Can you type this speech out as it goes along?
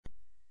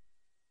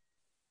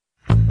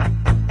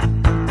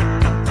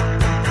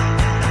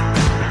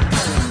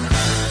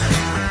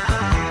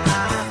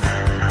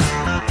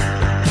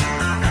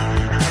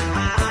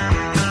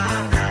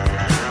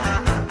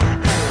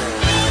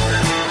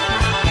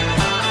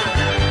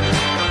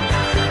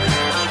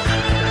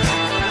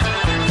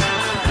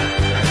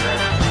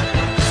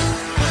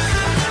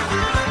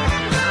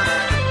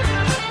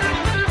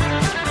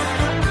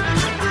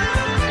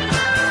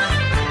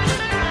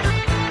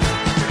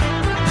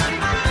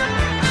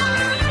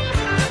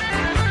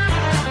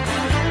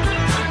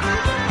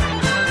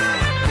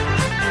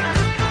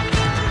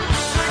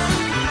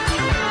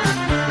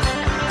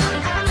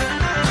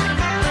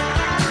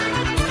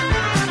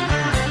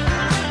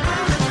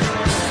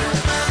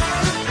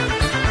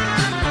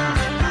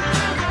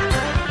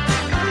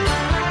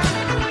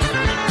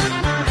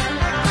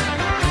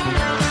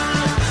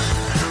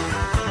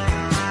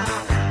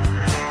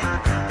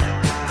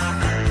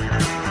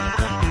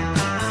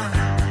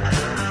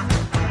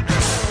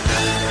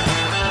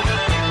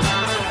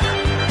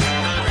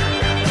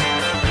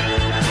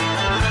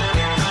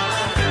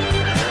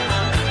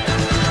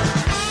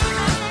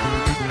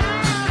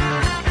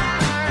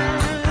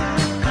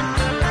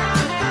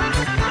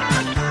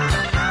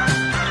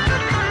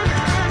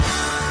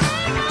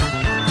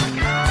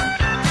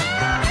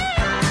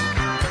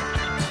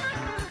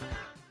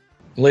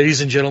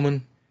Ladies and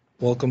gentlemen,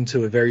 welcome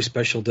to a very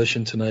special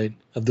edition tonight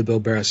of the Bill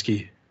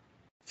Barasky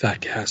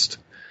Fatcast.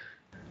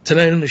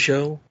 Tonight on the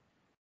show,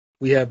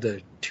 we have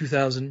the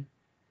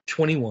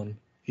 2021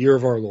 Year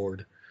of Our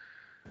Lord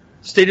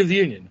State of the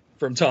Union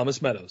from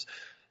Thomas Meadows.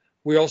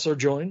 We're also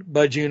joined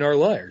by GNR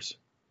Lyers.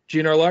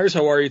 GNR Lyers,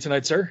 how are you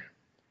tonight, sir?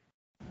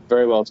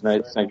 Very well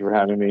tonight. Thank you for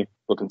having me.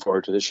 Looking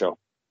forward to the show.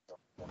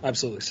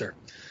 Absolutely, sir.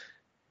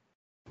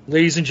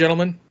 Ladies and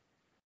gentlemen,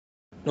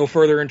 no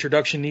further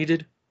introduction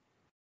needed,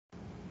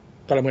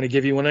 but I'm going to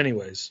give you one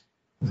anyways.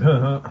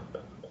 The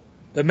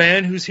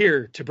man who's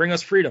here to bring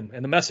us freedom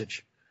and the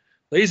message.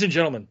 Ladies and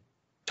gentlemen,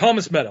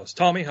 Thomas Meadows.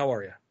 Tommy, how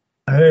are you?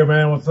 Hey,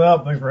 man, what's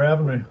up? Thanks for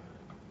having me.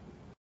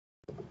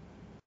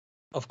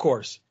 Of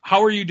course.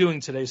 How are you doing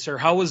today, sir?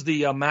 How is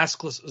the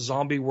maskless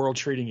zombie world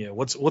treating you?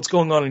 What's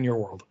going on in your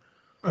world?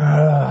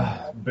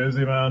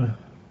 Busy, man.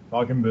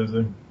 Fucking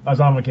busy. I was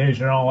on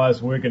vacation all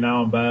last week, and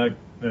now I'm back,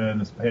 and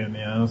it's a pain in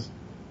the ass.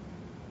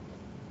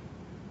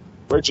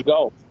 Where'd you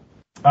go?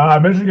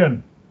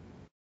 Michigan.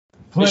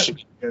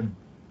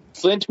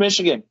 Flint,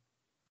 Michigan.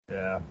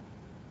 Yeah.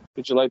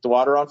 Did you light the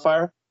water on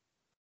fire?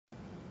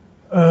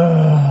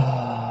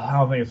 I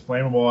don't think it's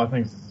flammable. I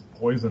think it's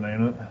poison,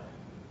 ain't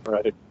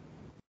Right.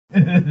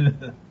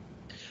 it?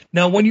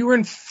 Now, when you were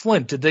in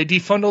Flint, did they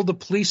defund all the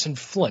police in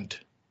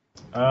Flint?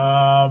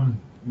 No,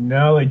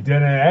 they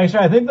didn't.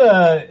 Actually, I think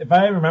if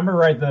I remember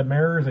right, the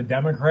mayor is a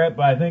Democrat,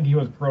 but I think he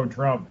was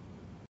pro-Trump.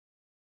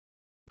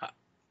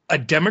 A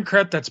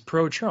Democrat that's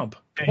pro-Trump?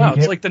 Wow,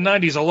 it's like the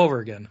 90s all over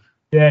again.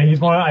 Yeah,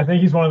 I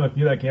think he's one of the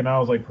few that came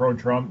out as like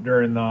pro-Trump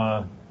during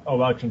the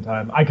election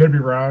time. I could be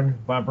wrong,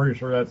 but I'm pretty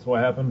sure that's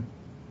what happened.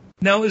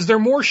 Now, is there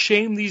more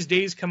shame these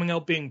days coming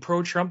out being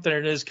pro-Trump than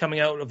it is coming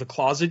out of the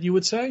closet, you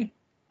would say?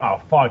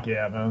 Oh, fuck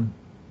yeah, man.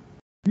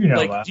 You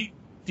know that. Do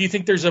you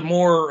think there's a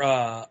more,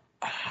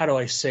 how do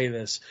I say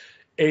this?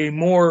 A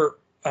more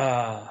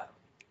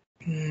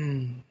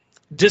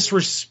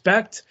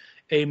disrespect,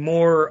 a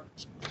more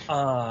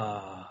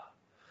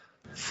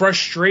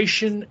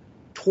frustration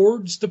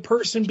towards the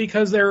person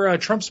because they're a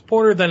Trump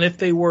supporter than if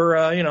they were,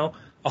 a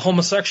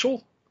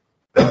homosexual?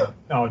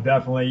 Oh,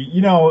 definitely.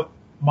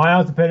 My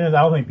honest opinion is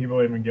I don't think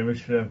people even give a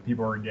shit if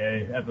people are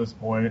gay at this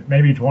point.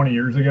 Maybe 20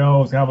 years ago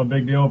it was kind of a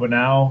big deal, but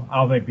now I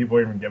don't think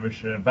people even give a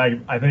shit. In fact,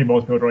 I think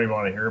most people don't even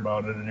want to hear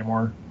about it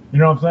anymore. You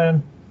know what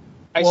I'm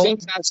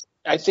saying?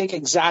 I think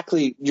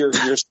exactly you're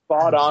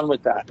spot on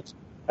with that.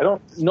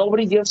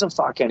 Nobody gives a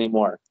fuck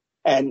anymore.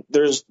 And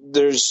there's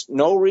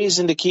no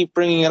reason to keep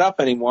bringing it up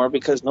anymore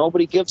because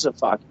nobody gives a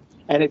fuck.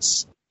 And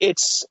it's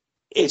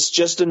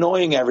just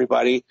annoying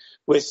everybody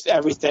with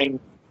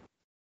everything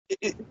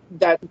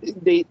that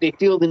they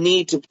feel the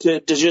need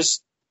to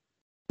just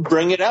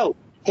bring it out.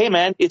 Hey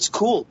man, it's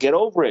cool. Get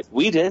over it.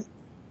 We did.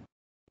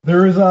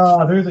 There's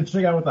a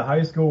chick I went to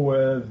high school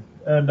with,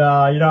 and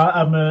I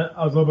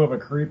was a little bit of a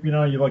creep. You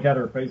look at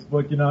her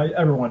Facebook.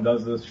 Everyone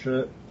does this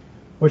shit.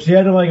 But she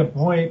had to a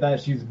point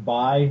that she's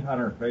bi on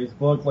her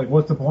Facebook. Like,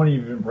 what's the point of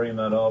even bringing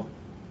that up?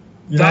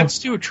 That's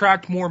to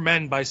attract more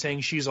men by saying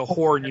she's a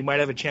whore and you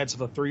might have a chance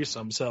of a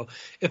threesome. So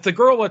if the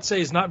girl, let's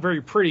say, is not very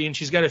pretty and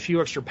she's got a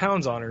few extra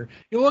pounds on her,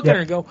 you look at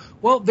her and go,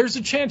 well, there's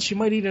a chance she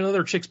might eat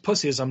another chick's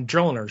pussy as I'm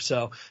drilling her.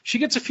 So she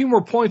gets a few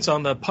more points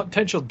on the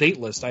potential date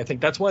list. I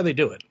think that's why they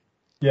do it.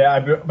 Yeah,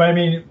 but I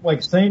mean,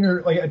 saying her,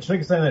 a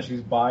chick saying that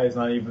she's bi is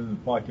not even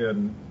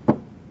fucking,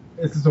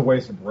 it's just a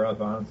waste of breath,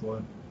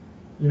 honestly.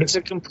 It's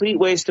a complete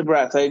waste of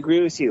breath. I agree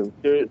with you.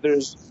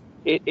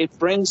 It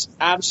brings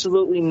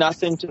absolutely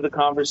nothing to the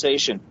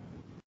conversation.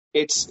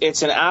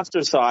 It's an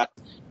afterthought,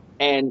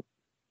 and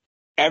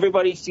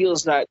everybody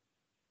feels that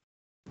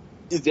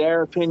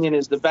their opinion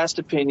is the best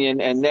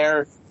opinion, and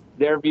their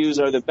views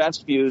are the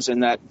best views,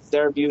 and that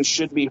their views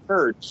should be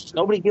heard.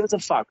 Nobody gives a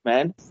fuck,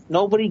 man.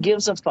 Nobody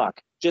gives a fuck.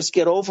 Just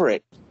get over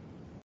it.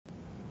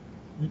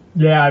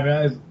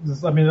 Yeah,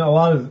 a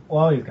lot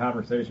of these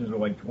conversations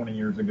were 20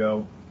 years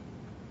ago.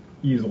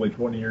 Easily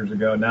 20 years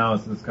ago. Now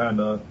it's just kind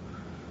of,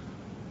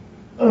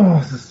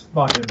 it's just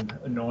fucking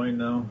annoying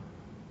now.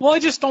 Well, I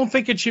just don't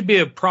think it should be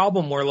a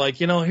problem where,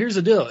 here's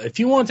the deal. If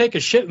you want to take a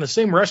shit in the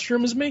same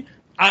restroom as me,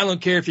 I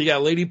don't care if you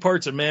got lady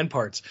parts or man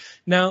parts.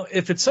 Now,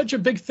 if it's such a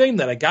big thing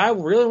that a guy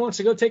really wants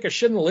to go take a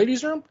shit in the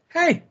ladies' room,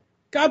 hey,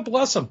 God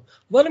bless him.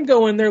 Let him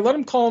go in there. Let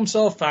him call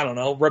himself, I don't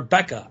know,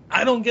 Rebecca.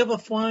 I don't give a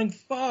flying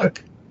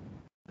fuck.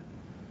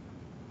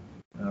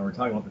 We're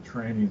talking about the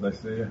trannies, I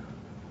see.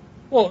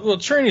 Well,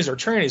 trainees are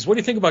trainees. What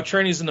do you think about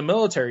trainees in the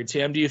military,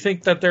 TM? Do you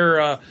think that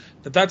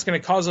that's going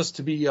to cause us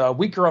to be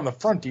weaker on the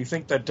front? Do you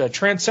think that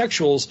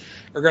transsexuals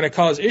are going to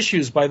cause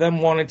issues by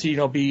them wanting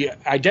to, be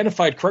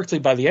identified correctly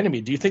by the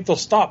enemy? Do you think they'll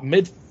stop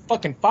mid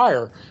fucking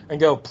fire and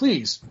go,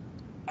 please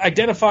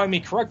identify me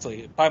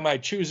correctly by my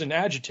choosing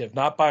adjective,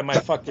 not by my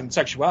fucking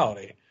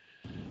sexuality?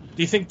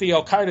 Do you think the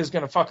Al Qaeda is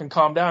going to fucking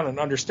calm down and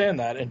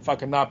understand that and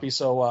fucking not be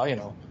so,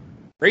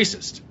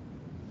 racist?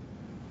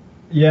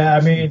 Yeah,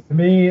 I mean, to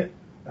me.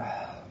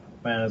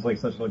 Man,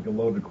 it's such a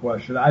loaded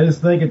question. I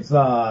just think it's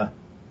just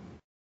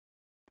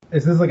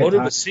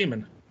loaded with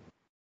semen.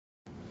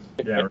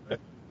 Yeah,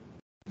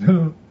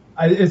 right.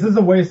 it's just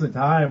a waste of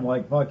time.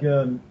 Like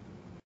fucking,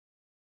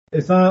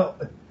 it's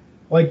not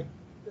like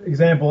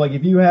example. Like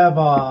if you have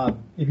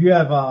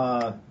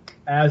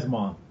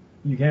asthma,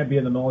 you can't be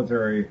in the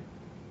military.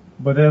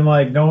 But then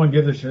like no one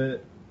gives a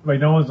shit. Like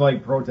no one's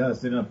like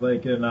protesting if they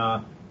can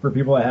for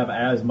people that have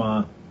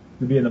asthma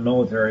to be in the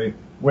military.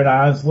 When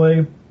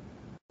honestly,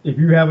 if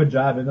you have a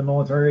job in the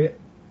military,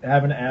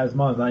 having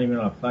asthma is not even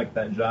going to affect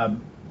that job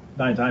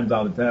 9 times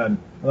out of 10,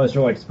 unless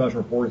you're like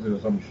special forces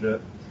or some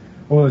shit.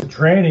 Well, with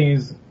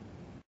trainees,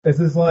 it's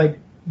just like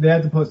they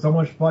have to put so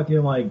much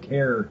fucking like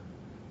care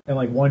in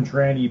like one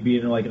trainee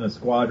being like in a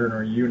squadron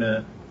or a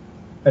unit.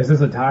 It's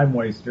just a time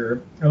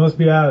waster. And let's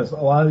be honest, a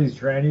lot of these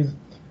trainees,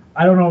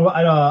 I don't know,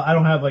 I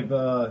don't have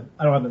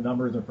the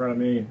numbers in front of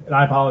me, and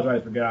I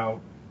apologize for getting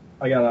out.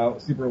 I got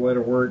out super late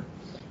at work.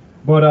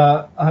 But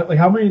like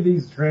how many of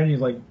these trainees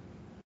like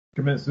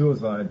commit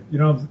suicide? You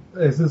know,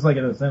 it's just like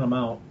an insane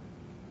amount.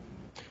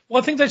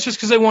 Well, I think that's just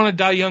because they want to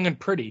die young and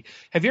pretty.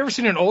 Have you ever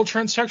seen an old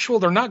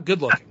transsexual? They're not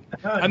good looking.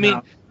 I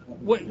mean,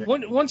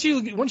 once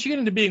you get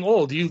into being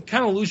old, you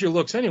kind of lose your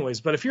looks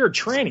anyways. But if you're a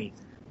tranny,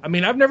 I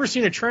mean, I've never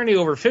seen a tranny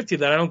over 50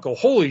 that I don't go,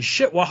 holy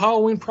shit, what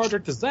Halloween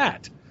project is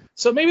that?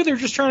 So maybe they're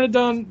just trying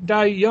to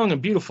die young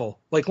and beautiful,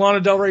 like Lana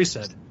Del Rey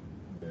said.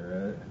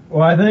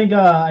 Well, I think,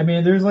 I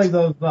mean, there's like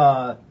those,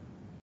 what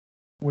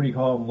do you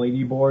call them,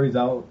 lady boys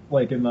out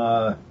like in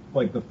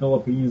like the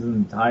Philippines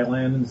and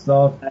Thailand and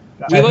stuff.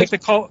 We like to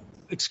call,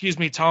 excuse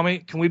me, Tommy,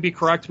 can we be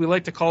correct? We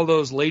like to call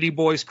those lady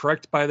boys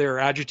correct by their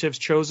adjectives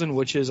chosen,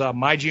 which is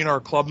my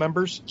GNR club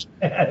members.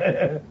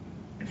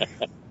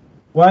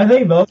 Well, I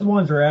think those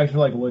ones are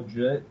actually like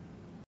legit,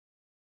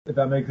 if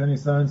that makes any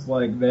sense.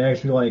 Like they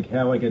actually like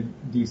have like a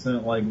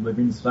decent like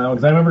living style.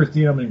 Because I remember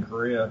seeing them in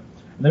Korea,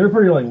 and they were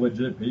pretty like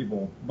legit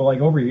people. But like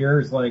over here,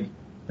 it's like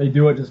they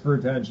do it just for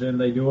attention.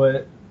 They do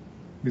it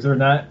because they're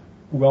not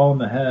well in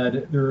the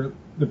head. They're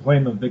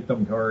playing the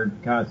victim card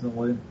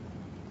constantly.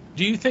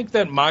 Do you think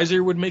that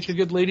Miser would make a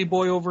good lady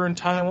boy over in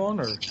Taiwan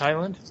or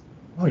Thailand?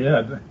 Oh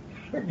yeah,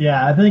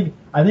 yeah. I think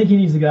he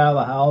needs to get out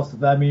of the house.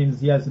 If that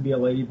means he has to be a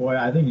lady boy,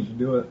 I think he should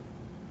do it.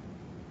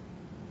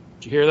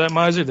 Did you hear that,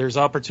 Miser? There's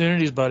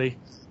opportunities, buddy.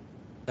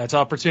 That's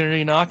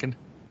opportunity knocking.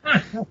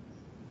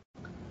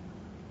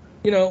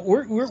 You know,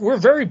 we're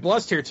very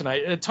blessed here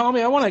tonight.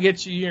 Tommy, I want to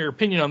get your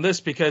opinion on this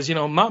because, you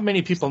know, not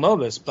many people know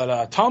this,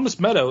 but Thomas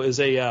Meadows is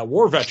a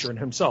war veteran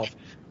himself.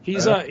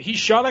 He's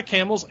shot at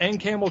camels and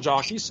camel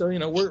jockeys, so, you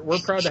know, we're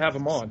proud to have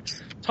him on.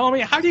 Tommy,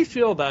 how do you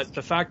feel that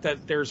the fact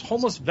that there's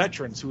homeless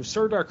veterans who have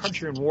served our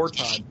country in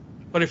wartime,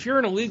 but if you're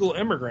an illegal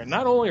immigrant,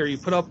 not only are you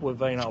put up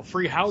with, you know,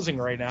 free housing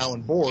right now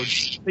and board,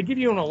 they give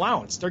you an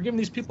allowance. They're giving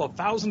these people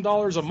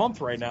 $1,000 a month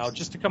right now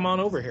just to come on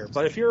over here.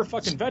 But if you're a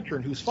fucking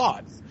veteran who's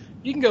fought,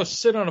 you can go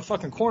sit on a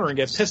fucking corner and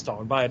get pissed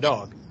on by a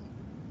dog.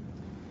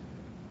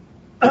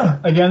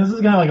 Again, this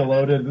is kind of like a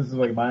loaded, this is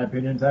like my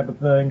opinion type of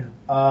thing.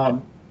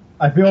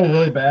 I feel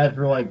really bad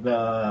for like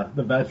the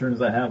veterans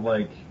that have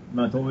like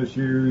mental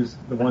issues,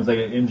 the ones that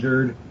get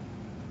injured.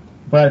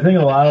 But I think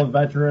a lot of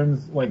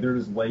veterans, like, they're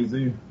just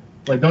lazy.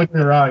 Like, don't get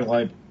me wrong,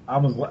 like,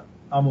 I'm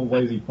a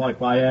lazy fuck,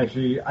 but I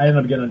end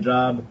up getting a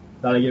job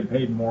that I get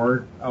paid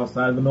more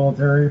outside of the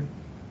military.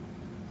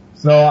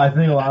 So I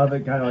think a lot of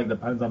it kind of like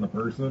depends on the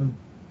person.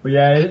 But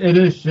yeah, it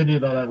is shitty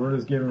though that we're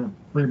just giving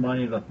free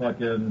money to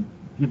fucking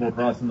people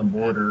crossing the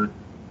border.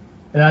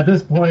 And at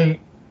this point,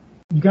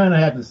 you kind of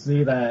have to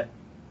see that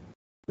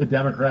the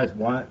Democrats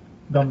want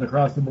them to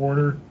cross the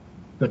border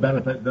to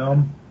benefit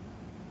them.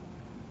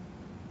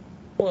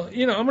 Well,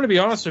 you know, I'm going to be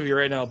honest with you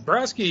right now.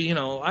 Brasky, you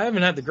know, I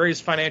haven't had the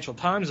greatest financial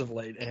times of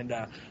late, and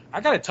I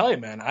got to tell you,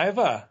 man,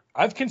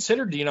 I've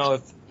considered, you know,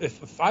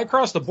 if I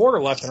cross the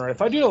border left and right,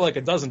 if I do it like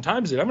a dozen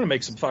times, dude, I'm going to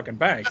make some fucking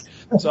bank.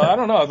 So I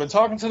don't know. I've been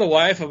talking to the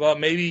wife about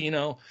maybe, you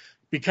know,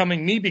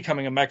 becoming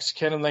a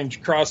Mexican and then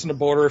crossing the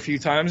border a few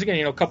times again,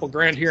 you know, a couple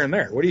grand here and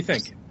there. What do you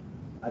think?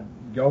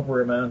 I'd go for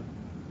it, man.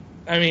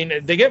 I mean,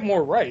 they get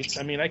more rights.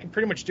 I mean, I can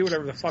pretty much do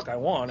whatever the fuck I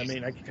want. I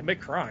mean, I can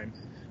commit crime.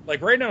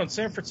 Like right now in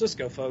San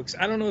Francisco, folks,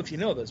 I don't know if you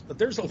know this, but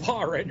there's a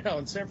law right now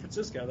in San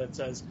Francisco that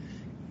says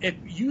if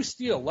you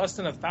steal less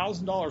than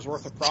 $1,000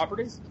 worth of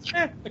property,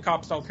 the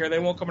cops don't care. They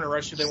won't come and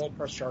arrest you. They won't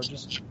press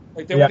charges.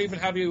 Like they won't even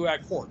have you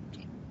at court.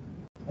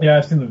 Yeah,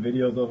 I've seen the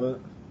videos of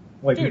it.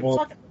 Like dude,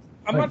 people.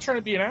 I'm not trying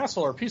to be an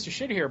asshole or a piece of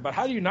shit here, but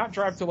how do you not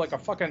drive to like a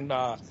fucking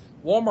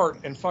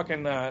Walmart in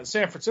fucking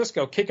San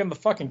Francisco, kick in the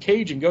fucking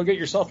cage, and go get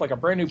yourself like a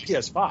brand new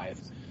PS5?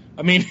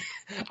 I mean,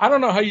 I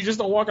don't know how you just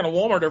don't walk into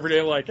Walmart every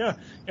day like, I'm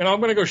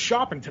going to go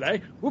shopping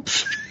today.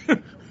 Whoops.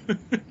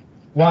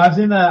 Well, I've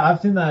seen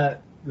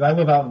that. I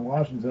live out in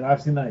Washington.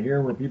 I've seen that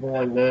here where people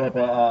like load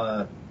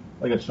up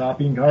a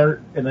shopping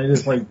cart and they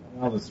just like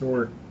out of the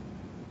store.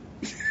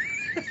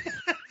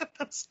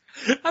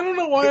 I don't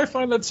know why I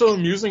find that so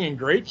amusing and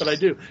great, but I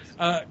do.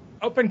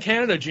 Up in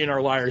Canada,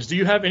 GNR Liars, do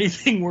you have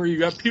anything where you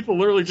got people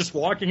literally just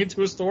walking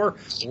into a store,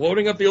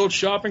 loading up the old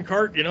shopping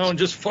cart, you know, and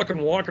just fucking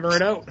walking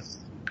right out?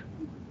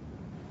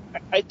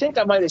 I think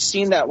I might have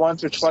seen that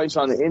once or twice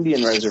on the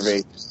Indian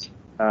reservation.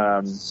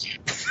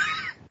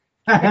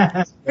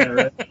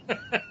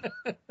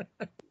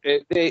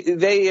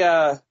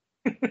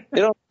 They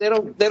don't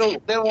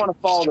want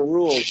to follow the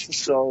rules.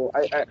 So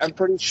I'm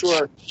pretty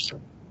sure.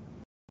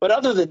 But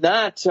other than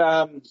that,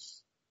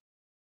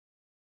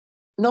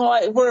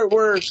 no,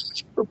 we're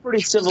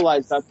pretty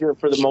civilized up here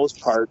for the most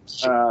part.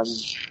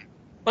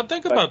 But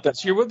think about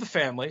this: you're with the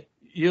family.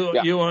 You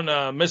and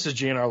Mrs.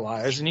 GNR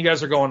Liars, and you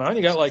guys are going on.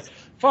 You got like,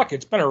 fuck,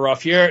 it's been a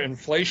rough year,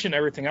 inflation,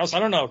 everything else. I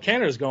don't know how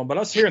Canada's going, but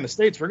us here in the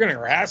States, we're getting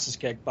our asses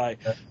kicked by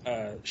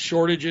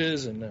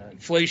shortages and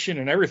inflation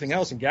and everything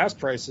else and gas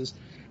prices.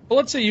 But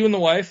let's say you and the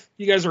wife,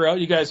 you guys are out,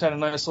 you guys had a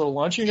nice little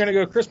lunch, you're going to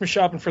go Christmas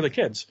shopping for the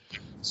kids.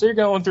 So you're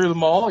going through the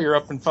mall, you're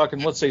up in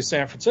fucking, let's say,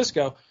 San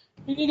Francisco,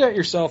 and you got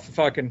yourself a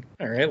fucking,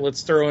 all right,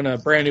 let's throw in a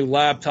brand new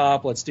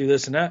laptop, let's do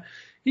this and that.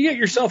 You get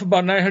yourself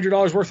about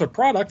 $900 worth of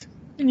product,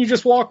 and you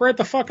just walk right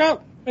the fuck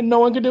out, and no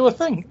one can do a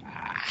thing.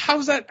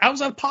 How's that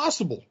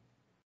possible?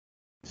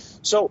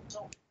 So,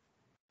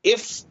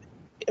 if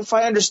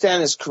I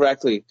understand this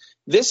correctly,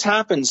 this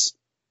happens.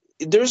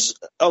 There's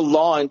a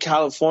law in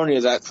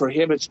California that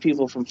prohibits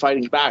people from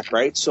fighting back,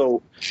 right?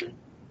 So,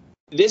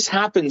 this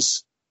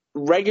happens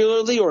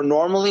regularly or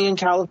normally in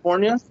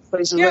California?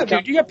 Places yeah, like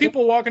dude, you got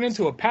people walking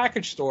into a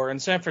package store in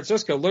San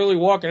Francisco, literally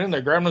walking in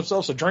there, grabbing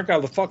themselves a drink out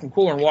of the fucking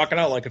cooler and walking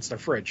out like it's their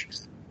fridge.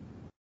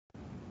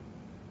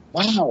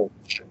 Wow.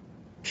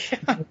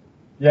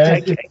 Yeah,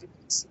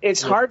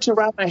 it's hard to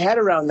wrap my head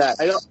around that.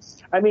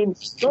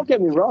 Don't get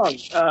me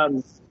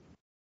wrong.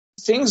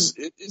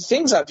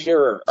 Things up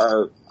here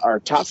are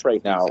tough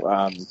right now.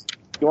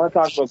 You want to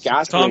talk about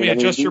gas? Tommy,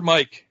 adjust your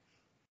mic.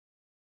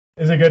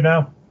 Is it good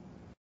now?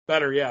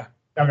 Better, yeah.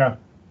 Okay.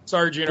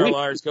 Sorry, GNR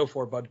Liars. Go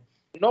for it, bud.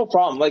 No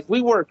problem. Like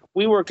we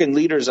work in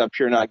liters up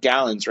here, not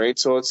gallons, right?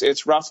 So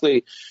it's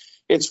roughly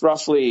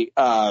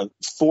 4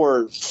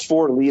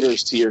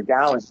 liters to your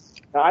gallon.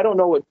 Now, I don't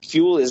know what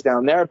fuel is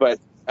down there, but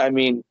I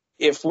mean,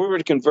 if we were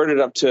to convert it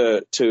up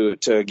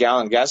to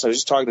gallon gas, I was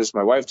just talking to this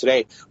with my wife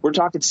today. We're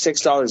talking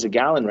 $6 a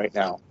gallon right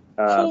now.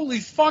 Holy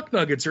fuck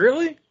nuggets,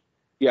 really?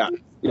 Yeah.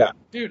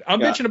 Dude, I'm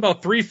bitching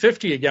about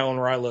 $3.50 a gallon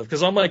where I live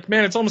because I'm like,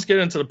 man, it's almost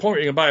getting to the point where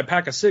you can buy a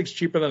pack of cigs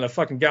cheaper than a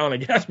fucking gallon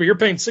of gas, but you're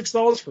paying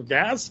 $6 for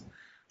gas?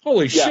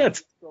 Holy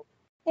shit!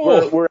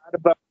 We're at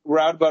about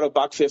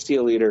 $1.50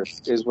 a liter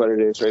is what it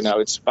is right now.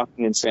 It's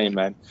fucking insane,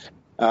 man.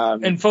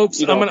 And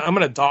folks, I'm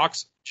gonna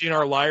dox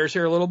GNR Liars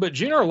here a little bit.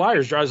 GNR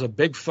Liars drives a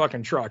big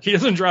fucking truck. He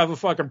doesn't drive a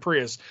fucking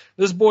Prius.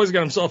 This boy's got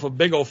himself a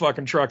big old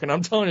fucking truck, and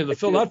I'm telling you, to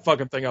fill that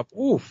fucking thing up,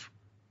 oof.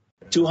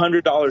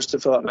 $200 to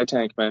fill up my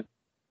tank, man.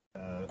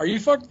 Are you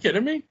fucking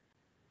kidding me?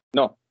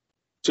 No,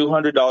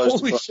 $200.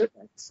 Holy shit!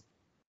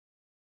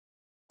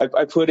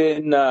 I put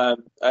in.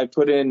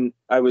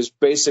 I was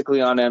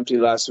basically on empty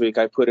last week.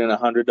 I put in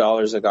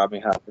 $100. That got me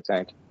half the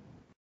tank.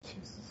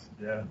 Jesus.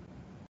 Yeah.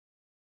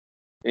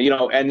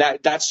 And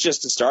that's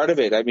just the start of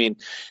it. I mean,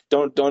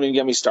 don't even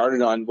get me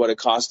started on what it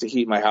costs to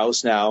heat my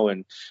house now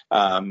and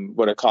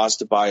what it costs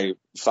to buy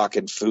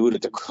fucking food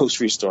at the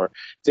grocery store.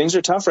 Things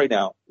are tough right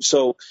now.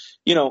 So,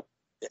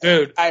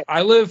 dude, I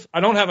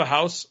don't have a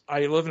house.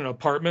 I live in an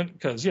apartment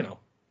because,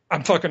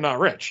 I'm fucking not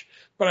rich.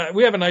 But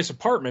we have a nice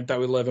apartment that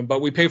we live in,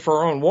 but we pay for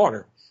our own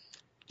water.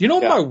 Do you know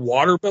what my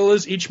water bill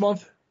is each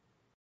month?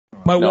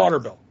 My water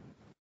bill.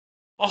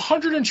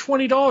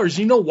 $120.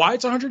 You know why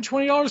it's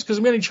 $120? Because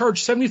I'm getting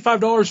charged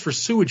 $75 for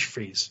sewage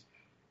fees.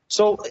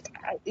 So,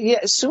 yeah,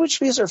 sewage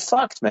fees are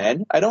fucked,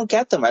 man. I don't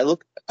get them. I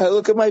look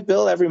at my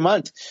bill every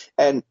month,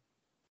 and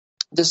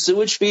the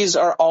sewage fees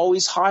are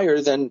always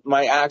higher than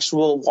my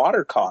actual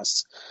water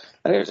costs.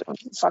 I don't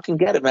fucking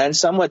get it, man.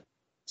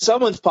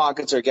 Someone's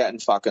pockets are getting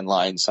fucking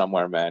lined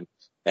somewhere, man.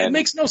 And it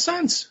makes no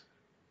sense.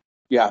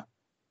 Yeah.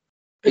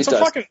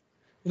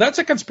 That's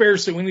a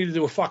conspiracy we need to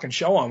do a fucking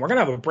show on. We're going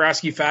to have a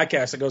Brasky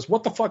Fatcast that goes,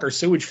 what the fuck are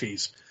sewage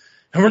fees?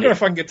 And we're going to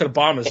fucking get to the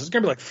bottom of this. It's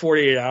going to be like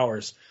 48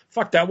 hours.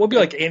 Fuck that. We'll be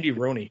like Andy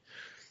Rooney.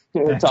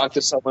 We'll talk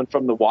to someone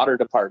from the water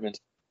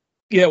department.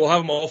 Yeah, we'll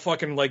have them all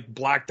fucking like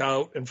blacked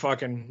out and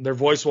fucking their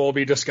voice will all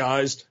be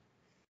disguised.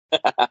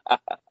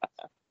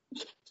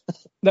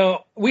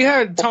 Now, we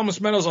had Thomas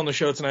Meadows on the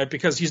show tonight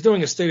because he's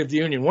doing a State of the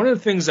Union. One of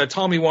the things that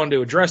Tommy wanted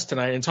to address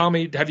tonight, and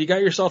Tommy, have you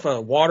got yourself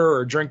a water or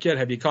a drink yet?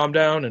 Have you calmed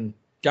down and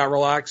got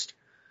relaxed?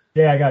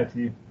 Yeah, I got it to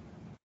you.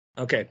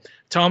 Okay.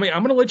 Tommy,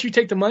 I'm going to let you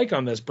take the mic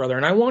on this, brother,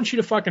 and I want you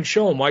to fucking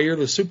show him why you're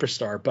the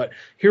superstar. But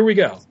here we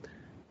go.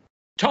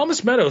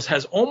 Thomas Meadows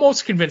has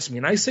almost convinced me,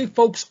 and I say,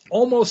 folks,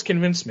 almost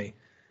convinced me,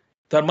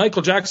 that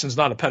Michael Jackson's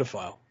not a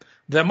pedophile.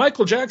 That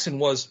Michael Jackson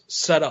was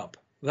set up.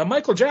 That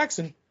Michael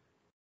Jackson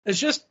is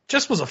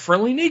just was a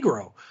friendly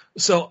Negro.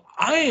 So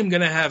I am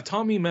going to have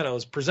Tommy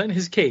Meadows present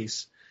his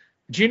case.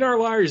 GNR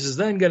Liars is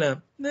then going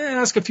to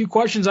ask a few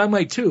questions. I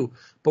might too.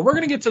 But we're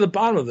going to get to the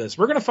bottom of this.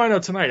 We're going to find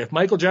out tonight if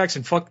Michael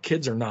Jackson fucked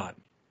kids or not.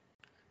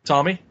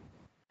 Tommy?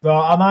 So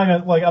I'm not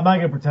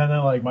gonna pretend that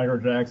like Michael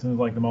Jackson is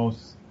like the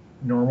most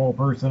normal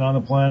person on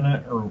the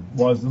planet or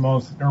was the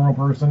most normal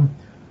person.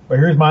 But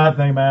here's my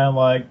thing, man.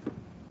 Like,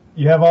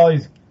 you have all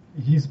these.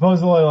 He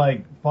supposedly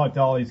like fucked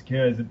all these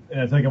kids, and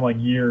it took him like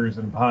years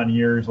and upon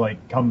years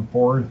like come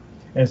forth.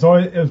 And so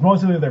it was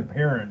mostly their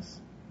parents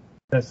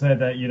that said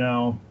that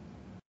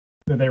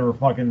that they were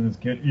fucking this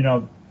kid.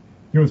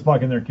 he was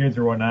fucking their kids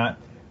or whatnot.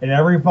 And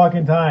every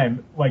fucking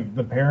time, like,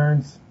 the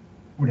parents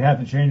would have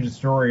to change the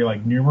story,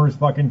 like, numerous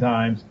fucking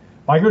times.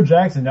 Michael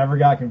Jackson never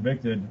got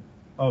convicted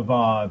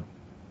of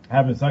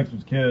having sex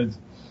with kids.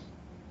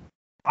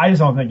 I just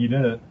don't think he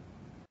did it.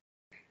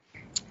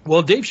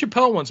 Well, Dave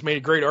Chappelle once made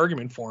a great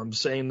argument for him,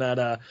 saying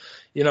that,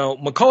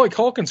 Macaulay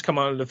Culkin's come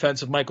out in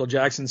defense of Michael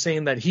Jackson,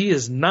 saying that he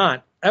has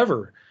not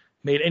ever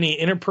made any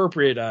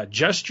inappropriate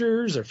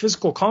gestures or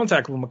physical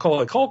contact with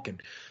Macaulay Culkin,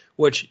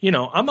 which,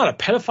 I'm not a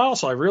pedophile,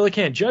 so I really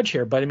can't judge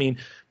here. But, I mean,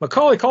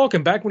 Macaulay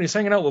Culkin, back when he was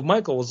hanging out with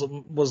Michael,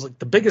 was like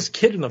the biggest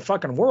kid in the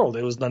fucking world.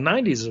 It was the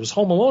 90s. It was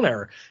Home Alone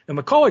era. And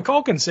Macaulay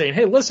Culkin saying,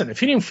 hey, listen, if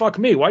he didn't fuck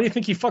me, why do you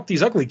think he fucked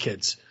these ugly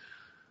kids?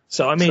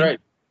 So, I mean,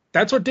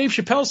 that's what Dave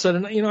Chappelle said.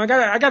 And, I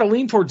got to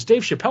lean towards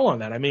Dave Chappelle on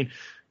that. I mean,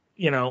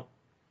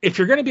 if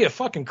you're going to be a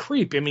fucking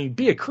creep, I mean,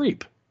 be a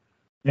creep.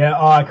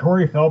 Yeah,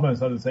 Corey Feldman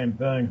said the same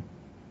thing.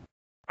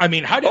 I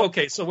mean,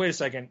 okay, so wait a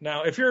second.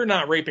 Now, if you're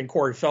not raping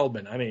Corey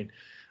Feldman, I mean,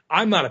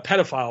 I'm not a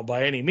pedophile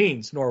by any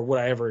means, nor would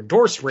I ever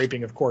endorse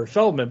raping of Corey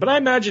Feldman. But I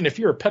imagine if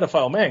you're a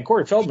pedophile man,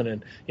 Corey Feldman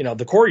and,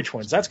 the Corey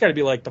twins, that's got to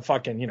be like the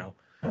fucking,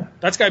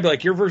 that's got to be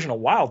like your version of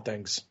Wild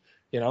Things,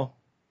 In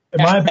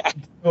my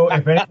opinion,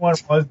 if anyone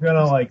was going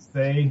to, like,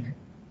 say,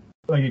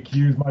 like,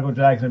 accuse Michael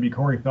Jackson of be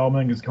Corey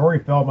Feldman, because Corey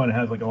Feldman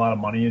has, like, a lot of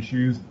money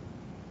issues.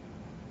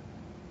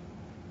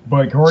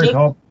 But Corey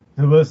Feldman,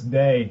 to this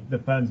day,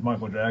 defends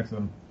Michael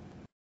Jackson.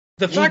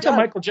 The fact that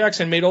Michael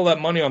Jackson made all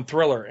that money on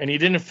Thriller and he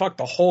didn't fuck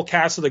the whole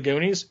cast of the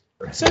Goonies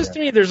says to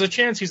me there's a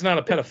chance he's not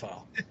a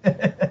pedophile.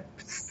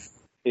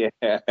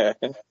 Yeah.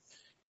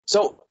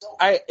 So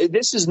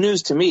this is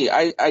news to me.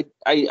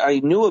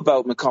 I knew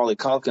about Macaulay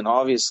Culkin,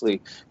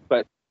 obviously,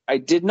 but I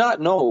did not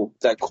know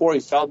that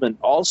Corey Feldman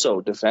also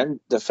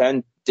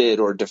defended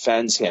or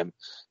defends him.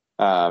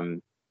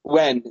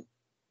 When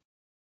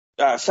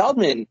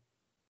Feldman,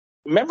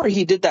 remember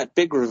he did that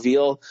big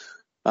reveal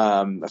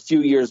a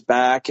few years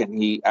back, and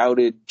he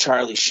outed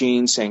Charlie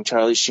Sheen, saying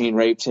Charlie Sheen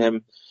raped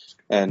him,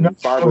 and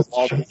Barbara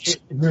Walters.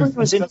 He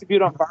was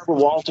interviewed on Barbara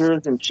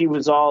Walters, and she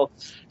was all,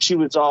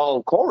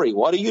 Corey,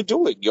 what are you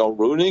doing? You're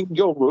ruining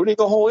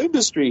a whole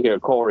industry here,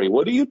 Corey.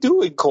 What are you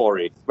doing,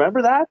 Corey?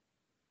 Remember that?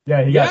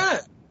 Yeah.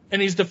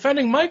 And he's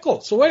defending Michael.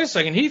 So wait a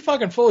second. He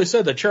fucking fully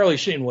said that Charlie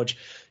Sheen, which,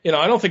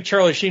 I don't think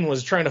Charlie Sheen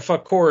was trying to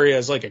fuck Corey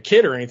as like a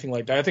kid or anything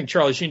like that. I think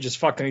Charlie Sheen just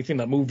fucked anything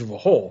that moved of a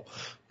hole.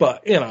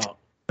 But,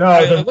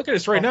 I look at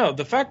this right now.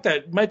 The fact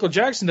that Michael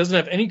Jackson doesn't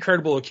have any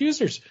credible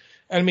accusers.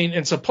 I mean,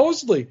 and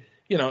supposedly,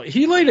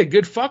 he laid a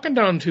good fucking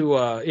down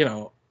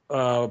to,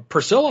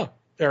 Priscilla,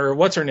 or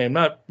what's her name?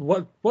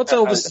 What's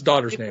Elvis's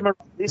daughter's name?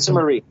 Lisa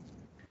Marie.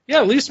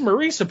 Yeah, Lisa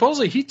Marie.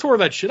 Supposedly he tore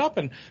that shit up.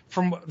 And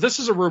this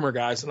is a rumor,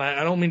 guys, and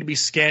I don't mean to be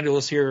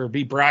scandalous here or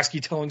be Brasky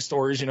telling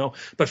stories,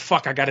 but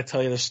fuck, I got to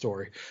tell you this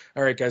story.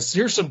 All right, guys,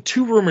 here's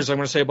two rumors I'm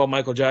going to say about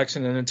Michael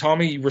Jackson, and then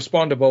Tommy, you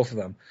respond to both of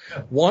them.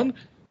 One,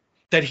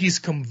 that he's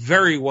come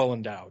very well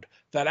endowed.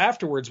 That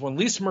afterwards, when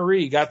Lisa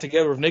Marie got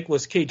together with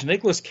Nicolas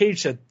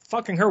Cage said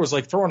fucking her was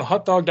like throwing a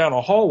hot dog down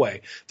a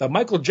hallway. That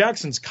Michael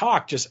Jackson's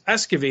cock just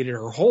excavated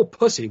her whole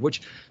pussy,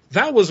 which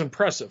that was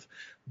impressive.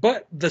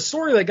 But the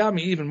story that got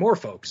me even more,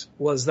 folks,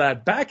 was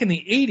that back in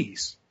the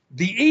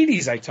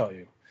 80s, I tell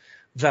you,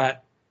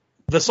 that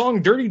the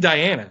song Dirty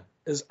Diana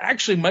is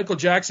actually Michael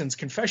Jackson's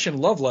confession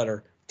love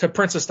letter to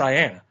Princess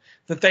Diana.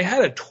 That they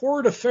had a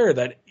torrid affair,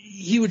 that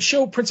he would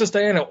show Princess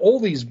Diana all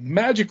these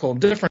magical and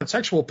different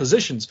sexual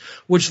positions,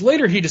 which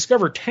later he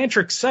discovered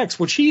tantric sex,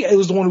 which he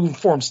was the one who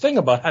informed Sting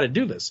about how to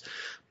do this.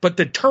 But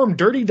the term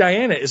Dirty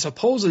Diana is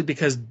supposedly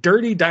because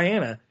Dirty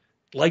Diana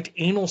liked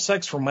anal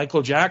sex from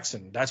Michael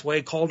Jackson. That's why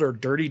he called her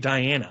Dirty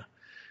Diana.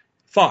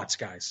 Thoughts,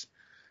 guys?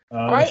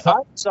 I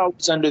was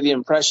always under the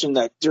impression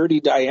that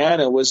Dirty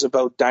Diana was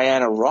about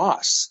Diana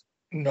Ross.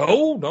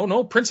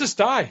 No. Princess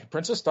Di.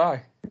 Princess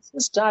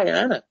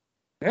Diana.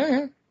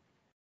 Yeah.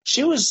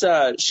 She was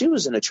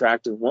an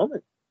attractive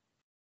woman.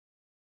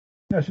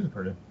 Yeah, she was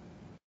pretty.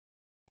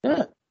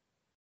 Yeah.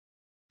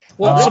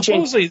 Well,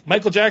 supposedly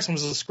Michael Jackson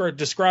was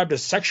described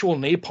as sexual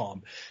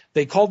napalm.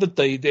 They called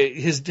it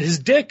his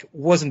dick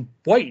wasn't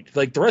white.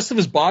 Like the rest of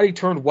his body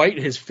turned white.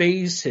 His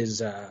face,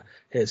 his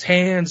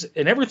hands,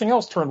 and everything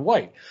else turned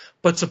white.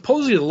 But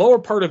supposedly the lower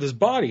part of his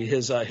body,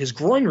 his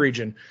groin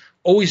region,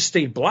 always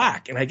stayed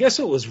black. And I guess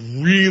it was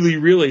really,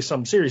 really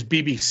some serious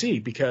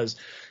BBC because,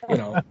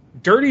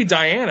 Dirty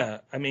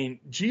Diana, I mean,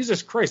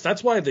 Jesus Christ,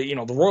 that's why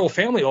the royal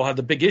family all had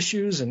the big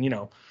issues. And,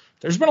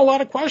 there's been a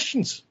lot of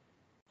questions.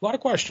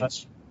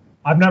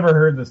 I've never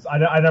heard this.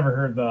 I never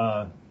heard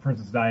the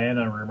Princess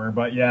Diana rumor,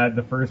 but yeah,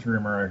 the first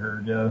rumor I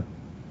heard, yeah.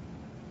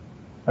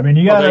 I mean,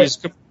 you got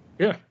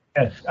yeah.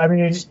 I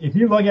mean, if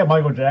you look at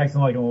Michael Jackson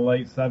like in the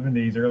late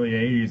 70s, early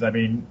 80s, I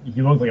mean,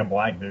 he looks like a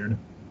black dude.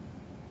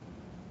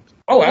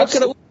 Oh,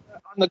 absolutely. Look at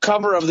him on the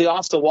cover of the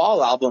Off the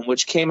Wall album,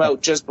 which came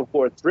out just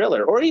before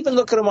Thriller, or even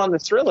look at him on the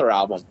Thriller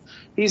album.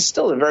 He's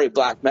still a very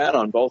black man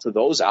on both of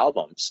those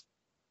albums.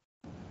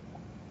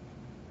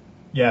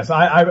 Yes,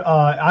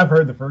 I've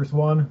heard the first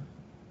one,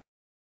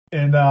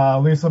 and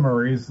Lisa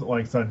Marie's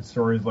like said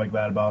stories like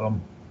that about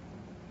him.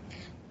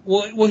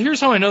 Well,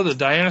 here's how I know the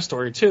Diana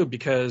story too,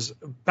 because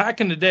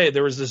back in the day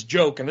there was this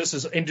joke, and this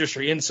is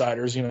industry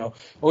insiders,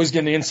 always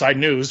getting the inside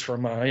news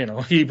from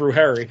Hebrew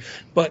Harry.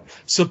 But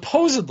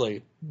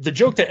supposedly the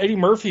joke that Eddie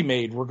Murphy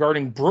made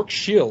regarding Brooke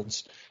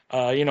Shields,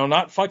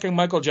 not fucking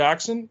Michael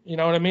Jackson, you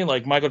know what I mean?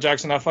 Like Michael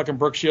Jackson not fucking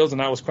Brooke Shields,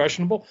 and that was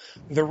questionable.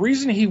 The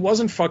reason he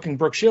wasn't fucking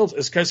Brooke Shields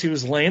is because he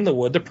was laying the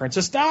wood to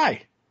Princess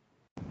Di.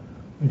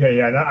 Okay,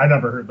 yeah, I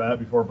never heard that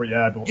before, but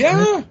yeah,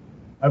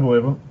 I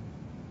believe it.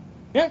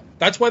 Yeah,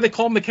 that's why they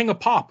call him the King of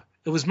Pop.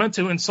 It was meant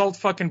to insult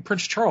fucking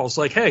Prince Charles.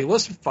 Like, hey,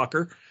 listen,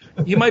 fucker,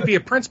 you might be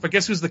a prince, but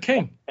guess who's the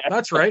king?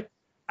 That's right.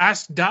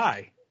 Ask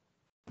Di.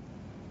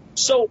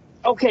 So,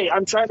 okay,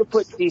 I'm trying to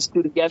put these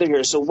two together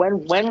here. So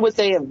when would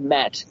they have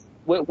met?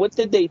 What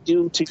did they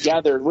do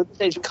together? What did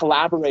they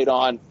collaborate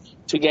on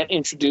to get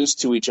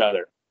introduced to each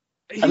other?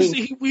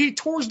 He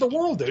tours the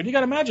world, dude. You got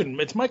to imagine.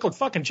 It's Michael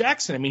fucking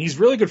Jackson. I mean, he's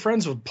really good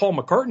friends with Paul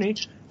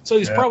McCartney. So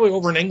he's probably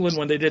over in England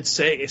when they did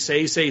say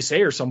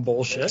or some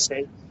bullshit.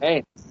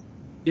 Hey.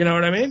 You know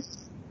what I mean?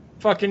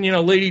 Fucking,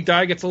 Lady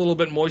Di gets a little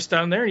bit moist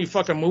down there, and he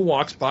fucking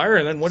moonwalks by her,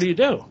 and then what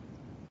do?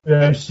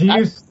 Yeah, she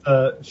used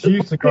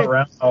to go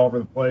around all over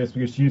the place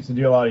because she used to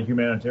do a lot of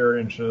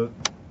humanitarian shit.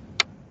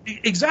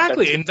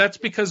 Exactly, and that's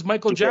because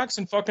Michael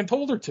Jackson fucking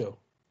told her to.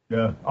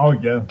 Yeah. Oh,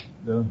 yeah.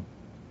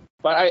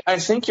 But I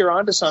think you're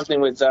onto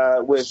something with him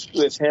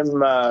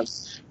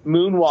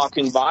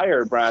moonwalking by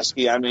her,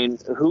 Brasky. I mean,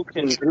 who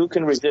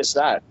can resist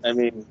that? I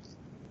mean,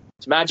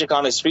 it's magic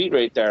on his feet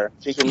right there.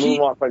 If he can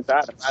moonwalk like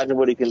that, imagine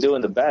what he can do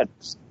in the bed.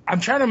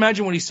 I'm trying to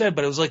imagine what he said,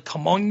 but it was like,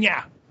 "Come on,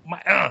 yeah."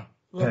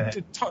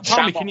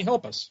 Tommy, can you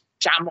help us?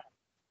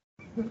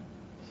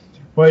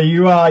 Well,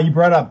 you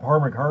brought up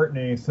Paul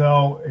McCartney,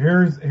 so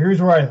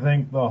here's where I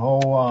think the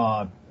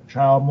whole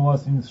child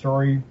molesting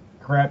story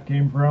crap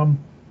came from.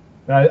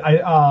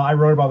 I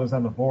wrote about this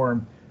on the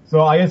forum.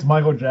 So I guess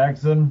Michael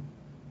Jackson,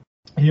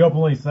 he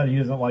openly said he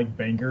doesn't like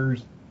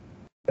bankers,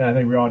 and I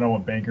think we all know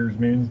what bankers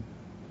means.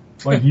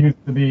 Like he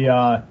used to be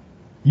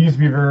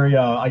very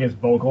I guess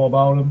vocal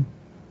about him.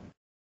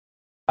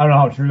 I don't know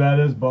how true that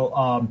is, but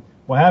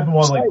what happened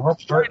was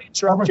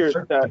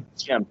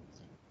Jim.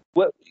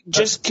 What?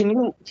 Just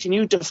can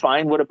you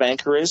define what a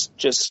banker is?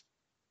 Just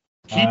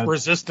heat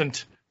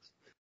resistant.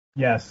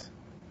 Yes.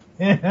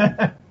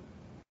 The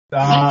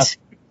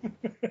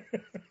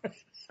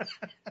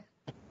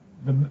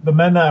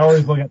men that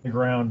always look at the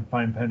ground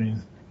find pennies.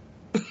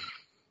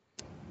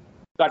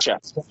 Gotcha.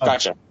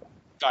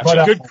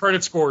 But, good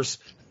credit scores.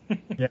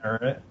 Yeah,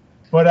 right.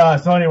 But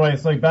so anyway,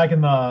 it's like back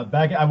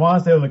I want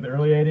to say it was like the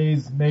early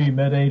 '80s, maybe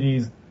mid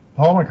 '80s.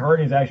 Paul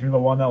McCartney is actually the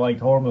one that like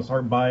told him to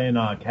start buying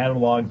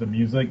catalogs of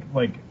music,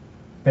 like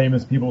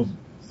famous people's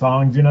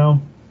songs,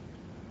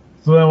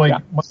 So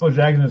then, Michael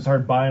Jackson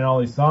started buying all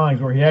these songs,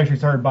 where he actually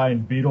started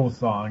buying Beatles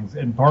songs,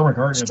 and Paul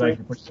McCartney was actually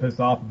pretty pissed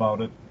off about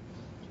it.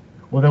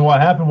 Well, then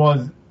what happened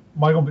was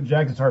Michael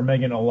Jackson started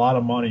making a lot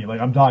of money. Like,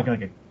 I'm talking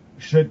like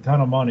a shit ton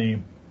of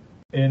money.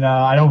 And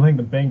I don't think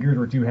the bankers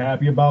were too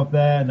happy about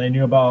that, and they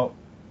knew about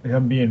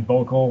him being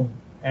vocal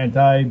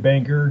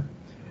anti-banker.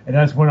 And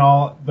that's when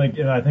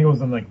and I think it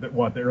was in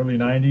the early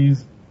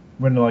 90s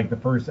when the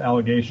first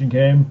allegation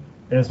came.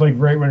 And it's like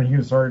right when he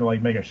was starting to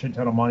make a shit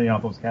ton of money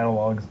off those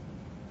catalogs.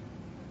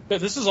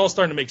 This is all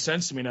starting to make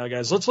sense to me now,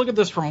 guys. Let's look at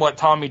this from what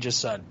Tommy just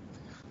said.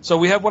 So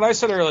we have what I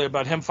said earlier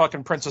about him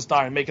fucking Princess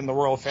Di and making the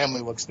royal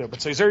family look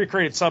stupid. So he's already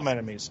created some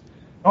enemies.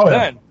 Oh, yeah.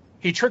 Then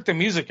he tricked the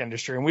music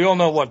industry, and we all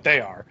know what they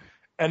are.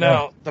 And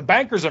now the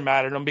bankers are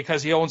mad at him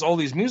because he owns all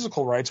these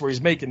musical rights where he's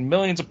making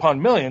millions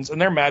upon millions,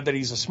 and they're mad that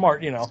he's a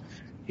smart,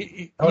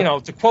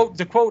 to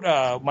quote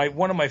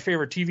one of my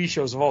favorite TV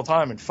shows of all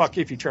time, and fuck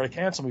if you try to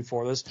cancel me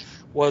for this,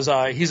 was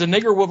he's a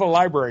nigger with a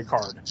library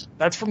card.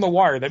 That's from The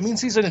Wire. That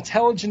means he's an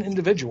intelligent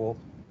individual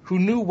who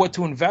knew what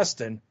to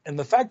invest in, and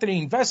the fact that he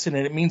invested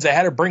in it means they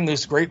had to bring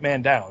this great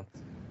man down.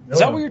 Is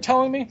that what you're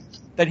telling me?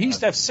 That he used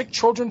to have sick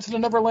children to the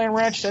Neverland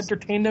Ranch to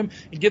entertain them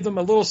and give them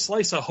a little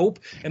slice of hope,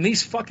 and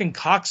these fucking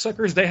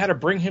cocksuckers, they had to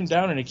bring him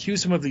down and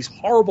accuse him of these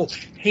horrible,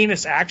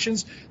 heinous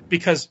actions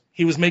because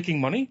he was making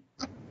money?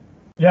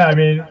 Yeah, I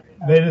mean,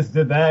 they just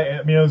did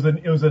that. I mean,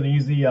 it was an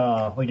easy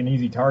an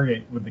easy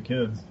target with the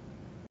kids.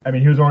 I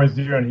mean, he was always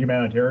doing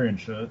humanitarian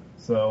shit,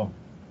 so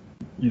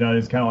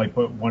just kind of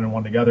put one and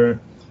one together.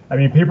 I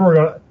mean, they're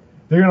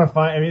gonna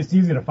find. I mean, it's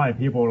easy to find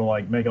people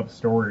to make up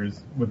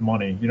stories with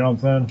money. You know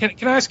what I'm saying?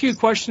 Can I ask you a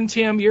question,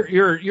 TM?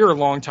 You're a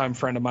longtime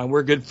friend of mine.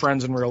 We're good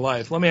friends in real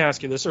life. Let me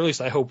ask you this, or at least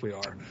I hope we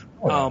are.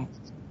 Oh,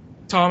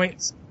 Tommy,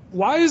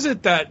 why is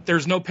it that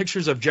there's no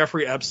pictures of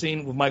Jeffrey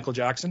Epstein with Michael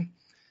Jackson?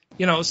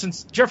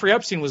 Since Jeffrey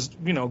Epstein was,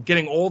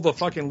 getting all the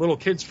fucking little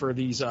kids for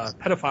these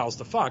pedophiles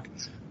to fuck,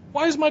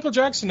 why is Michael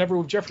Jackson never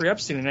with Jeffrey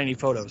Epstein in any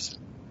photos?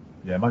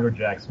 Yeah, Michael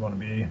Jackson want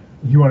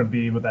to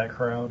be with that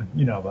crowd.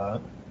 You know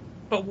that.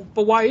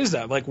 But why is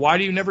that? Why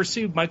do you never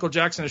see Michael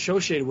Jackson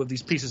associated with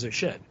these pieces of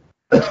shit?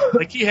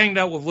 He hanged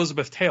out with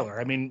Elizabeth Taylor.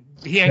 I mean,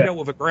 he hanged out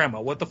with a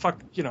grandma. What the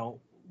fuck,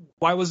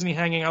 why wasn't he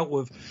hanging out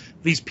with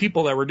these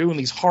people that were doing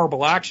these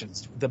horrible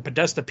actions, the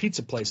Podesta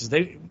pizza places?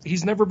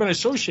 He's never been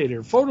associated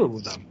or photoed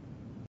with them.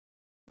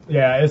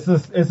 Yeah, it's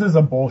just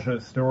a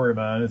bullshit story,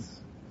 man.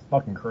 It's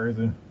fucking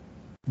crazy.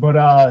 But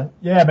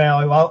yeah,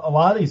 man, like a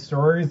lot of these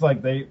stories,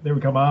 like they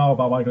would come out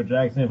about Michael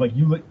Jackson.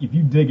 If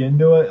you dig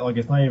into it, like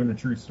it's not even a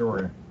true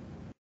story.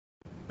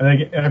 I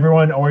think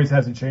everyone always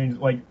has to change.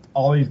 Like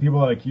all these people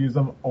that accuse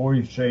them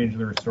always change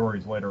their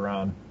stories later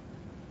on.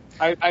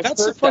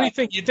 That's the funny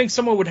thing. You'd think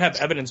someone would have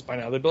evidence by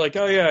now. They'd be like,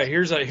 "Oh yeah,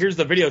 here's the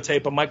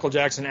videotape of Michael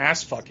Jackson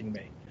ass fucking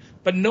me."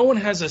 But no one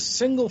has a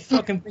single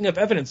fucking thing of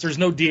evidence. There's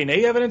no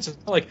DNA evidence. It's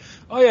not like,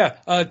 "Oh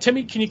yeah,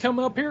 Timmy, can you come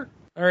up here?"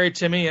 All right,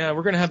 Timmy,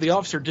 we're going to have the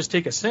officer just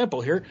take a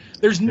sample here.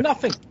 There's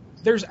nothing.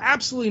 There's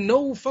absolutely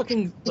no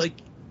fucking, like,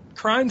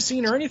 crime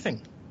scene or anything.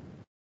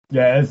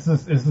 Yeah, it's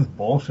just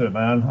bullshit,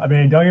 man. I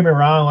mean, don't get me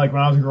wrong, like,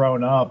 when I was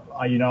growing up,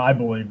 I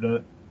believed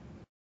it.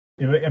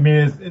 I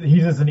mean,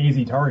 he's just an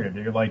easy target,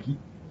 dude. Like,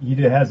 he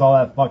has all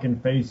that fucking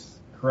face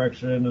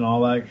correction and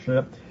all that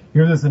shit. He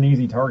was just an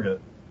easy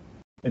target.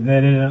 And they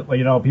didn't,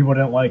 people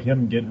didn't like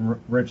him getting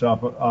rich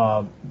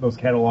off those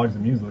catalogs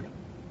of music.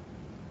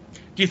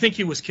 Do you think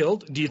he was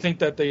killed? Do you think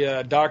that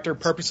the doctor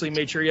purposely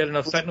made sure he had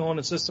enough fentanyl in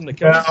his system to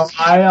kill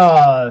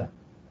him?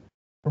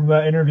 From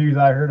the interviews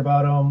I heard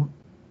about him,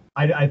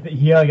 I think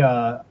he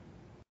was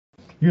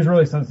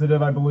really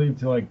sensitive, I believe,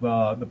 to like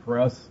the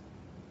press,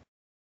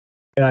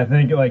 and I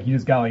think like he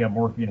just got like a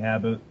morphine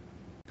habit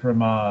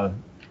from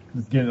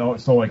just getting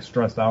so like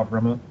stressed out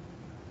from it.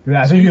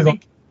 Do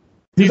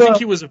you think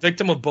he was a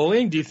victim of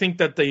bullying? Do you think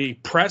that the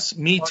press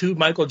Me Too'd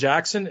Michael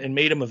Jackson and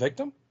made him a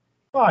victim?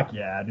 Fuck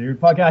yeah, dude.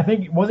 Fuck yeah. I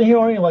think, wasn't he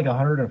only like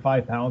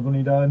 105 pounds when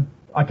he died?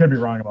 I could be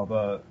wrong about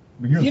that.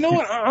 You know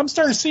what? I'm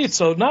starting to see it.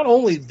 So not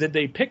only did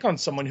they pick on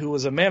someone who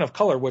was a man of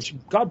color, which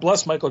God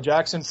bless Michael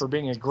Jackson for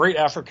being a great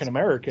African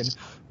American,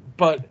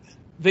 but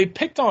they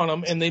picked on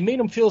him and they made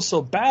him feel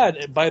so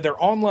bad by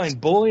their online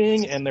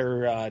bullying and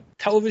their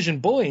television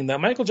bullying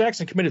that Michael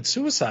Jackson committed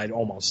suicide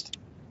almost.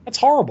 That's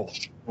horrible.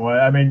 Well,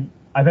 I mean,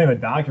 I think the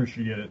doctor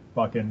should get it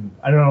fucking.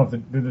 I don't know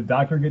did the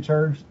doctor get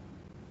charged?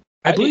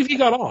 I believe he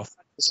got off.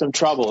 Some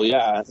trouble,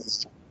 yeah.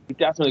 He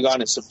definitely got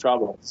into some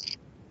trouble.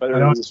 Whether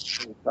he was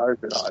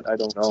charged or not, I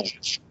don't know.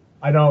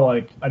 I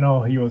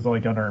know he was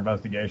like under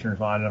investigation or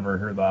something. I never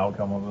heard the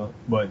outcome of it,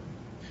 but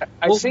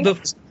I think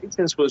his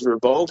license was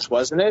revoked,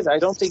 wasn't it? I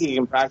don't think he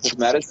can practice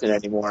medicine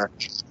anymore.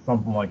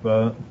 Something like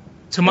that.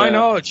 To my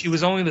knowledge, he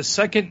was only the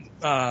second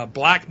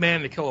black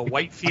man to kill a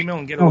white female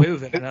and get away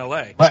with it in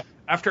L.A. Right.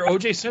 After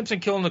O.J. Simpson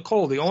killing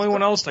Nicole, the only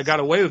one else that got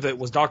away with it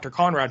was Dr.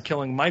 Conrad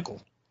killing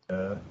Michael.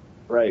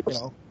 Right.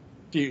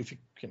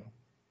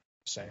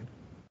 Saying.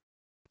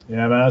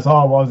 Yeah, man, that's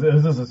all it was. It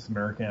was just a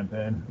smear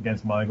campaign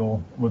against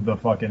Michael with the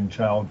fucking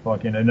child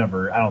fucking. I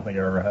don't think it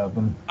ever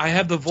happened. I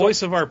have the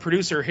voice of our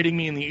producer hitting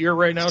me in the ear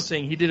right now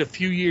saying he did a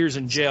few years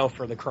in jail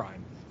for the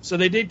crime. So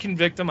they did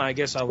convict him. I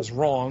guess I was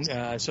wrong.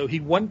 So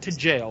he went to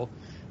jail.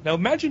 Now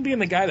imagine being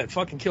the guy that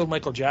fucking killed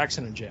Michael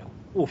Jackson in jail.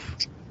 Oof.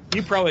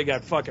 You probably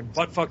got fucking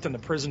butt fucked in the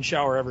prison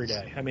shower every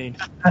day. I mean.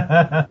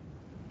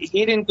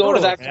 He didn't go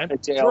to that kind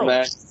of jail,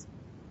 man.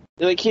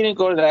 Like, he didn't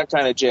go to that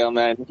kind of jail,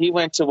 man. He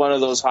went to one of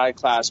those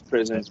high-class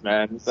prisons,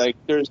 man. Like,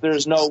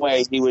 there's no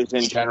way he was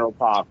in general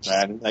pop,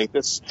 man. Like,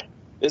 this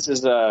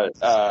is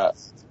a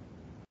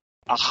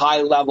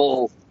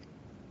high-level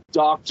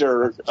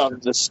doctor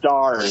of the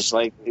stars.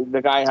 Like,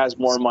 the guy has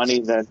more money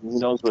than he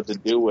knows what to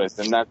do with,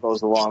 and that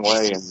goes a long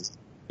way in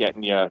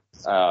getting you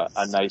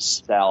a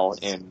nice cell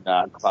in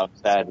Club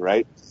Fed,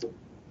 right?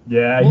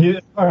 Yeah,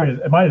 it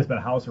might have been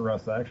house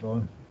arrest,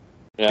 actually.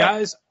 Yeah.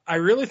 Guys, I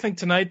really think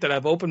tonight that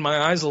I've opened my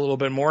eyes a little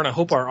bit more, and I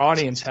hope our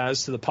audience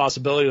has, to the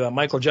possibility that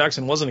Michael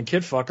Jackson wasn't a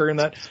kid fucker, and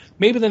that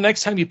maybe the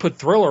next time you put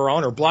Thriller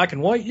on or Black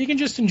and White, you can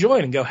just enjoy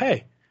it and go,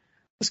 hey,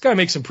 this guy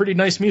makes some pretty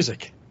nice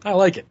music. I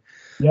like it.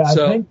 Yeah,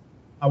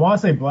 I want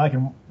to say Black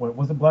and White.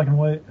 Was it Black and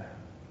White?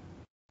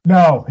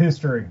 No,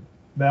 History.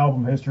 The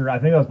album History. I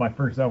think that was my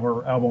first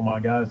ever album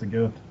I got as a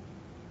gift.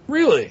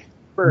 Really?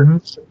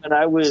 Mm-hmm. And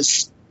I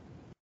was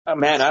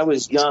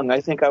young.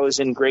 I think I was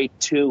in grade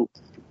 2.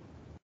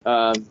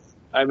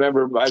 I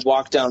remember I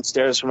walked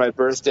downstairs for my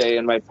birthday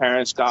and my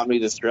parents got me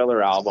the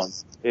Thriller album.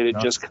 It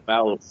had just come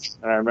out.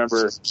 And I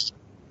remember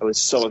I was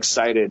so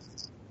excited.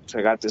 So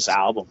I got this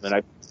album and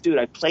I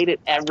played it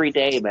every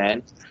day,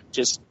 man.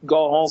 Just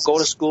go home, go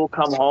to school,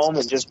 come home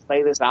and just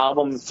play this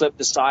album, flip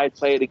the side,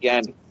 play it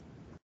again.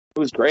 It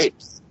was great.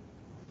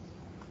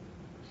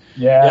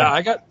 Yeah,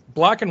 I got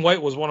Black and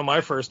White was one of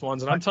my first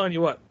ones. And I'm telling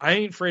you what, I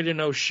ain't afraid to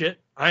know shit.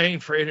 I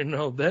ain't afraid to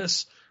know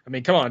this. I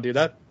mean, come on, dude.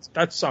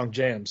 That song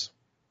jams.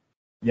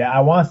 Yeah,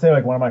 I want to say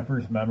like one of my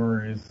first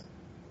memories,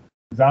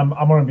 because I'm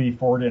going to be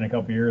 40 in a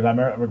couple years. I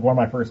remember like, one of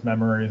my first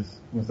memories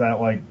was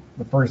that like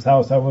the first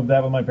house I lived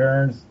at with my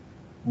parents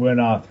when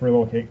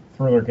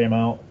Thriller came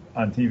out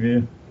on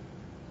TV.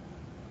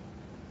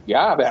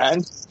 Yeah,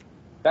 man,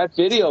 that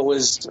video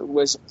was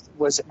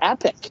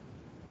epic.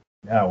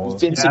 Yeah, well,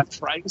 Vincent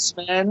Price,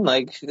 man,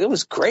 like it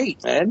was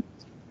great, man.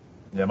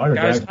 Yeah, Michael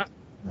Jackson.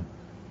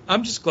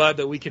 I'm just glad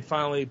that we could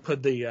finally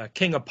put the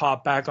King of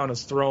Pop back on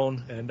his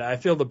throne, and I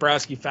feel the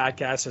Brasky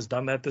Fatcast has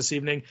done that this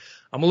evening.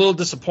 I'm a little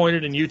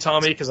disappointed in you,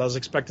 Tommy, because I was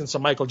expecting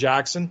some Michael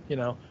Jackson.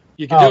 You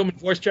You can do them in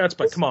voice chats,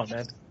 but come on,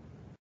 man.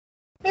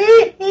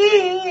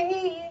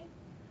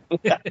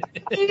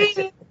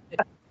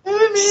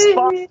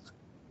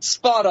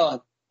 Spot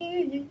on.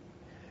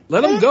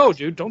 Let them go,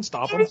 dude. Don't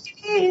stop them.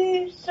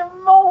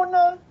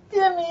 Shimona,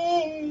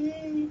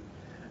 Timmy,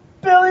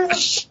 Billy's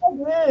a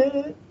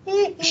faggot.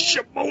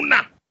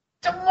 Shimona.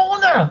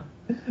 Shimona,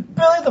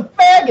 Billy's a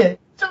faggot.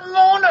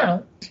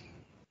 Shimona.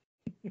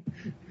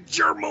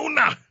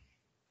 Germona.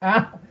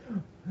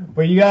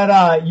 But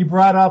you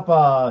brought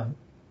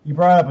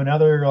up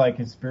another like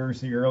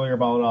conspiracy earlier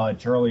about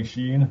Charlie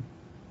Sheen.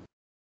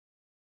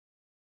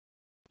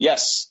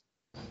 Yes.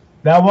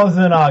 That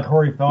wasn't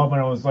Corey Feldman.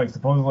 It was like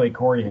supposedly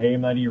Corey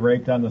Haim that he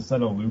raped on the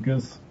set of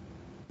Lucas.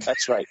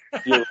 That's right.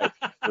 You're right.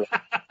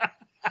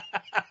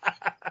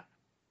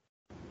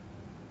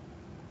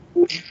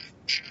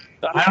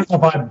 I don't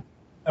know if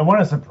it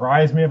wouldn't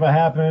surprise me if it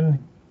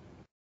happened.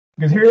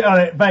 Because here,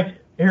 in fact,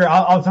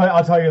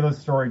 I'll tell you this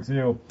story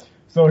too.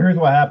 So here's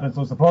what happened.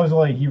 So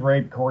supposedly he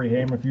raped Corey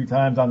Haim a few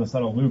times on the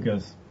set of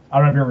Lucas. I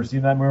don't know if you've ever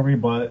seen that movie,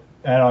 but it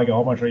had like a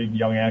whole bunch of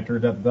young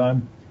actors at the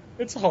time.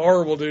 It's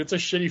horrible, dude. It's a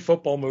shitty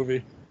football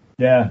movie.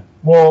 Yeah.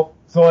 Well,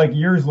 so like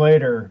years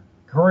later,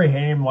 Corey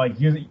Haim, like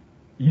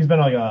he's been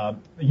like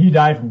he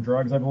died from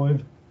drugs, I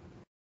believe.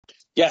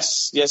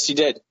 Yes, he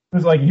did. It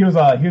was like he was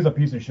a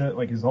piece of shit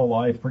like his whole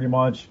life, pretty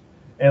much.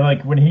 And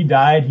like when he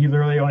died, he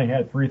literally only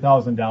had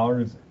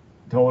 $3,000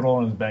 total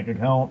in his bank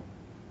account.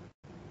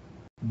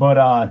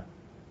 But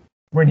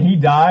when he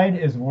died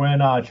is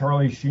when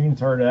Charlie Sheen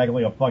started acting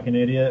like a fucking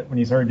idiot when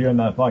he started doing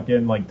that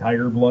fucking like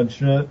tiger blood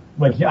shit.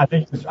 Like I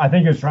think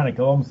he was trying to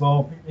kill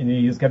himself, and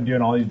he just kept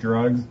doing all these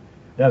drugs.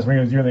 That's when he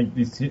was doing like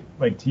these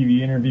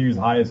TV interviews,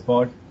 high as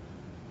fuck.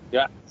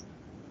 Yeah,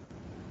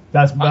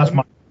 that's my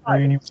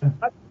theory anyway.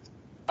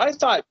 I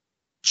thought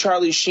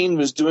Charlie Sheen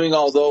was doing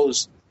all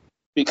those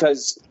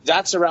because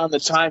that's around the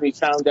time he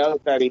found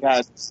out that he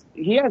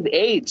had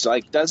AIDS,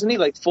 like, doesn't he?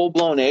 Like full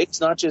blown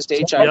AIDS, not just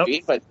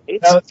HIV, but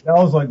AIDS.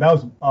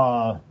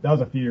 That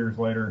was a few years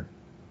later.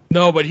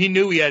 No, but he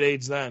knew he had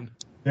AIDS then.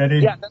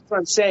 Yeah, that's what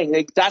I'm saying.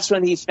 Like, that's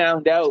when he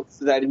found out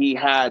that he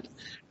had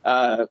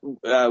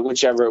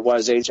whichever it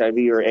was, HIV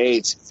or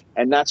AIDS,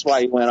 and that's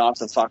why he went off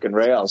the fucking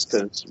rails.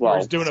 Because he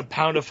was doing a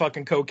pound of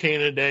fucking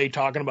cocaine a day,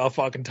 talking about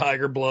fucking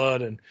tiger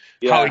blood and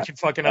how he can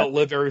fucking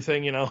outlive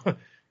everything, you know.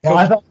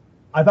 Well,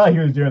 I thought he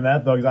was doing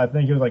that though, because I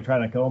think he was like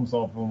trying to kill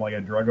himself from like a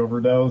drug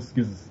overdose.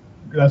 Because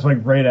that's like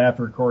right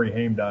after Corey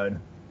Haim died.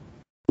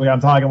 Like I'm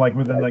talking like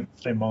within like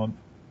the same month.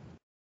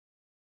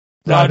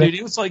 No, dude,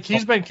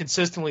 he's been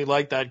consistently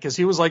like that because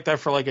he was like that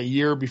for like a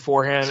year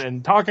beforehand.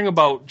 And talking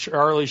about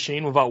Charlie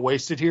Sheen without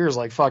Wasted here is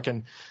like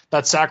fucking,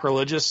 that's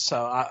sacrilegious. So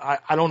I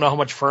don't know how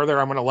much further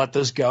I'm going to let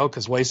this go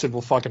because Wasted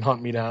will fucking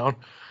hunt me down.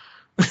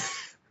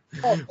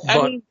 I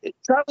mean,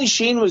 Charlie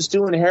Sheen was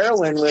doing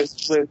heroin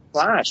with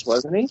Flash,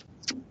 wasn't he?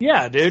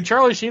 Yeah, dude.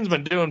 Charlie Sheen's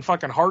been doing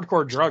fucking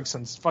hardcore drugs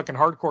since fucking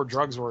hardcore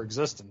drugs were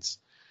existence.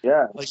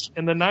 Yeah. Like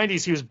in the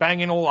 90s, he was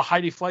banging old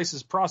Heidi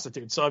Fleiss's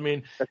prostitute. So, I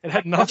mean, it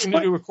had nothing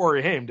to do with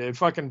Corey Haim, dude.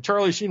 Fucking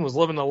Charlie Sheen was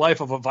living the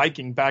life of a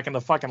Viking back in the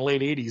fucking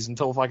late 80s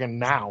until fucking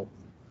now.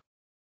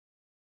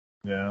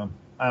 Yeah.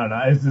 I don't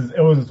know.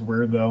 It was just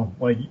weird, though.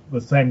 Like,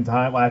 the same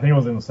time, I think it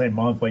was in the same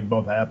month, like,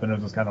 both happened. It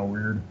was just kind of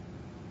weird.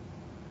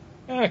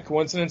 Yeah,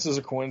 coincidences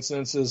are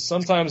coincidences.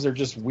 Sometimes they're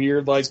just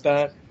weird like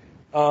that.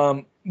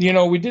 You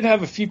know, we did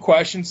have a few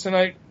questions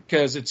tonight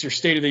because it's your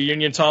State of the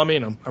Union, Tommy,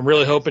 and I'm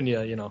really hoping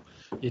you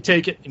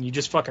take it and you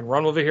just fucking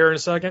run with it here in a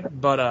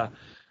second. But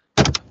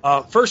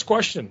first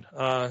question,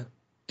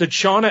 did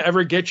Shauna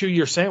ever get you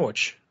your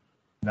sandwich?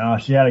 No,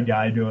 she had a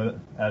guy do it,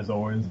 as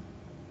always.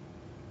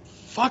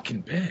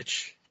 Fucking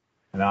bitch.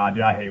 Nah,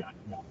 dude, I hate it.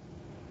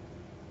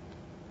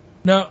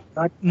 Now,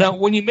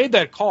 when you made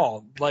that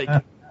call, like,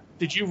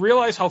 did you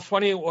realize how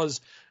funny it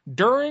was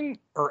during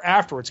or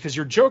afterwards? Because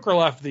your Joker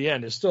laugh at the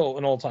end is still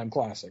an all-time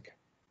classic.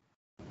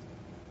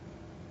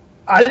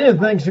 I didn't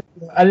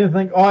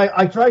think. Oh,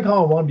 I tried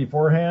calling one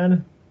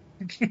beforehand,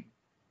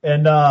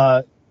 and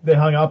they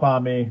hung up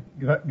on me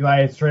because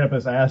I straight up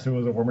just asked who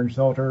was a women's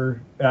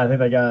shelter, and I think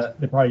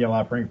they probably get a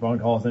lot of prank phone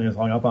calls and they just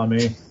hung up on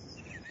me.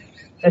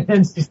 And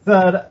then she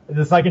said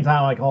the second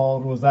time I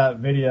called was that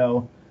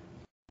video,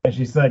 and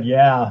she said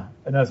yeah,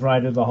 and that's when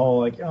I did the whole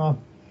like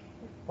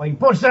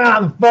push that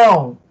on the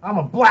phone. I'm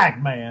a black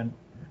man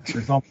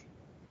or something.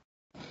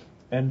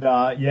 And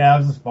yeah, it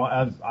was just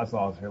fun. I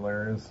thought it was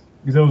hilarious.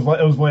 Because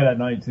it was late at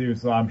night too,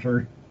 so I'm sure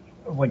it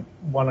was like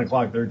 1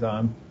 o'clock their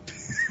time.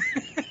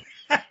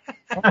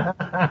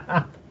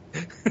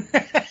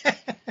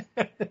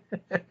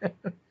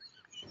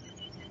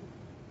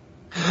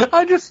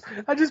 I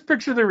just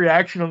picture the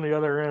reaction on the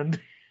other end,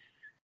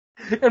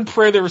 and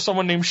pray there was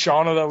someone named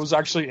Shauna that was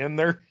actually in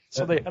there,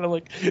 so they had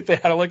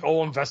to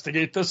all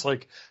investigate this.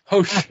 Like,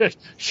 oh shit,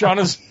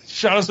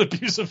 Shauna's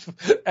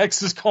abusive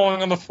ex is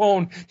calling on the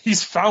phone.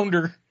 He's found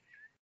her.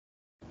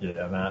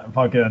 Yeah, man,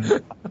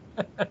 fucking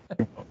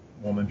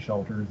woman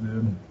shelters,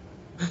 dude.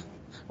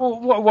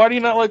 Well, why do you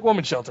not like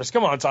woman shelters?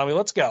 Come on, Tommy,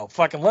 let's go.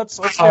 Fucking let's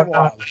I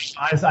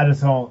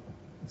just don't.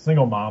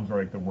 Single moms are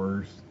like the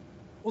worst.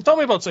 Well, tell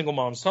me about single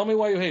moms. Tell me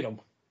why you hate them.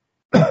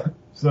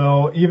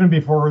 So even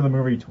before the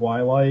movie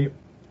Twilight,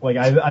 like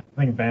I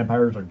think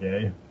vampires are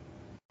gay.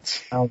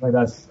 I don't think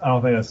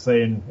that's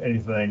saying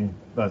anything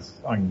that's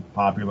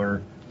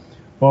unpopular.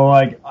 But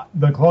like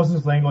the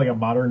closest thing like a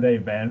modern day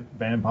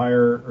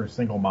vampire are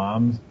single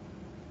moms.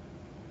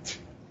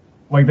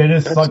 Like they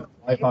just suck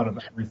the life out of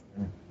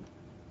everything.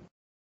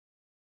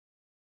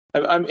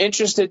 I'm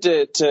interested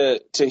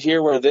to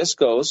hear where this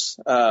goes.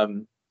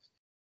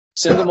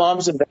 Single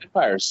moms and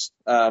vampires.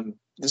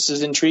 This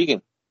is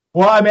intriguing.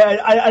 Well, I mean,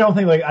 I don't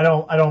think like I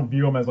don't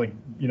view them as like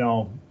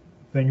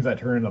things that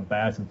turn into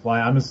bats and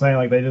fly. I'm just saying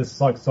like they just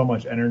suck so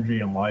much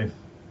energy and life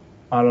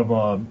out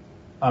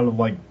of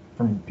like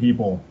from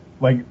people.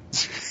 Like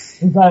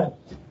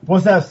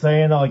what's that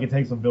saying that like it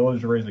takes a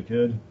village to raise a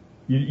kid?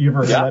 You ever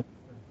heard that?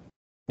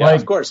 Yeah, like,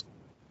 of course.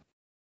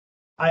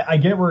 I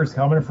get where it's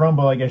coming from,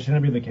 but like it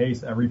shouldn't be the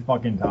case every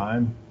fucking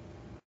time.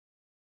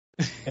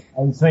 I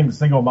just think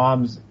single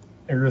moms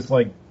are just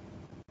like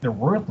they're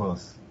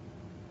worthless.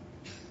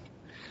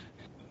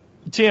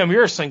 TM,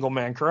 you're a single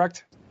man,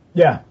 correct?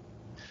 Yeah.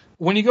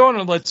 When you go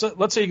on let's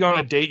say you go on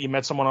a date, you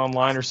met someone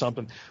online or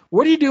something.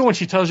 What do you do when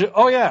she tells you,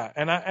 "Oh yeah,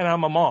 and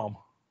I'm a mom"?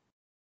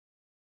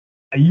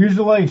 I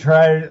usually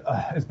try.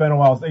 It's been a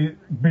while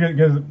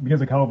because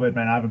of COVID,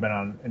 man. I haven't been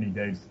on any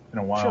dates in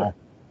a while. Sure.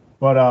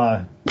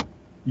 But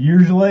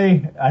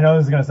usually, I know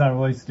this is gonna sound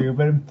really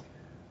stupid,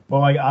 but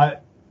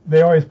like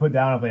they always put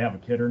down if they have a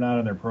kid or not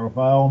in their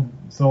profile.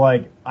 So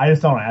like I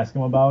just don't ask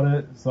them about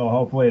it. So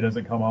hopefully it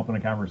doesn't come up in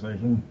a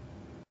conversation.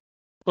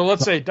 But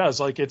let's say it does.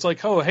 Like it's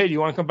like, oh, hey, do you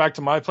want to come back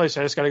to my place?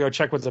 I just got to go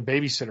check with the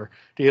babysitter.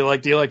 Do you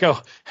like,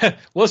 oh,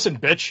 listen,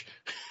 bitch,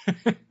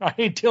 I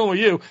ain't dealing with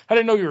you. I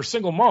didn't know you were a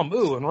single mom.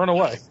 Ooh, and run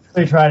away.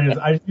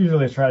 I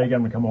usually try to get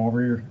them to come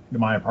over here to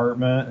my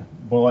apartment,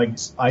 but like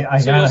I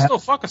so you'll still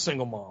fuck a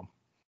single mom.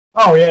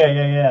 Oh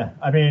yeah.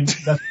 I mean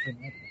that's.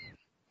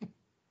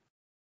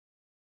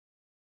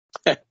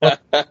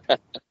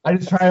 I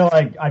just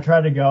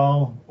try to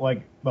go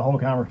like the whole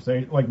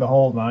conversation, like the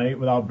whole night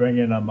without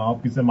bringing them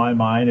up. Because in my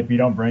mind, if you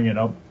don't bring it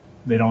up,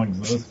 they don't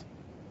exist.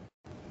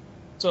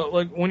 So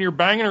like when you're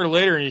banging her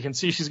later and you can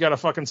see she's got a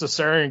fucking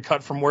cesarean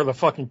cut from where the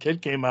fucking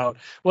kid came out,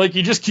 like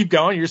you just keep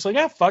going. You're just like,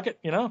 yeah, fuck it,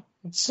 Yeah,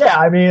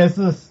 I mean, it's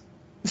just.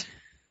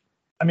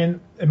 I mean,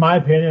 in my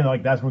opinion,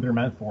 like that's what they're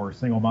meant for.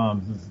 Single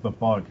moms. This is the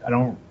fuck. I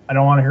don't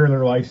want to hear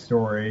their life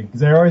story because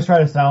they always try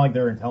to sound like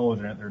they're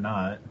intelligent. They're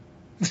not.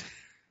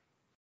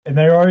 And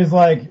they're always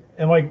like,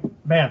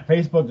 man,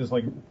 Facebook just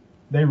like,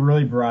 they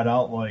really brought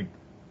out like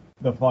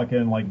the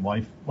fucking like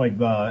life, like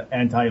the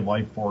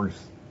anti-life force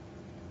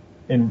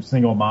in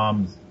single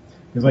moms.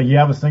 Because like you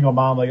have a single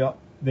mom, like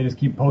they just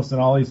keep posting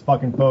all these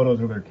fucking photos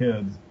of their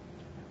kids.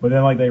 But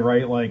then like they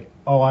write like,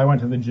 oh, I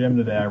went to the gym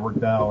today, I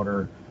worked out,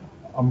 or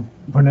I'm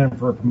putting in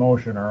for a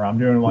promotion, or I'm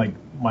doing like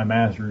my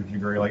master's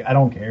degree. Like I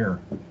don't care.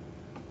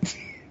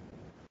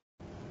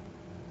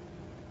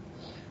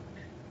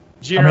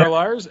 GNR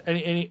liars?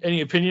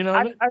 Any opinion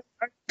on it? I'm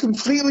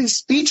completely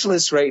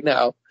speechless right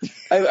now.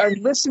 I'm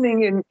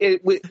listening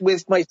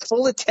with my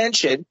full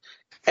attention,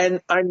 and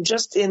I'm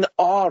just in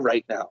awe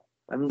right now.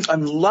 I'm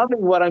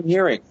loving what I'm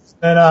hearing.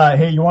 And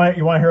hey, you want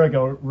to hear like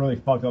a really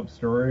fucked up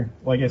story?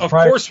 Like it's of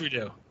course we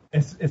do.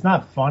 It's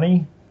not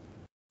funny.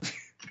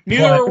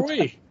 Neither are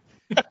we.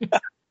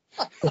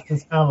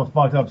 It's kind of a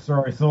fucked up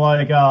story. So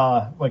like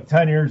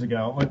 10 years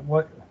ago, like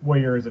what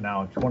year is it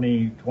now?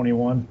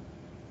 2021.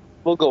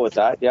 We'll go with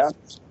that, yeah.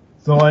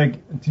 So like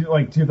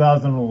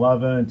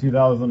 2011,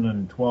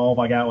 2012,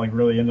 I got like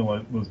really into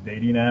like those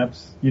dating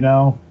apps,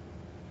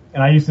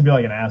 And I used to be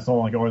like an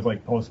asshole, like always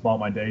like post about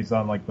my dates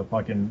on like the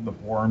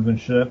forums and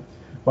shit.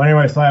 But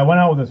anyway, so I went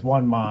out with this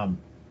one mom.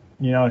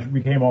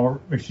 She came over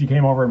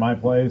at my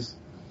place,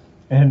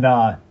 and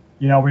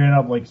we ended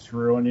up like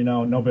screwing.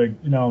 No big,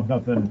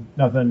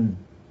 nothing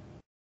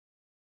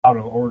out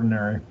of the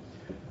ordinary.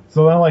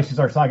 So then like she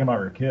starts talking about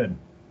her kid.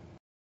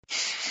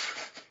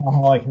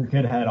 Like her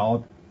kid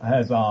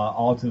has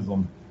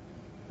autism,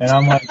 and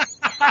I'm like,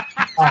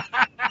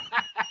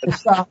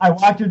 I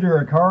walked her to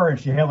her car and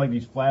she had like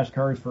these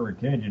flashcards for her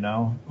kid,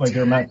 like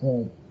they're meant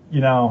to,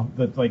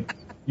 that's like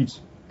each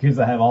kids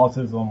that have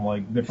autism,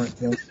 like different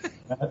things,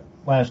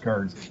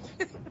 flashcards.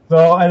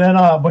 So and then,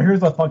 but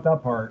here's the fucked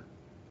up part,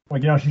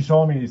 like she's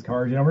showing me these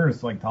cards, we were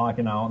just like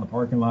talking out in the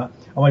parking lot.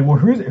 I'm like, well,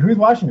 who's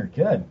watching your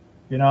kid?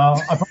 It's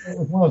one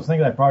of those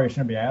things I probably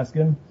shouldn't be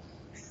asking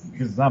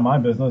because it's not my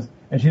business.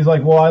 And she's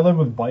like, well, I live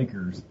with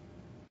bikers.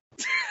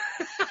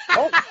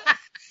 Oh,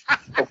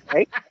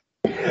 okay.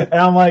 And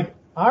I'm like,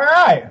 all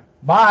right,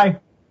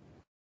 bye.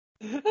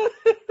 So,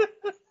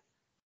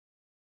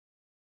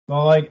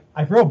 like,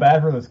 I feel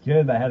bad for this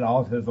kid that had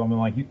autism, and,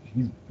 like,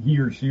 he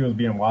or she was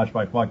being watched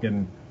by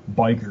fucking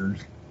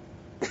bikers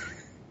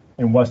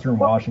in Western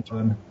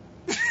Washington.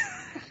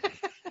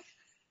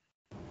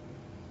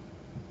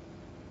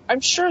 I'm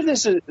sure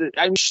this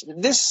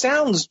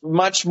sounds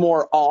much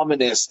more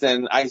ominous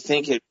than I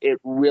think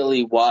it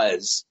really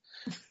was.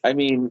 I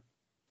mean,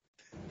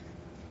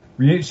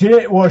 she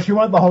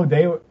went the whole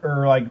day,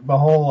 or like the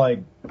whole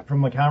like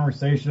from the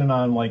conversation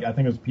on, like, I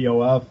think it was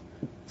POF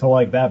to,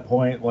 like, that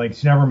point, like,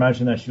 she never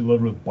mentioned that she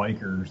lived with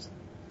bikers.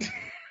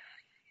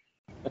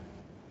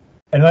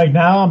 And, like,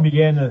 now I'm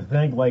beginning to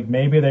think, like,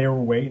 maybe they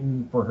were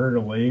waiting for her to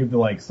leave to,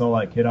 like, sell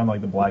that kid on,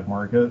 like, the black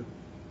market.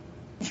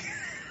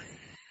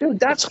 Dude,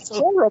 that's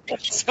horrible.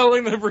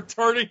 Selling the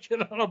retarded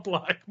kid on a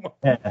black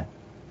market.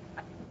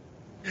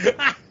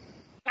 Yeah.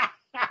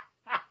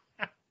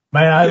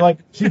 Man,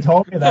 she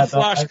told me that, the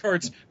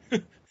flashcards.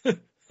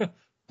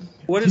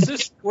 What is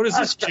this? What is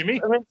this,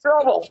 Jimmy? I'm in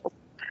trouble.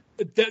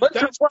 What's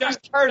your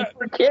flashcard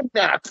for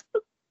kidnap?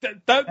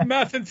 That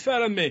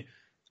methamphetamine.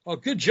 Oh,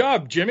 good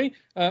job, Jimmy.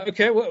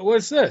 Okay,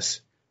 what's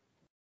this?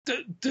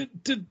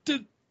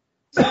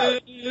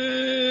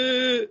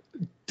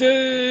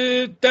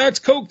 That's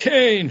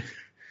cocaine.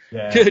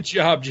 Yeah. Good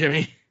job,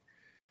 Jimmy.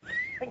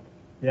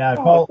 Yeah,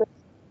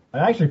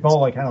 I actually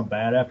felt like kind of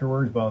bad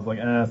afterwards, but I was like,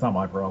 that's not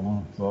my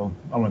problem. So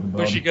I went to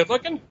bed. Was she good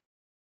looking?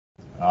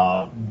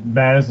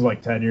 Man, this was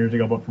like 10 years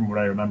ago, but from what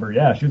I remember,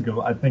 yeah, she was good.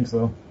 I think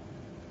so.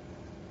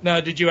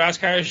 Now, did you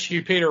ask how she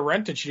paid her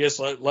rent? Did she just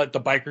let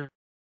the biker?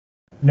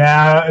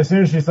 Nah, as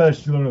soon as she said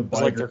she lived with bikers, it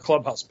was like their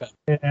clubhouse pet.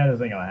 Yeah, this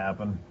ain't gonna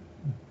happen.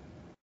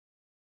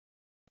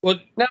 Well,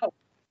 now,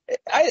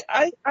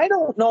 I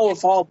don't know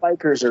if all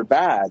bikers are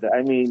bad.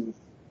 I mean,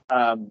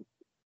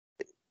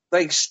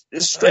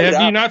 straight have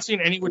up. you not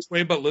seen Any Which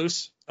Way But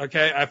Loose?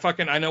 Okay,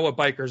 I know what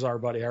bikers are,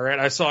 buddy. All right,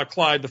 I saw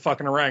Clyde the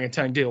fucking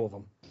orangutan deal with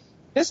them.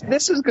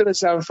 This is gonna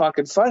sound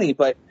fucking funny,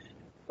 but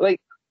like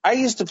I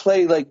used to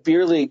play like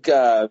beer league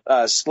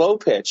slow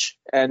pitch,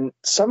 and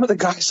some of the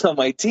guys on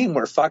my team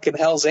were fucking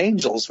Hell's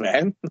Angels,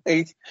 man.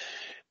 Do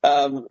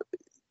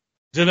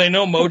they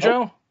know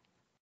Mojo?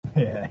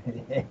 Yeah.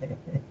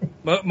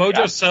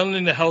 Mojo's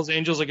selling the Hell's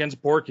Angels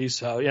against Borky,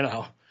 so you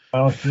know.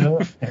 Oh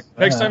shit!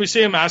 Next time you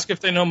see him, ask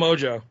if they know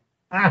Mojo.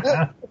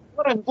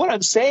 What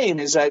I'm saying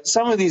is that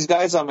some of these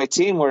guys on my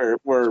team were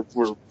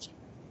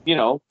you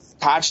know,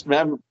 patched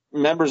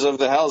members of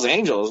the Hell's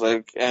Angels,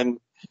 and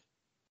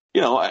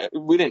you know,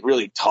 we didn't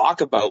really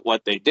talk about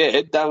what they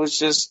did. That was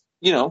just,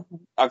 you know,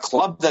 a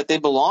club that they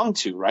belonged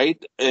to,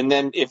 right? And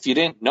then if you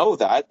didn't know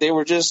that, they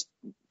were just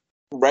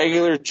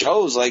regular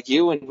Joes like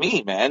you and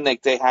me, man.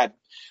 Like they had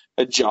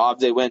a job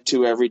they went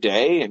to every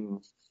day,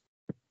 and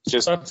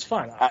just that's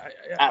fine.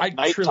 At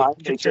night time,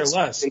 could care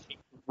less. They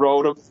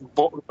rode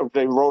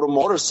a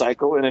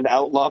motorcycle in an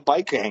outlaw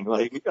bike gang.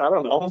 Like I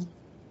don't know.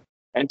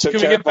 And took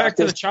Can we care get back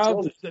to the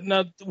child? children.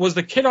 Now, was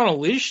the kid on a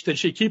leash? Did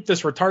she keep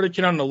this retarded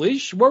kid on a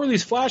leash? What were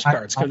these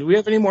flashcards? Do we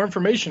have any more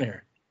information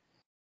here?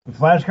 The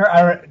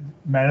flashcard,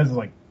 man, this is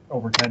like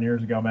over 10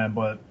 years ago, man.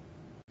 But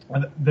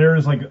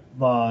there's like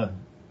the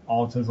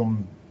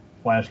autism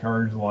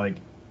flashcards, like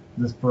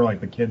just for like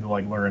the kid to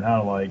like learn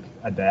how to like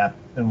adapt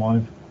in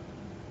life.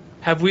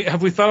 Have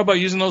we thought about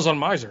using those on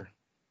Miser?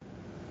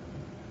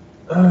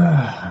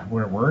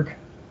 Would it work?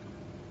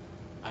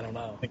 I don't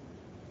know.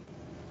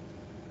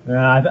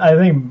 Yeah, I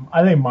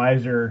think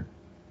Miser,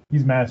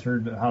 he's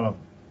mastered how to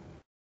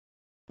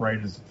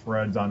write his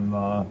threads on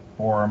the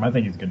forum. I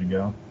think he's good to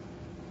go.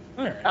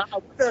 All right.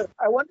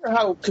 I wonder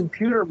how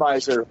Computer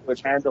Miser would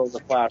handle the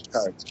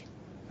flashcards.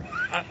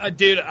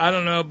 Dude, I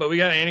don't know, but we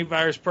got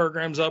antivirus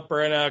programs up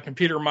right now.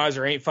 Computer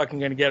Miser ain't fucking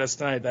going to get us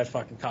tonight, that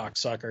fucking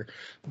cocksucker.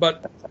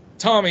 But,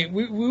 Tommy,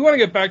 we want to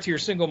get back to your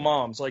single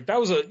moms. Like, that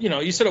was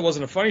you said it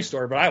wasn't a funny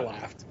story, but I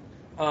laughed.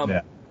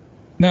 Yeah.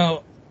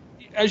 Now,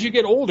 as you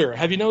get older,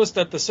 have you noticed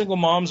that the single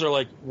moms are,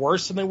 like,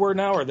 worse than they were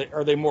now?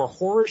 Are they more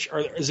whorish?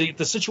 Is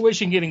the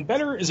situation getting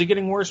better? Is it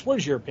getting worse? What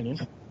is your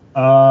opinion?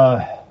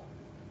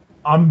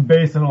 I'm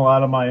basing a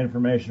lot of my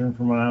information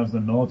from when I was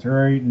in the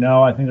military.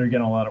 No, I think they're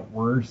getting a lot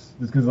worse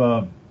just because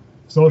of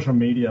social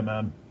media,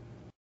 man.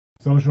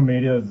 Social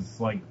media is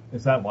like,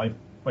 it's that life,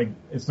 like,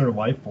 it's their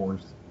life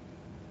force.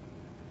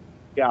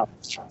 Yeah.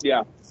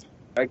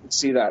 I can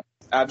see that.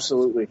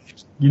 Absolutely.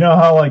 You know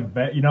how, like,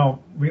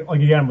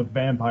 again, with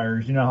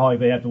vampires, you know how, like,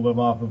 they have to live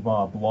off of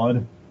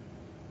blood?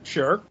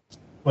 Sure.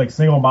 Like,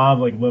 single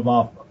moms, like, live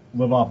off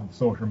of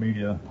social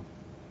media.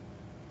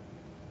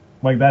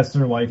 Like, that's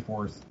their life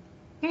force.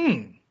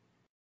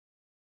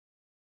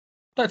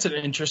 That's an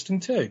interesting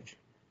take.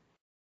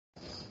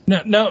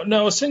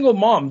 No. A single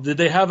mom, did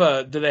they have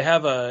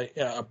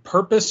a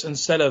purpose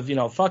instead of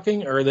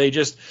fucking, or are they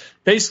just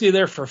basically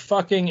there for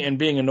fucking and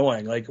being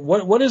annoying? Like,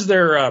 what is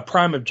their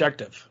prime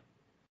objective?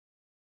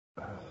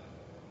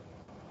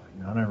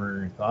 I never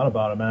really thought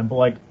about it, man. But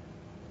like,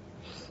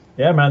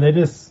 yeah, man,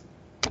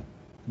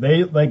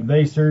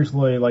 they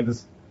seriously like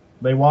this.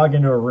 They walk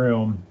into a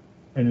room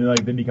and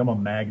like they become a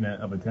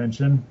magnet of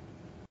attention.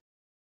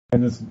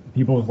 And it's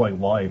people's like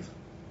life.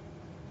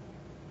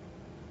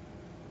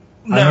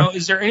 Now,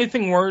 is there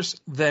anything worse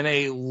than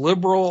a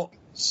liberal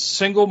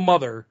single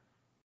mother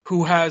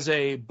who has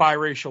a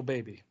biracial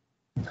baby?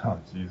 Oh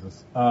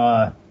Jesus,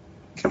 man,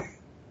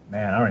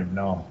 I don't even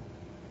know.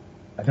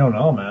 I don't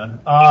know,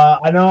 man.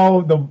 I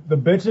know the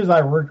bitches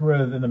I worked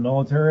with in the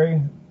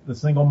military, the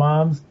single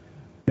moms,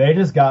 they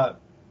just got.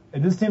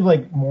 It just seems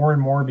like more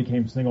and more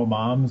became single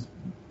moms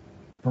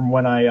from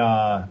when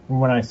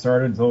I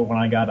started till when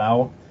I got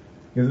out.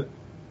 Because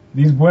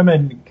these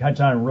women catch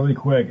on really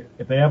quick.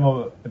 If they have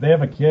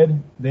a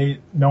kid,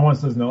 no one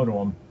says no to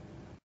them.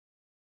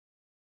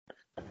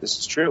 This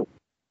is true.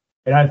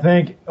 And I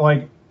think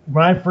when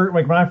I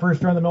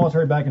first joined the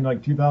military back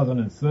in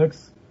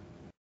 2006,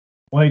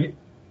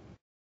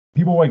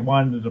 people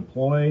wanted to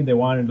deploy. They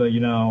wanted to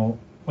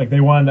they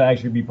wanted to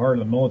actually be part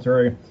of the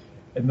military,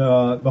 and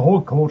the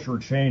whole culture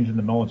changed in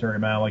the military,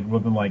 man.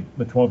 Within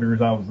the 12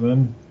 years I was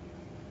in,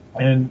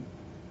 and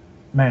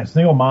man,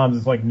 single moms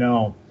is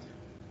no.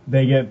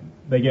 They get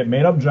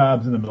made up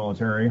jobs in the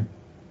military.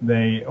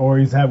 They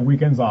always have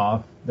weekends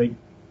off.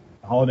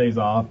 Holidays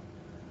off.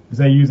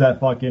 Because they use that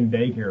fucking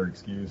daycare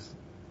excuse.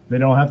 They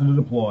don't have to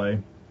deploy.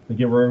 They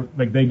get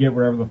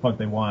wherever the fuck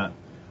they want.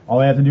 All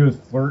they have to do is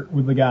flirt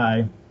with the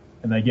guy,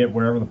 and they get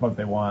wherever the fuck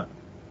they want.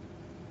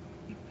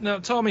 Now,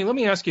 Tommy, let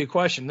me ask you a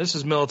question. This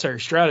is military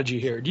strategy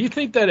here. Do you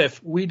think that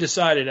if we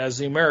decided as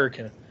the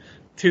American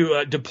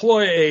to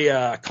deploy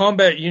a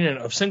combat unit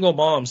of single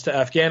moms to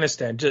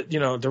Afghanistan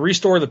to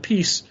restore the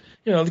peace,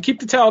 to keep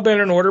the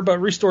Taliban in order but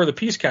restore the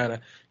peace kind of,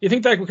 you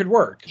think that could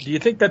work? Do you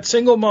think that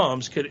single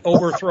moms could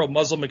overthrow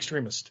Muslim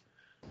extremists?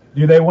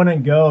 Dude, they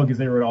wouldn't go because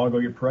they would all go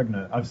get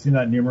pregnant. I've seen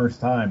that numerous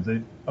times.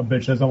 A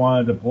bitch doesn't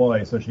want to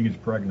deploy, so she gets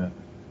pregnant.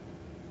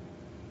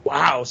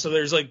 Wow, so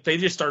there's they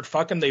just start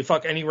fucking. They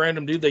fuck any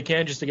random dude they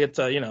can just to get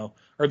to,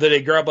 or do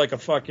they grab a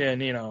fucking,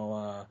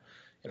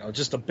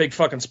 just a big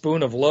fucking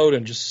spoon of load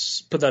and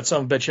just put that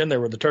son of a bitch in there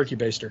with the turkey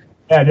baster?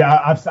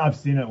 Yeah, I've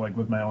seen it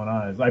with my own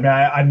eyes. I mean,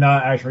 I'm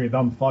not actually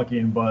them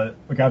fucking, but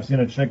I've seen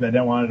a chick that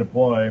didn't want to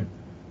deploy.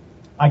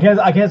 I guess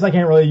I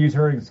can't really use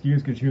her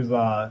excuse because she was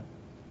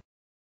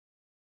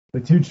the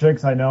two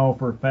chicks I know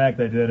for a fact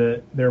that did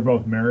it. They were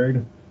both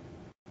married,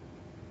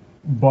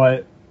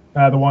 but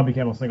the one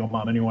became a single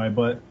mom anyway.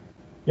 But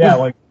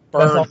yeah,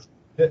 that's all,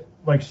 they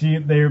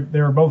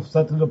were both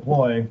set to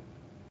deploy.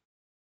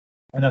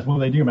 And that's what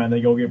they do, man. They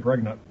go get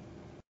pregnant.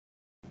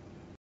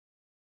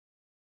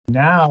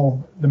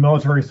 Now, the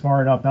military's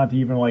smart enough not to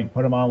even,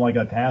 put them on,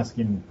 a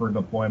tasking for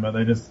deployment.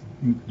 They just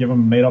give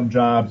them made-up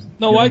jobs.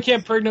 No, why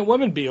can't pregnant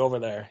women be over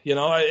there?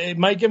 It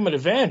might give them an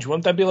advantage.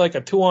 Wouldn't that be a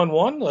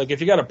 2-on-1?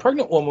 If you got a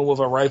pregnant woman with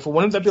a rifle,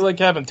 wouldn't that be like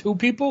having two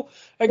people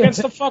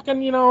against a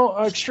fucking,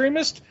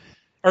 extremist?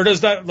 Or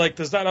does that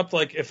up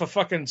if a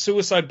fucking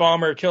suicide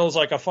bomber kills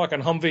a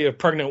fucking Humvee of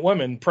pregnant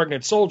women,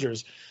 pregnant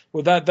soldiers,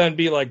 would that then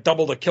be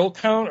double the kill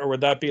count, or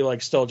would that be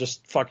still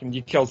just fucking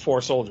you killed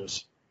 4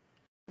 soldiers?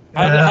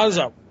 How does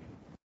that work?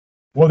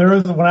 Well,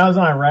 when I was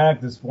in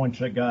Iraq, this one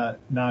chick got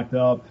knocked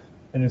up,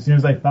 and as soon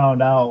as they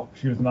found out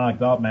she was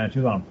knocked up, man, she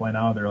was on a plane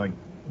out there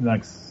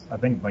next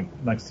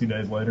 2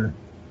 days later.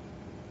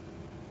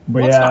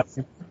 But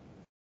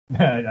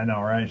I know,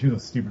 right? She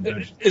was a stupid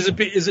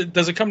bitch.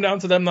 Does it come down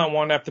to them not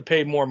wanting to have to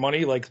pay more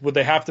money? Would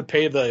they have to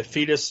pay the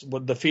fetus?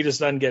 Would the fetus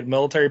then get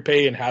military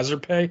pay and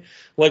hazard pay?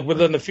 Would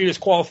then the fetus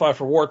qualify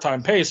for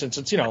wartime pay since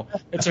it's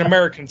it's an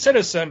American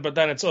citizen, but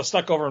then it's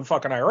stuck over in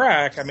fucking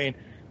Iraq? I mean,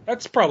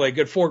 that's probably a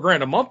good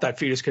 $4,000 a month that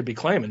fetus could be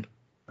claiming.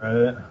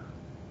 Right?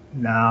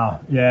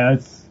 No, yeah,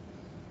 it's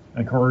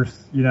of course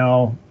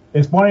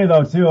it's funny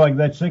though too.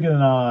 That chick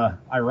in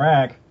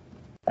Iraq,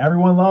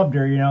 everyone loved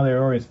her. They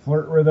always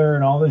flirt with her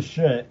and all this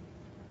shit.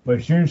 But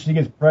as soon as she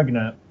gets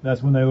pregnant,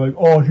 that's when they're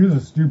oh, she's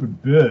a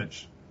stupid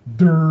bitch.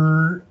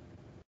 Dirt.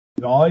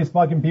 All these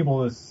fucking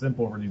people is simp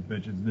over these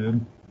bitches,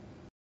 dude.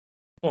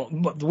 Well,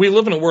 we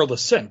live in a world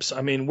of simps.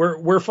 I mean,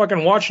 we're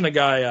fucking watching a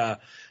guy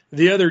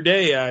the other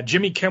day,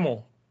 Jimmy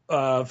Kimmel,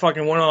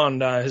 fucking went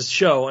on his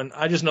show, and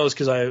I just noticed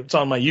because it's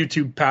on my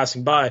YouTube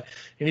passing by,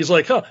 and he's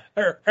like,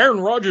 Aaron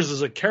Rodgers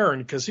is a Karen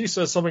because he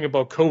says something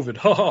about COVID.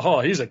 Ha ha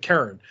ha, he's a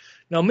Karen.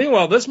 Now,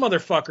 meanwhile, this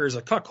motherfucker is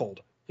a cuckold.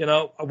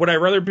 Would I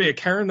rather be a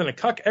Karen than a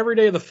cuck every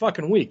day of the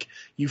fucking week?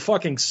 You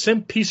fucking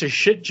simp piece of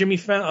shit, Jimmy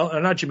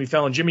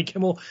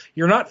Kimmel.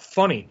 You're not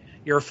funny.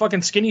 You're a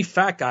fucking skinny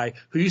fat guy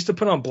who used to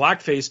put on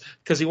blackface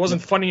because he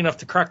wasn't funny enough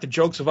to crack the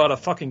jokes without a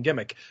fucking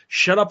gimmick.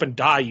 Shut up and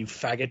die, you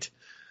faggot.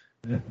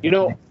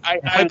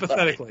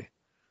 Hypothetically.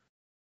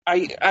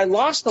 I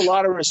lost a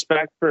lot of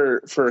respect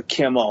for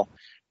Kimmel.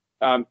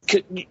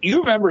 You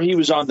remember he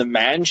was on the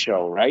Man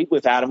Show, right,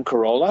 with Adam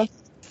Carolla?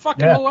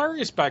 Fucking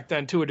hilarious back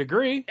then to a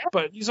degree,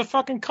 but he's a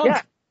fucking cunt.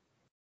 Yeah.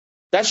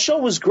 That show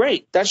was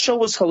great. That show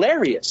was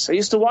hilarious. I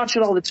used to watch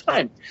it all the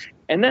time.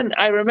 And then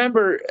I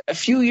remember a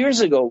few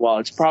years ago, well,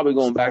 it's probably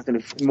going back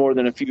to more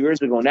than a few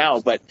years ago now,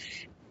 but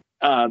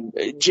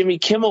Jimmy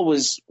Kimmel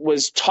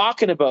was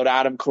talking about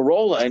Adam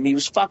Carolla, and he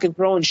was fucking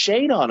throwing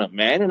shade on him,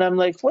 man. And I'm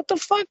like, what the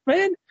fuck,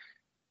 man?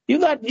 You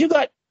got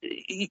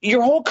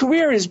your whole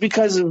career is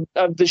because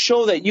of the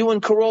show that you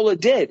and Carolla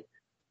did.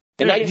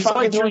 And yeah, he's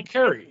like Drew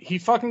Carey. He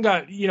fucking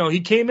got, he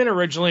came in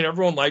originally and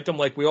everyone liked him.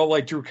 We all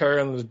liked Drew Carey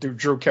on the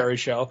Drew Carey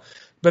show.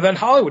 But then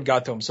Hollywood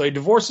got to him. So he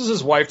divorces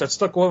his wife that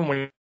stuck with him when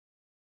he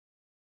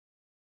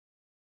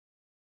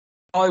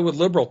Hollywood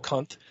liberal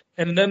cunt.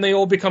 And then they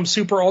all become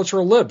super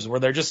ultra libs where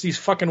they're just these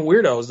fucking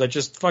weirdos that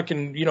just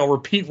fucking,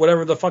 repeat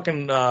whatever the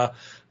fucking, the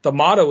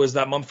motto is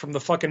that month from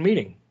the fucking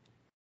meeting.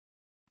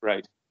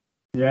 Right.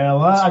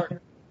 Yeah,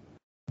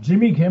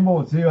 Jimmy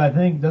Kimmel too, I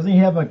think, doesn't he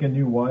have a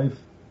new wife?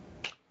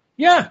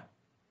 Yeah.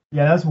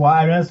 Yeah, that's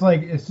why. I mean, that's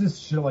like, it's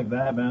just shit like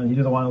that, man. He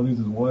doesn't want to lose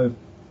his wife.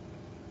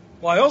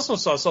 Well, I also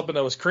saw something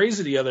that was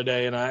crazy the other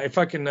day, and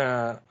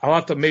I'll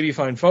have to maybe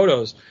find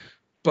photos.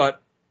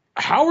 But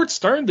Howard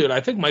Stern, dude,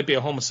 I think might be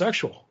a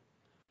homosexual.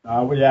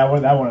 Well, yeah,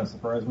 that wouldn't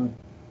surprise me.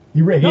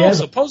 He No, has.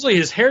 supposedly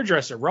his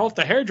hairdresser, Ralph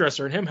the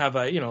hairdresser, and him have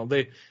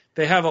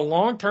they have a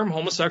long-term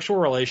homosexual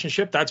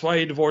relationship. That's why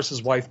he divorced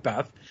his wife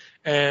Beth,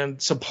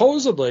 and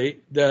supposedly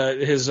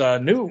his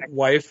new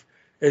wife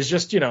is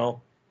just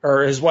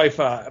or his wife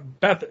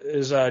Beth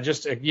is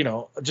just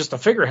a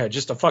figurehead,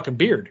 just a fucking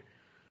beard.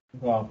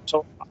 Well,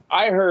 So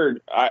I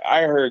heard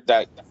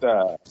that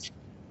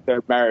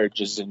their marriage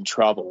is in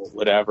trouble,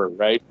 whatever,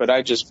 right? But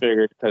I just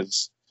figured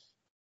because,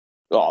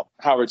 well,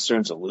 Howard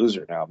Stern's a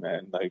loser now,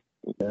 man. Like,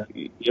 have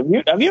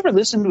you ever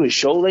listened to his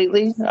show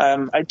lately?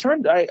 I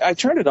turned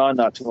it on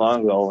not too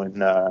long ago,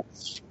 and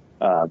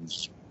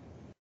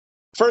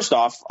first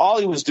off, all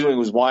he was doing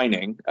was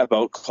whining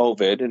about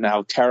COVID and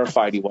how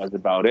terrified he was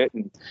about it,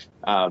 and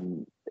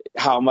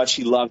how much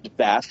he loved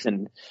Beth,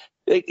 and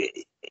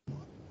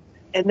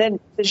then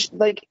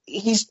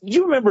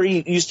you remember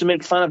he used to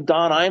make fun of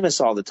Don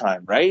Imus all the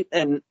time, right?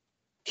 And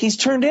he's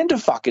turned into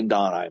fucking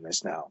Don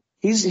Imus now.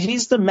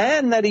 He's the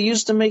man that he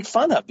used to make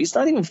fun of. He's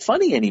not even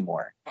funny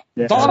anymore.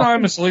 Yeah. Don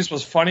Imus at least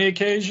was funny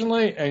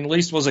occasionally, and at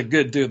least was a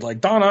good dude.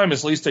 Like Don Imus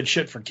at least did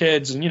shit for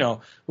kids, and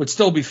would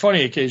still be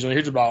funny occasionally.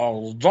 He'd be like,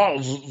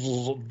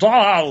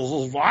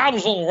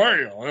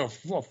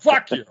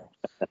 fuck you.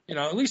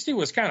 At least he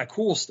was kind of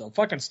cool still.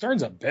 Fucking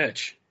Stern's a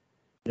bitch.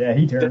 Yeah,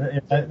 he turned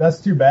it. That's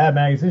too bad,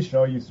 man. 'Cause his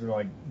show used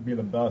to be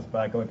the best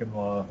back in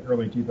the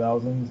early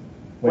 2000s.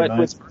 With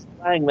Artie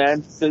Lang,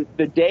 man,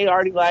 the day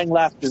Artie Lang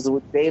left is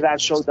the day that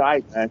show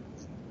died, man.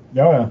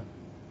 Yeah.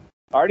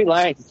 Artie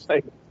Lang,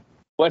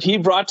 what he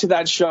brought to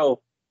that show,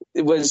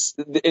 it was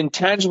the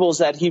intangibles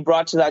that he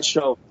brought to that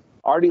show.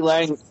 Artie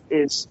Lang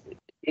his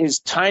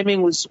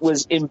timing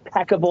was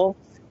impeccable.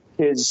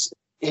 His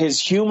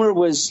humor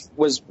was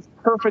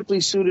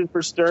perfectly suited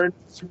for Stern.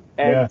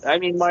 And I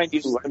mean, mind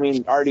you,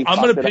 Artie. I'm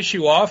going to piss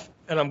you off,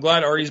 and I'm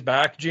glad Artie's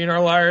back, Gene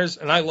R. Liars,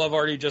 and I love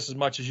Artie just as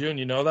much as you, and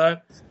you know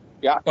that.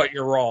 Yeah. But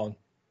you're wrong.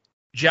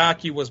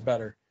 Jackie was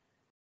better.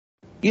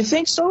 You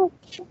think so?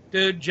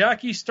 Dude,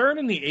 Jackie Stern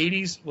in the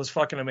 80s was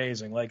fucking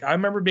amazing. Like, I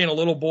remember being a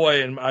little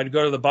boy, and I'd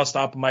go to the bus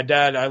stop, and my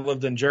dad, I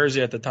lived in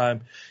Jersey at the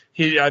time,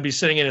 I'd be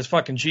sitting in his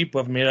fucking Jeep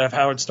with me, and I'd have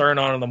Howard Stern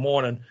on in the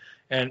morning,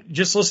 and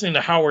just listening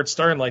to Howard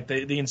Stern, like,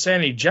 the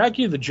insanity.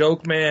 Jackie the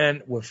Joke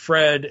Man with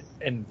Fred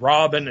and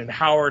Robin and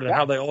Howard and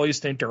how they all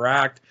used to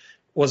interact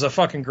was a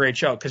fucking great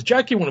show, because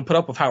Jackie wouldn't put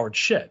up with Howard's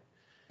shit.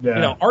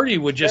 Yeah. Artie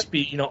would just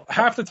be,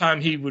 half the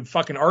time he would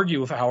fucking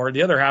argue with Howard.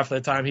 The other half of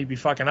the time he'd be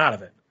fucking out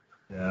of it.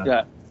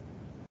 Yeah.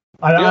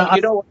 I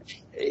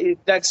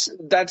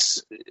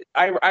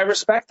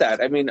respect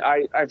that. I mean,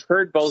 I've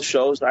heard both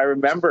shows. I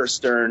remember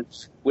Stern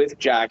with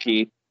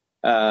Jackie,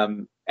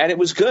 and it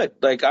was good.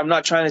 Like, I'm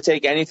not trying to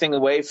take anything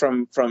away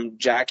from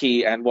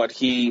Jackie and what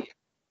he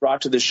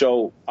brought to the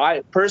show.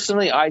 I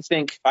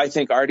think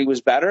Artie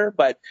was better,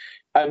 but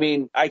I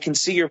mean, I can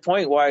see your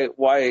point.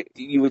 Why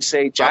you would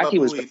say Jackie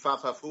was?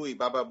 Baba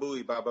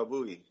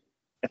booey.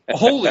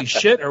 Holy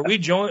shit! Are we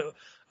joining,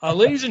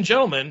 ladies and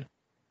gentlemen?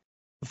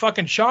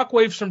 Fucking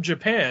shockwaves from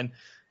Japan.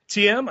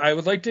 TM, I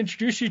would like to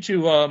introduce you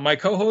to my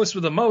co-host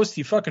with the most.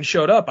 He fucking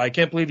showed up. I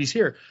can't believe he's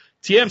here.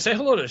 TM, say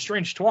hello to a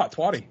strange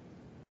Twatty.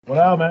 What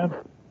up, man?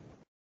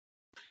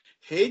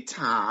 Hey,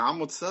 Tom.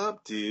 What's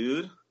up,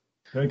 dude?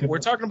 We're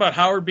talking about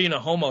Howard being a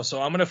homo,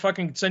 so I'm going to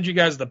fucking send you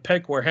guys the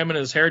pic where him and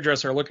his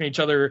hairdresser are looking each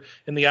other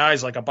in the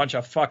eyes like a bunch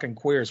of fucking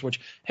queers, which,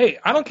 hey,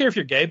 I don't care if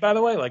you're gay, by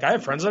the way. Like, I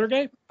have friends that are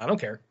gay. I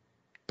don't care.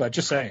 But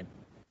just saying.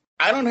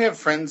 I don't have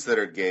friends that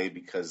are gay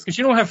because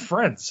you don't have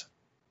friends.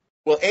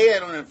 Well, A, I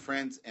don't have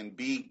friends, and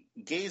B,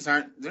 gays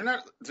they're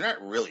not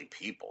really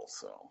people,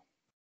 so.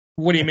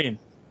 What do you mean?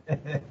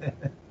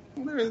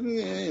 They're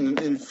an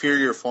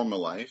inferior form of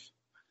life.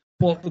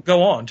 Well,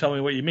 go on. Tell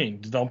me what you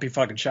mean. Don't be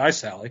fucking shy,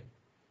 Sally.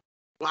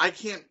 Well, I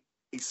can't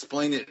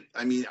explain it.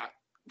 I mean,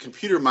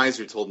 Computer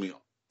Miser told me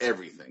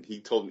everything.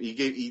 He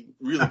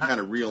really kind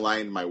of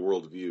realigned my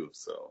worldview,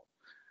 so.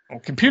 Well,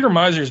 Computer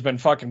Miser's been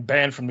fucking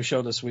banned from the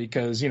show this week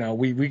because,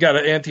 we got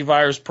an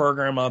antivirus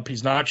program up.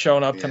 He's not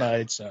showing up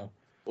tonight, so.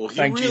 Well,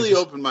 he really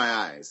opened my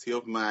eyes. He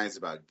opened my eyes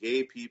about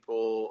gay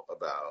people,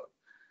 about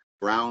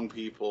brown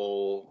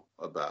people,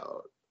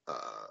 about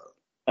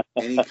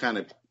any kind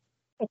of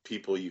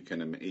people you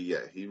can. Yeah,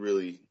 he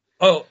really.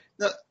 Oh,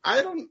 no,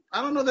 I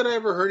don't know that I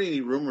ever heard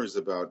any rumors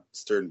about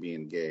Stern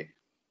being gay.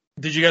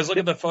 Did you guys look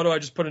at the photo I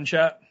just put in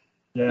chat?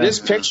 Yeah. This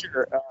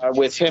picture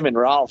with him and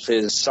Ralph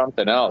is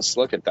something else.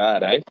 Look at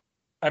that, eh?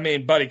 I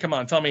mean, buddy, come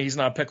on, tell me he's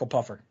not a pickle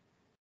puffer.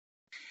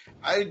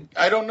 I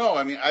don't know.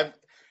 I mean,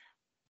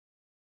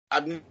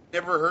 I've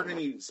never heard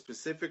any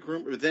specific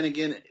rumor, but then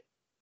again,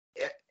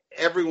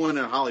 everyone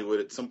in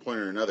Hollywood at some point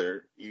or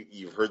another,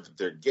 you've heard that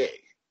they're gay,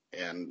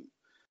 and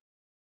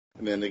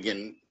then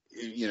again,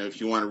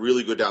 if you want to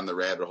really go down the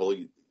rabbit hole,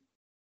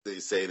 they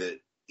say that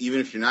even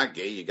if you're not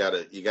gay, you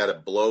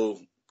gotta blow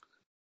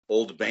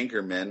old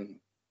banker men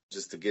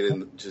just to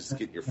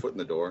get your foot in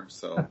the door.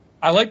 So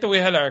I like that we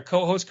had our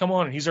co-host come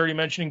on, and he's already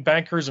mentioning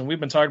bankers, and we've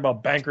been talking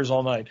about bankers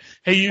all night.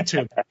 Hey,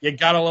 YouTube, you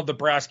gotta love the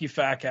Brasky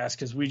Fatcast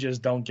because we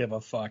just don't give a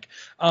fuck.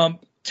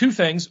 Two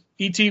things,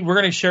 ET, we're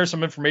gonna share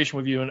some information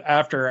with you, and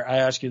after I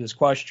ask you this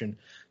question,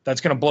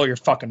 that's gonna blow your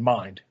fucking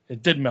mind.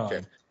 It did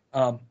mine.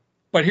 Okay.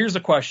 But here's the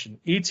question,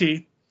 ET.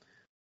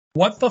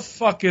 What the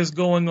fuck is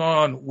going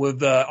on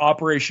with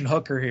Operation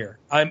Hooker here?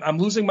 I'm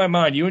losing my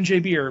mind. You and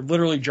JB are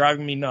literally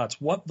driving me nuts.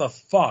 What the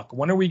fuck?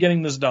 When are we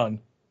getting this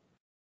done?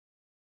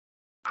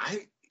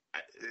 I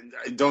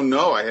don't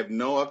know. I have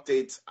no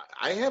updates.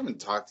 I haven't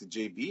talked to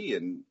JB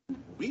in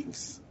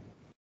weeks.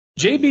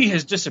 JB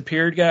has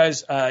disappeared,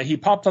 guys. He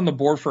popped on the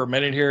board for a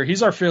minute here.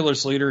 He's our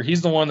fearless leader.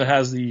 He's the one that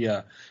has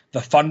the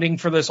funding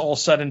for this all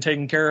set and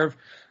taken care of.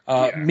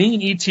 Me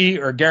and ET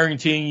are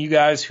guaranteeing you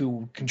guys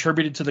who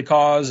contributed to the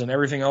cause and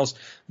everything else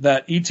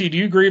that, ET, do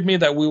you agree with me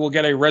that we will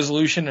get a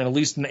resolution and at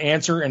least an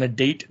answer and a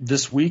date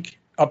this week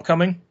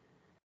upcoming?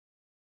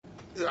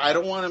 I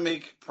don't want to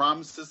make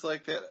promises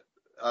like that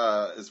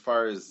as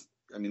far as,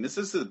 I mean, this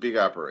is a big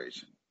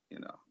operation.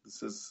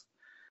 This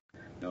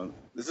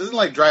isn't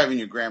like driving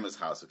your grandma's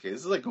house, okay? This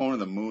is like going to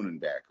the moon and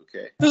back,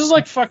 okay? This is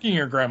like fucking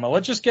your grandma.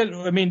 Let's just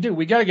dude,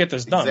 we got to get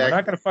this done. Exactly. We're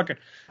not going to fucking,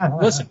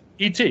 listen,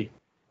 ET.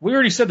 We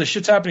already said the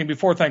shit's happening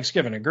before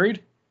Thanksgiving.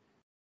 Agreed?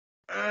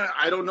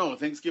 I don't know.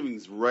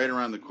 Thanksgiving's right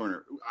around the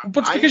corner.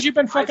 But it's because you've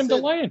been fucking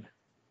delaying.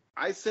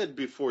 I said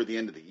before the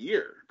end of the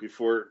year,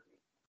 before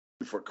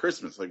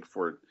Christmas, like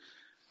before.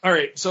 All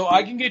right, so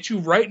I can get you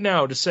right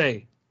now to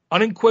say,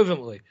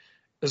 unequivocally,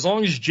 as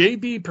long as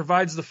JB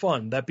provides the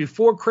fund, that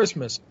before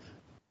Christmas,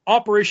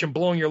 Operation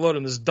Blowing Your Load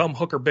and this dumb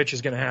hooker bitch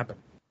is going to happen.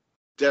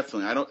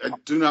 Definitely. I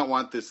do not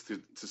want this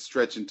to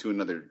stretch into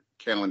another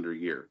calendar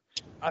year.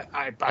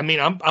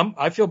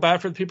 I feel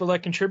bad for the people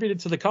that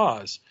contributed to the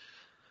cause,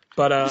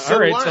 but all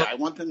right. I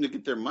want them to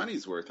get their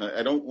money's worth.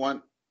 I don't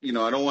want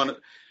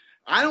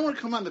to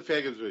come on the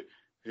faggots with,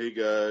 hey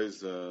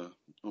guys, oh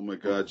my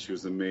God, she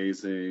was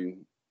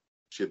amazing.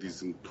 She had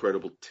these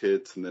incredible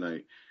tits, and then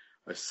I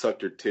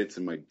sucked her tits,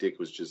 and my dick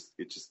was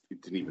it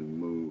didn't even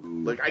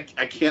move. Like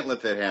I can't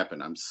let that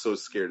happen. I'm so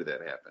scared of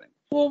that happening.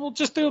 Well, we'll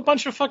just do a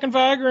bunch of fucking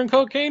Viagra and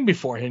cocaine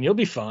beforehand. You'll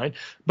be fine.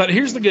 But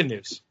here's the good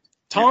news.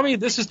 Tommy,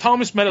 this is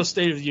Thomas Meadows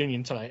State of the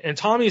Union tonight, and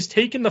Tommy is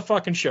taking the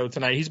fucking show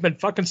tonight. He's been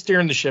fucking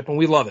steering the ship, and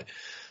we love it.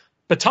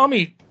 But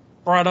Tommy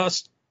brought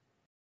us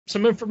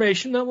some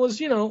information that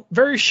was,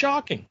 very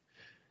shocking.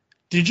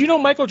 Did you know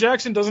Michael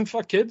Jackson doesn't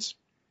fuck kids?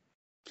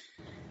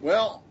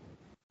 Well,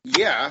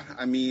 yeah.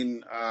 I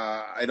mean,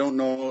 I don't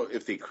know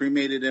if they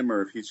cremated him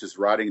or if he's just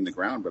rotting in the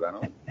ground, but I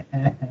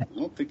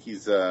don't think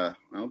he's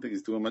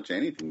doing much of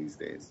anything these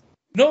days.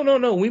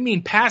 No. We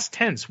mean past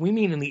tense. We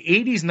mean in the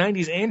 80s,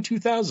 90s, and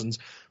 2000s.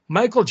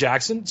 Michael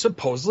Jackson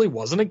supposedly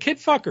wasn't a kid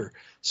fucker.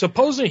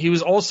 Supposedly he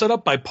was all set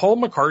up by Paul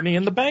McCartney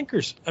and the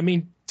Bankers. I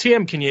mean,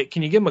 TM, can you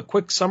give him a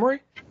quick summary?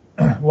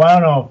 Well,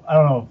 I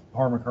don't know if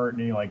Paul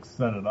McCartney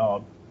set it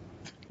up.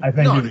 I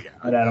think he was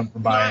mad at him for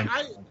buying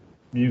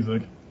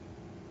music.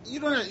 You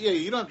don't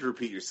have to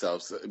repeat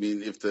yourselves. I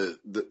mean, if the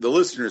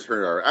listeners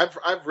heard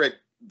I've read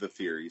the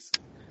theories.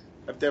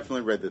 I've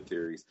definitely read the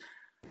theories.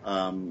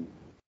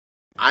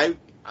 I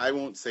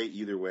won't say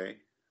either way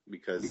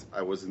because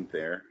I wasn't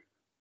there.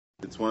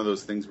 It's one of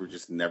those things we're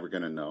just never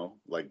going to know,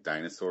 like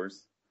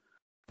dinosaurs.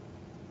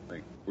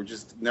 Like, we're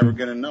just never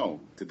going to know.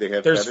 Did they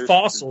have There's feathers?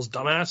 Fossils,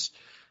 dumbass.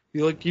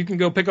 You can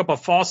go pick up a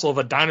fossil of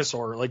a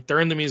dinosaur. Like,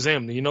 they're in the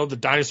museum. The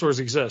dinosaurs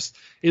exist.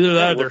 Either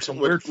that or there's some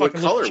weird fucking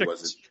color little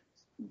was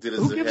it?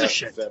 Who gives a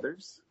shit?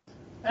 Feathers?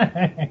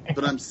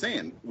 But I'm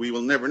saying, we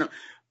will never know.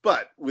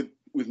 But with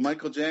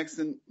Michael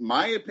Jackson,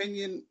 my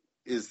opinion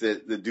is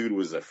that the dude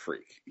was a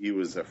freak. He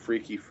was a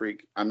freaky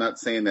freak. I'm not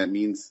saying that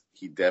means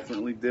he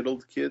definitely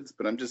diddled kids,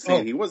 but I'm just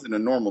saying he wasn't a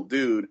normal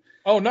dude.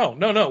 Oh,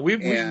 no. We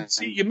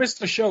see, you missed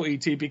the show,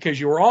 E.T., because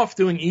you were off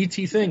doing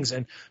E.T. things.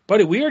 And,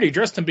 buddy, we already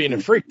addressed him being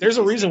a freak. There's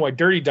a reason why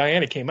Dirty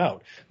Diana came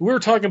out. We were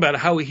talking about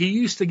how he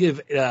used to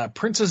give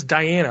Princess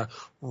Diana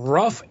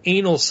rough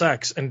anal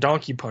sex and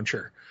donkey punch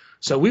her.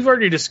 So we've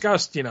already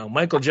discussed,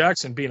 Michael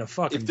Jackson being a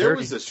fucking. If there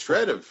was a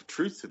shred of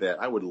truth to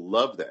that, I would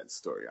love that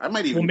story. I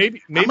might even. Well,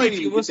 maybe if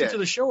you listened to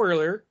the show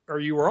earlier, or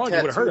you were on, you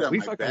would have heard it.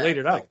 We fucking laid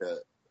it out.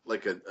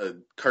 Like a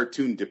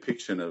cartoon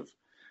depiction of,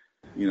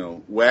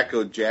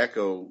 Wacko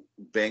Jacko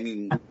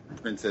banging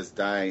Princess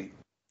Di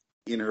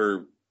in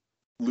her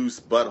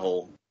loose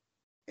butthole.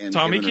 And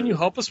Tommy, can you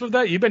help us with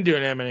that? You've been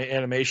doing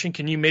animation.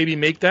 Can you maybe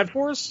make that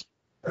for us?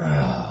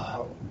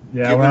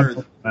 Yeah, we're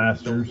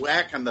the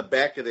whack on the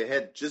back of the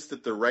head just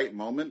at the right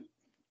moment.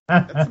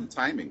 That's some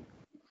timing.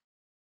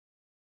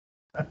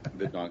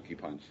 The donkey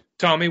punch.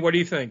 Tommy, what do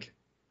you think?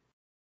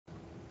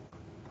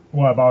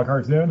 What about a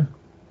cartoon?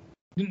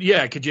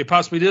 Yeah, could you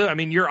possibly do that? I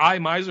mean, your I,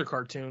 Miser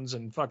cartoons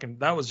and fucking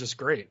that was just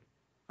great.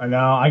 I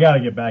know. I got to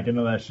get back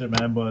into that shit,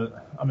 man,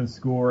 but I'm in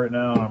school right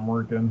now and I'm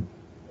working.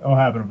 It'll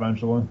happen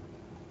eventually.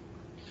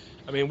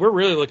 I mean, we're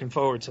really looking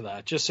forward to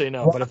that, just so you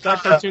know. But if that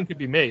cartoon could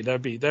be made,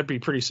 that'd be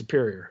pretty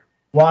superior.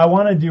 Well, I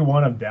want to do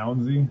one of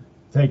Downsy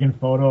taking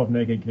photo of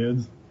naked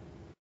kids.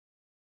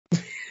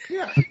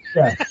 Yeah.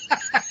 Yeah.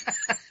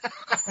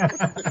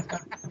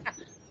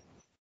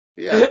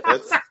 Yeah,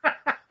 that's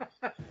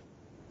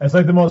It's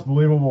like the most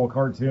believable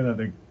cartoon I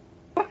think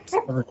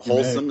ever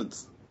wholesome. made.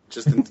 It's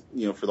just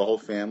for the whole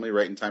family,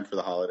 right in time for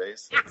the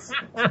holidays.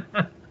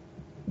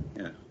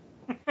 Yeah.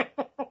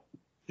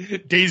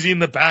 Daisy in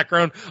the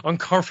background,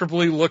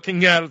 uncomfortably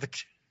looking at it, the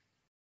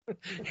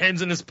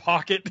hands in his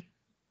pocket.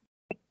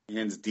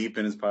 Hands deep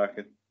in his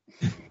pocket.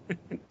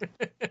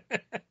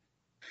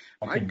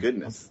 My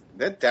goodness,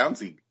 that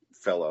Downsy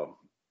fellow,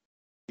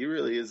 he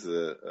really is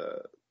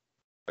a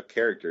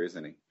character,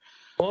 isn't he?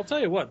 Well, I'll tell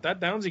you what, that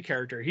Downsy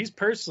character, he's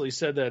personally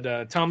said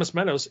that Thomas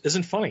Meadows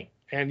isn't funny.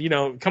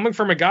 And, coming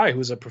from a guy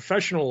who's a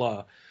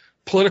professional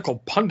political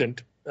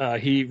pundit,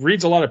 he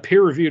reads a lot of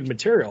peer-reviewed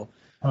material.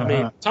 I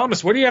mean,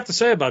 Thomas, what do you have to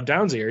say about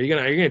Downsy? Are you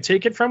gonna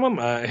take it from him?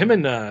 Him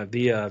and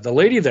the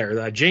lady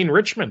there, Jane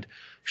Richmond,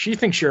 she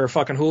thinks you're a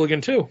fucking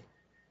hooligan too.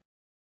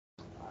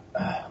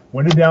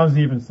 When did Downsy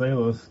even say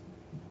this?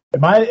 It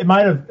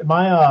might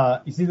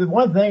have. You see, the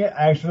one thing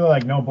actually,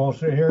 like, no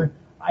bullshit here.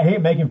 I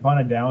hate making fun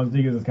of Downsy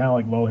because it's kind of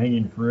like low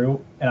hanging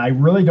fruit, and I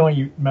really don't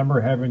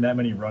remember having that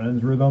many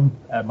run-ins with him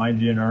at my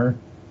GNR.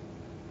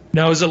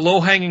 Now, is it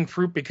low hanging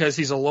fruit because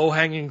he's a low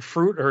hanging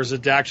fruit, or is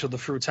it actually the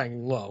fruit's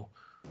hanging low?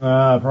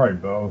 Probably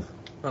both.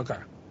 Okay.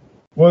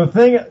 Well,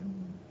 the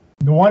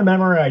one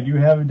memory I do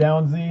have of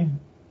Downsy,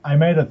 I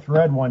made a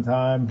thread one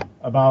time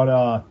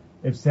about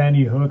if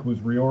Sandy Hook was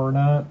real or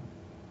not.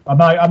 I'm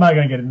not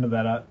gonna get into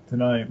that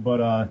tonight,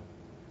 but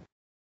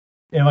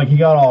and like he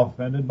got all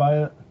offended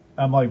by it.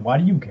 I'm like, why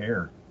do you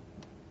care?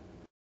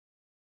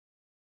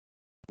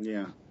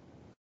 Yeah.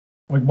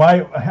 Like,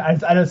 why? I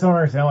just don't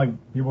understand,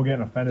 like, people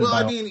getting offended. Well,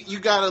 I mean, you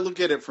got to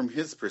look at it from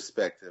his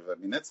perspective. I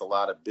mean, that's a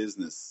lot of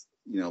business.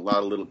 A lot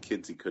of little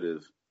kids he could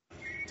have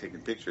taken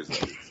pictures of.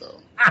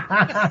 So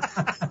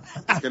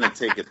he's going to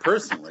take it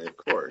personally, of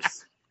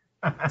course.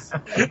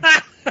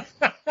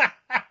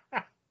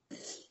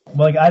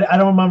 Like, I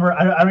don't remember.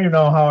 I don't even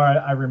know how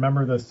I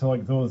remember this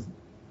to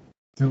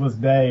this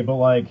day. But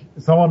like,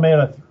 someone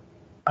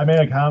I made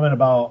a comment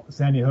about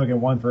Sandy Hook in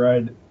one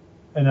thread,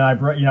 and then I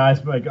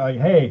was like,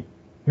 hey,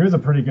 here's a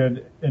pretty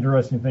good,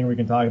 interesting thing we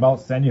can talk about,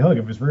 Sandy Hook,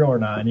 if it's real or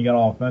not. And he got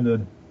all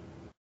offended.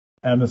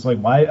 And I'm just like,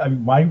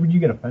 why would you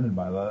get offended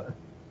by that?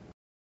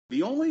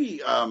 The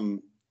only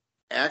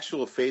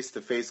actual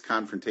face-to-face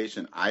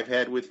confrontation I've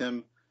had with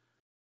him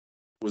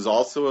was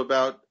also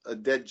about a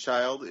dead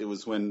child. It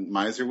was when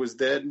Miser was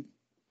dead.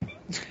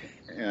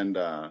 And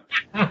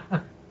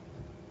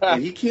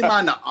he came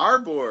onto our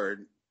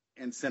board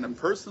and sent a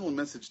personal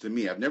message to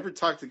me. I've never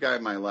talked to a guy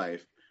in my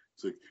life.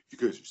 It's like, you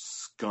guys are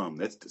scum.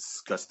 That's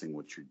disgusting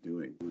what you're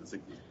doing. It's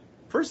like,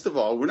 first of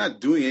all, we're not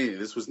doing anything.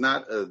 This was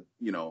not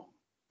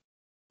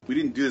we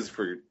didn't do this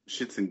for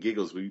shits and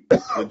giggles. We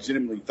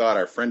legitimately thought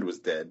our friend was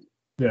dead.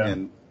 Yeah.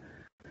 And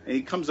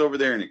he comes over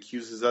there and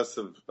accuses us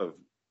of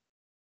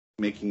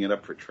making it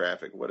up for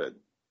traffic. What a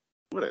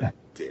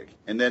dick.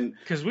 And then,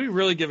 because we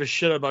really give a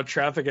shit about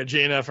traffic at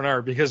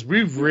JNF&R, because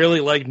we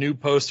really like new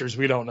posters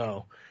we don't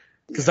know.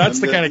 Because that's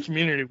the kind of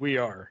community we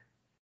are.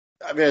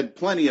 I've had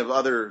plenty of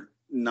other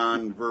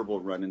non-verbal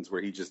run-ins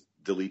where he just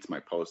deletes my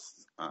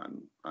posts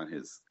on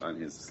his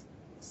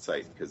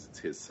site, because it's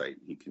his site.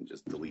 He can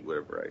just delete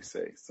whatever I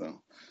say.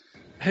 So,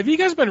 have you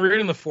guys been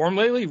reading the forum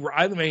lately?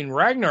 I mean,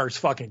 Ragnar's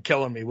fucking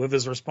killing me with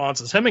his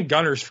responses. Him and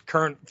Gunner's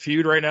current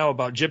feud right now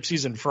about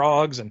gypsies and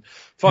frogs, and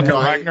fucking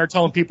Ragnar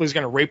telling people he's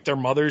going to rape their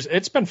mothers.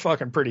 It's been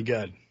fucking pretty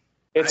good.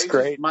 It's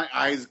great. My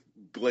eyes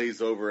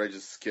glaze over. I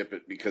just skip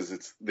it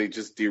because they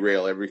just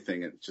derail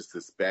everything. It's just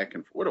this back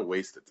and forth. What a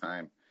waste of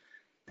time.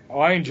 Oh,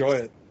 I enjoy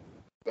it.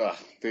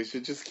 They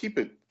should just keep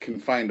it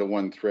confined to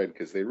one thread,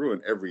 because they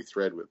ruin every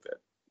thread with that.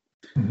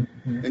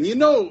 And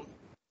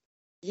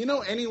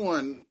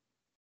anyone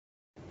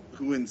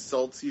who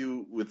insults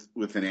you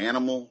with an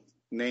animal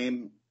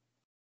name,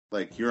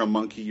 like you're a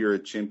monkey, you're a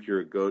chimp, you're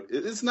a goat,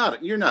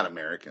 you're not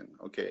American,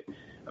 okay?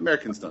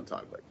 Americans don't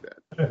talk like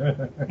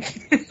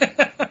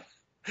that.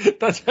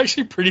 That's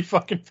actually pretty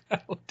fucking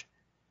valid.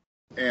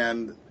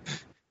 And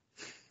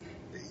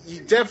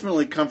you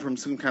definitely come from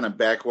some kind of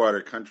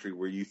backwater country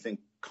where you think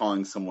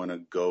calling someone a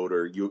goat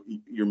or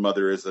your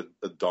mother is a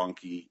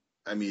donkey.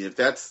 I mean, if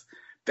that's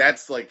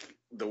like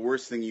the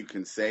worst thing you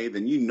can say,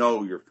 then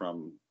you're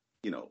from,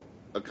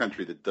 a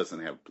country that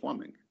doesn't have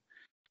plumbing.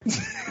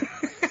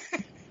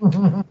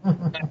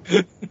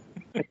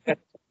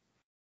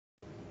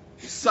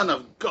 Son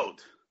of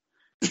goat.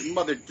 Your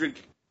mother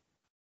drink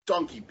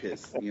donkey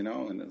piss,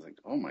 and it's like,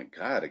 oh my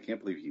God, I can't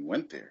believe he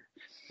went there.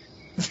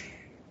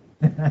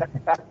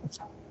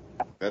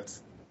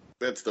 That's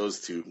those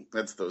two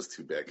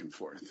back and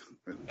forth.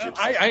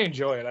 I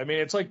enjoy it. I mean,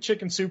 it's like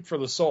chicken soup for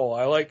the soul.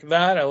 I like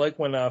that. I like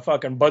when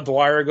fucking Bud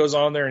Dwyer goes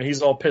on there and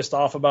he's all pissed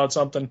off about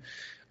something.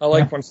 I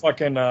like when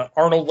fucking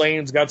Arnold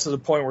Lane's got to the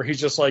point where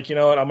he's just like, you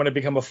know what, I'm going to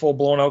become a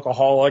full-blown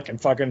alcoholic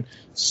and fucking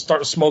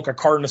start to smoke a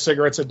carton of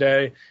cigarettes a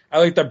day. I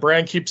like that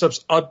Brand keeps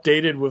us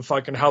updated with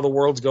fucking how the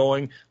world's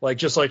going. Like,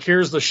 just like,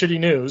 here's the shitty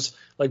news.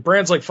 Like,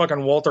 Brand's like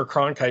fucking Walter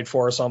Cronkite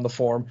for us on the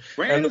forum.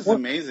 Brand is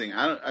amazing.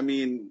 I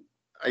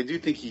I do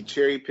think he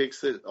cherry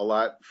picks it a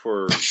lot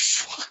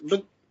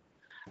but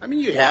I mean,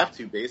 you have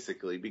to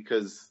basically,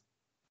 because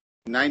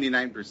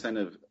 99%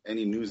 of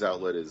any news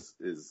outlet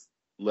is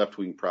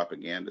left-wing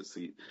propaganda. So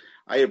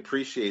I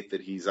appreciate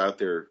that he's out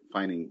there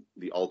finding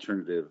the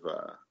alternative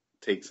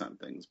takes on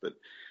things, but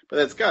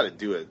that's got to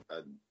do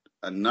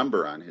a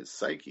number on his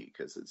psyche,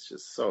 because it's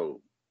just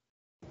so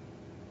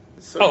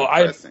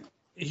depressing.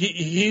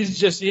 He's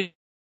just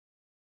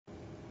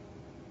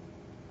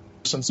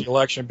since the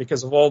election,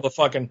 because of all the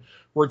fucking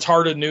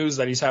retarded news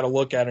that he's had to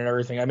look at and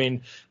everything. I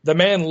mean, the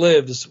man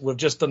lives with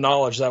just the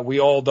knowledge that we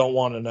all don't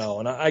want to know,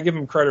 and I give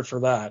him credit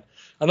for that.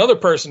 Another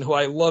person who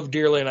I love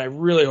dearly, and I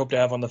really hope to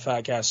have on the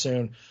Fatcast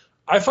soon,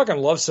 I fucking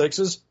love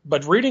Sixes,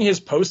 but reading his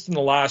post in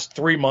the last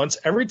 3 months,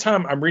 every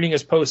time I'm reading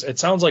his post, it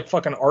sounds like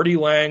fucking Artie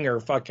Lang or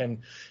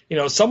fucking,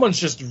 someone's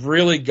just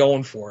really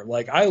going for it.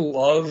 Like, I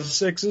love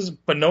Sixes,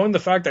 but knowing the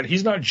fact that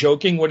he's not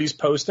joking what he's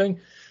posting,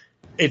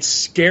 it's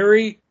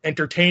scary,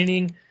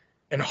 entertaining,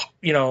 and,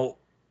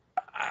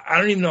 I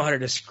don't even know how to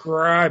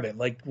describe it.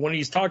 Like, when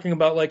he's talking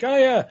about, like,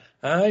 oh,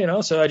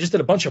 yeah, so I just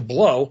did a bunch of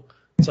blow.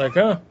 It's like,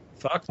 oh,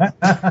 fuck.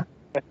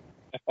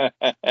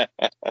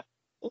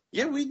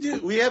 Yeah, we do.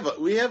 We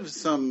have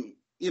some,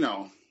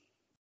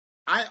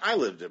 I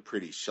lived a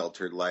pretty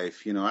sheltered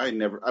life.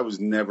 I was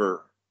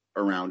never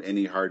around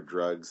any hard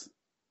drugs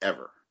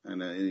ever.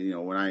 And,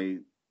 when I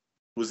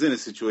was in a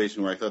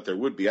situation where I thought there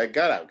would be, I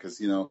got out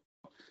because,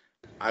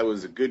 I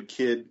was a good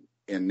kid,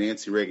 and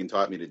Nancy Reagan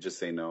taught me to just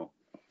say no.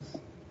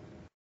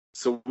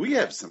 So we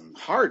have some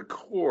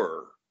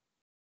hardcore,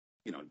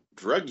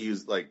 drug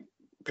use, like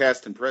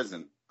past and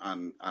present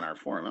on our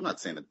forum. I'm not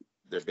saying that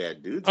they're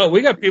bad dudes. Oh,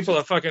 we got people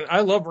that fucking,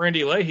 I love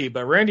Randy Leahy,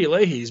 but Randy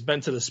Leahy's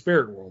been to the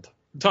spirit world.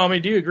 Tommy,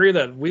 do you agree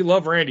that we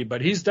love Randy, but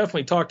he's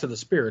definitely talked to the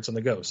spirits and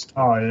the ghost?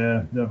 Oh,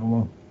 yeah,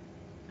 definitely.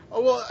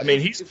 Oh, well, I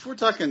mean, if we're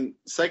talking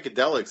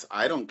psychedelics,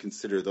 I don't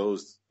consider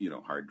those,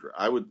 hard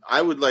drugs.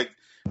 I would like,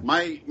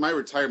 my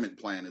retirement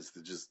plan is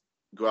to just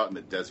go out in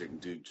the desert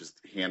and do just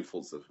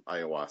handfuls of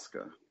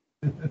ayahuasca.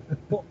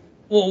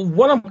 Well,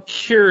 what I'm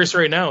curious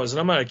right now is, and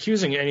I'm not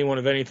accusing anyone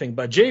of anything,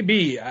 but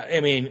JB,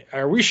 I mean,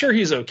 are we sure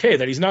he's okay,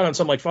 that he's not on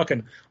some like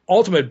fucking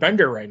ultimate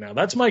bender right now?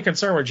 That's my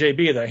concern with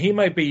JB, that he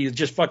might be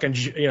just fucking,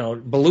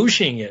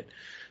 Belushiing it,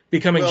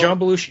 becoming John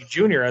Belushi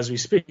Jr. as we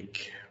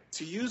speak.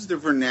 To use the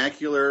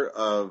vernacular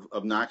of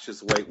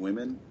obnoxious white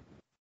women,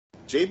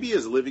 JB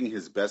is living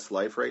his best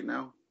life right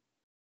now.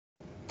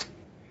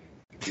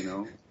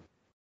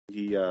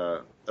 He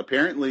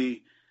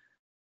apparently,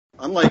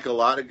 unlike a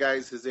lot of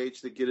guys his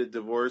age that get a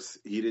divorce,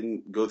 he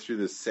didn't go through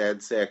this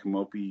sad sack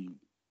mopey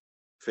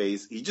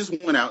phase. He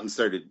just went out and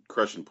started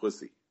crushing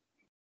pussy.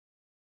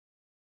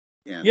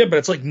 Yeah, but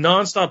it's like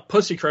nonstop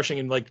pussy crushing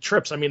and like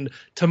trips. I mean,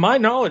 to my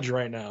knowledge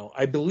right now,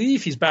 I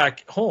believe he's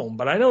back home,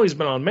 but I know he's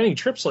been on many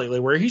trips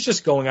lately where he's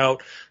just going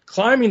out,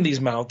 climbing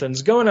these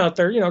mountains, going out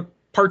there,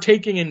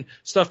 partaking in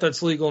stuff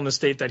that's legal in the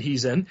state that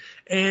he's in,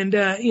 and,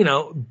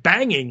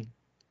 banging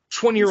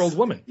 20-year-old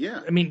women.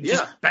 Yeah. I mean,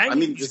 just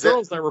banging these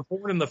girls that were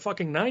born in the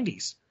fucking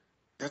 90s.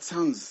 That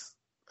sounds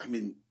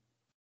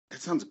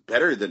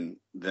better than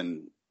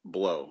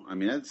blow. I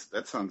mean,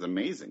 that sounds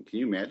amazing. Can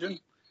you imagine?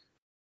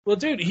 Well,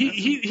 dude,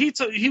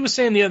 he was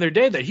saying the other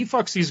day that he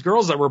fucks these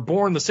girls that were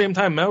born the same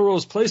time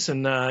Melrose Place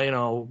and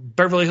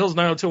Beverly Hills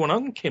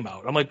 90210 came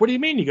out. I'm like, what do you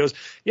mean? He goes,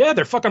 yeah,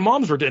 their fucking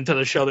moms were into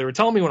the show. They were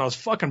telling me when I was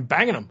fucking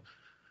banging them.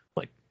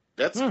 Like,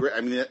 that's great. I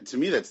mean, to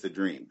me, that's the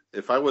dream.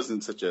 If I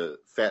wasn't such a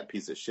fat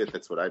piece of shit,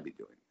 that's what I'd be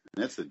doing.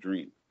 And that's the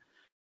dream.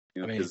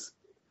 Because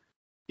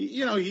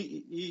he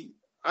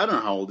I don't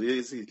know how old he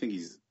is. You think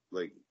he's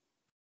like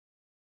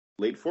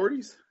late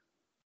 40s?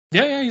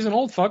 Yeah, he's an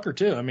old fucker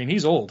too. I mean,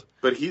 he's old.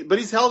 But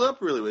he's held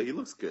up really well. He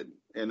looks good.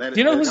 And that, do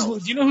you know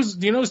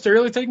who's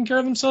really taking care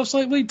of themselves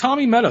lately?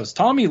 Tommy Meadows.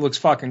 Tommy looks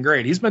fucking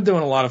great. He's been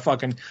doing a lot of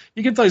fucking.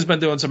 You can tell he's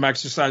been doing some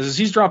exercises.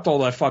 He's dropped all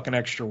that fucking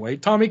extra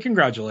weight. Tommy,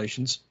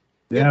 congratulations.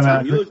 Yeah,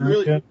 man. You look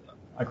really good.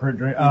 I quit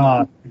drinking.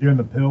 Doing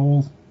the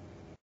pills.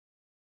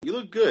 You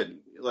look good.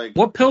 Like,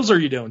 what pills are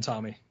you doing,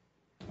 Tommy?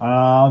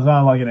 I was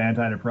on like an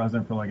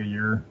antidepressant for like a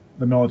year.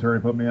 The military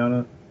put me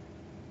on it.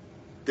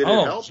 Did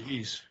it help?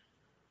 Jeez.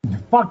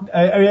 Fuck,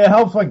 I mean, it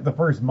helps like the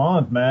first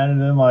month, man,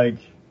 and then like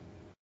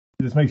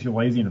it just makes you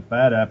lazy and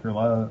fat after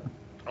that.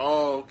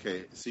 Oh,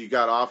 okay. So you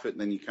got off it, and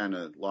then you kind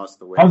of lost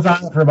the weight. I was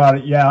on it for about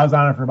a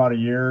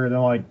year, and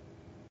then like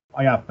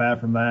I got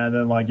fat from that, and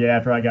then like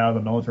after I got out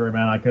of the military,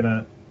 man,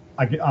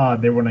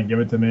 they wouldn't give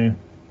it to me.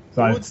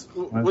 So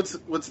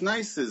what's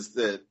nice is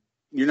that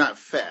you're not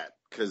fat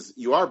because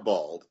you are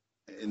bald,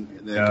 and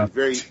they could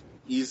very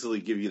easily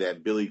give you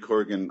that Billy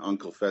Corgan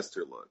Uncle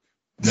Fester look.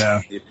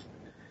 Yeah.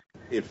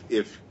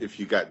 If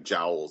you got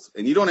jowls,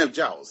 and you don't have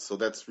jowls, so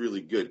that's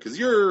really good because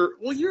you're a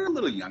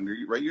little younger,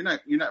 right? You're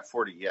not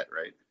 40 yet,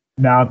 right?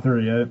 No, I'm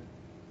 38.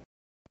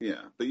 Yeah,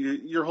 but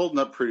you're holding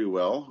up pretty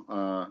well.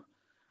 When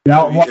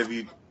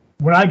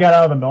I got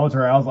out of the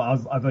military, I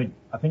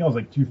think I was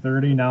like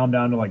 230. Now I'm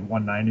down to like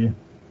 190.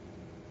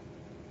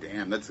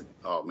 Damn, man.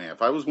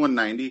 If I was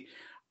 190,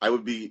 I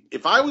would be.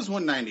 If I was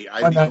 190,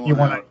 I'd be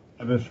going out.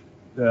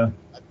 Yeah.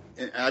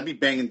 And I'd be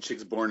banging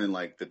chicks born in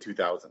like the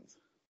 2000s.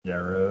 Yeah,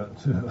 right.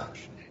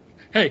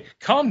 Hey,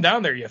 calm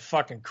down there, you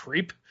fucking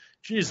creep.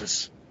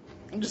 Jesus.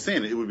 I'm just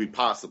saying it would be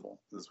possible,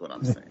 is what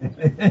I'm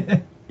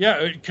saying.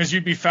 Yeah, because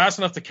you'd be fast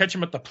enough to catch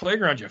him at the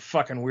playground, you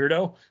fucking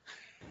weirdo.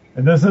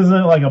 And this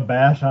isn't like a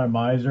bash on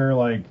Miser.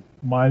 Like,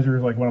 Miser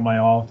is like one of my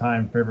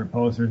all-time favorite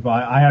posters, but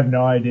I have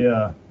no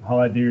idea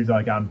how that dude's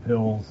like on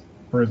pills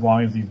for as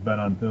long as he's been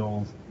on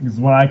pills. Because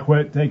when I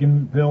quit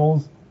taking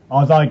pills, I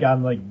was like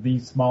on like the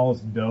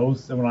smallest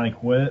dose, and when I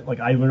quit, like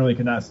I literally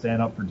could not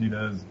stand up for 2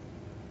 days.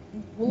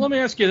 Well, let me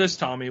ask you this,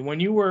 Tommy. When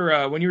you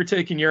were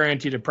taking your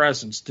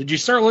antidepressants, did you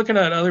start looking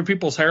at other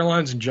people's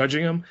hairlines and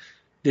judging them?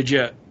 Did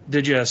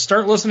you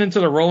start listening to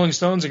the Rolling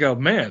Stones and go,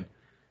 man,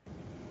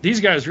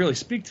 these guys really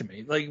speak to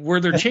me? Like, were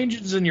there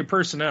changes in your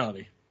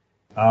personality?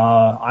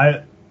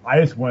 I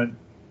just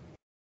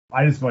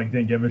like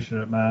didn't give a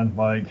shit, man.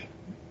 Like,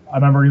 I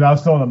remember I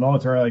was still in the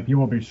military. Like,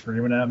 people would be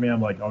screaming at me. I'm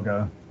like,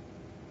 okay.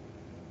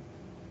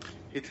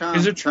 Hey, Tom,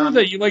 Is it true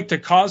that you like to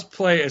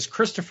cosplay as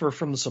Christopher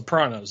from The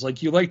Sopranos?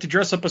 Like, you like to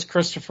dress up as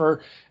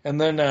Christopher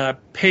and then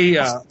pay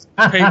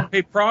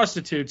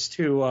prostitutes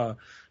to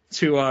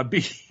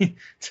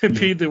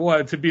be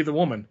the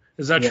woman?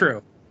 Is that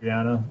true?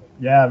 Yeah,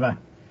 yeah,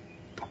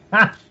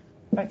 man.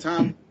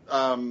 Tom,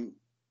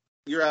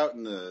 you're out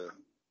in the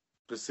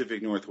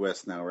Pacific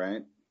Northwest now,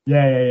 right?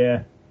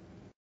 Yeah.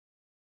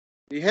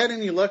 You had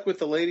any luck with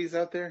the ladies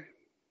out there?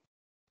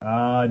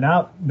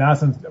 Not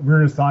since we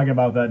were just talking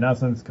about that. Not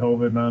since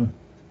COVID, man.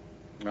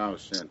 Oh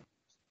shit.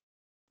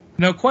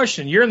 No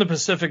question. You're in the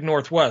Pacific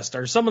Northwest.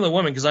 Are some of the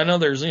women? Because I know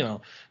there's,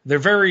 they're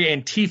very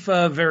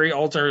Antifa, very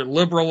ultra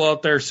liberal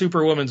out there,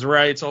 super women's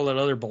rights, all that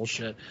other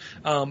bullshit.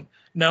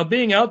 Now,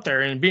 being out there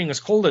and being as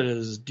cold as it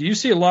is, do you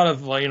see a lot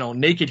of,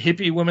 naked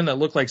hippie women that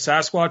look like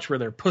Sasquatch where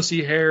their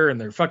pussy hair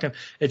and their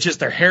it's just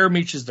their hair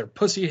meets their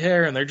pussy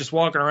hair and they're just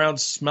walking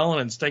around smelling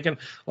and stinking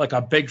like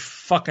a big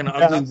fucking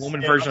ugly woman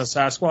version of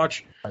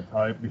Sasquatch? I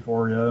typed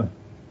before, yeah.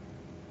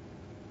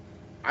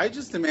 I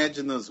just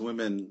imagine those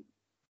women,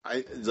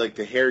 like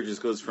the hair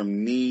just goes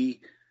from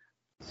knee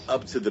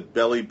up to the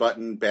belly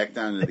button, back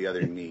down to the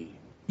other knee.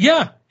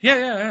 Yeah.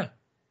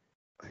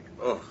 Like,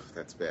 oh,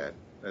 that's bad.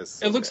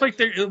 It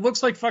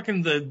looks like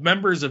fucking the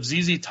members of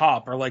ZZ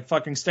Top are like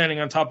fucking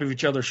standing on top of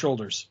each other's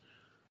shoulders.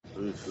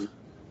 Oof.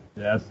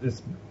 Yeah,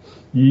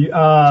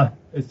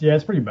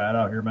 it's pretty bad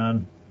out here,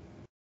 man.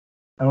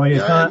 I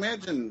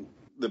imagine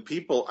the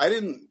people. I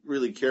didn't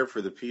really care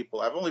for the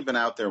people. I've only been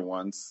out there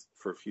once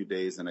for a few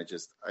days, and I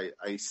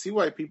see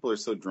why people are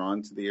so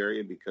drawn to the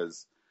area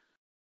because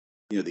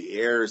the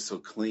air is so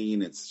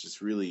clean. It's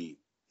just really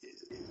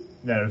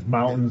there's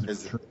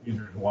mountains, trees,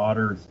 there's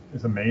water.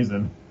 It's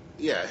amazing.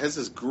 Yeah, it has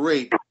this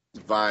great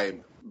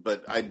vibe,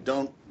 but I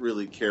don't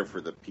really care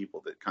for the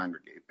people that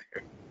congregate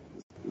there.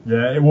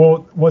 Yeah,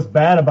 well, what's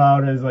bad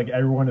about it is like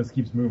everyone just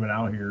keeps moving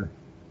out here.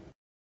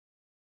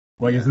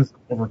 Like, it's just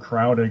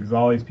overcrowded because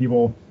all these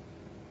people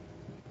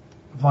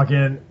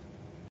fucking.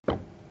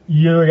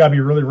 You either gotta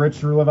be really rich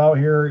to live out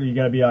here, or you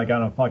gotta be like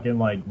on a fucking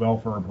like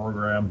welfare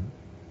program.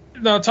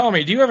 Now,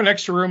 Tommy, do you have an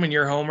extra room in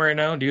your home right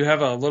now? Do you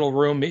have a little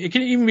room? It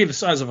can even be the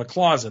size of a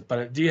closet,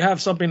 but do you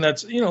have something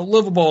that's,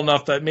 livable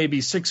enough that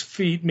maybe 6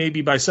 feet,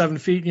 maybe by 7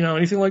 feet,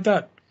 anything like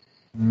that?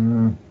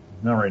 Not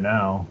right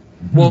now.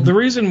 Well, the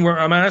reason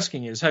I'm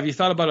asking is, have you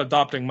thought about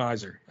adopting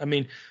Miser? I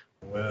mean,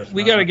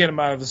 we got to get him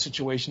out of the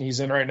situation he's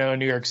in right now in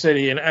New York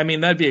City, and I mean,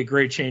 that'd be a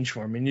great change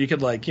for him. And you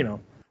could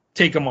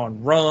take him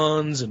on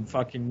runs and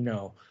fucking,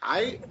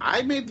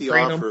 I made the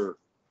offer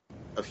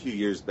a few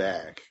years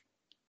back.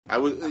 I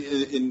was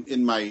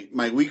in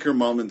my weaker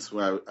moments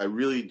where I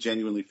really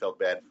genuinely felt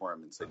bad for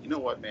him and said, you know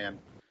what, man,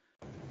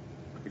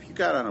 if you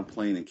got on a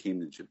plane and came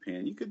to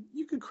Japan, you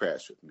could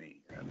crash with me.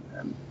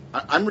 And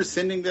I'm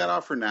rescinding that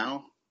offer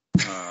now.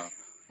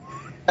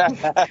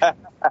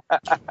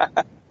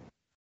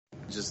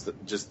 Just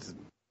to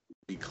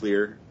be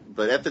clear.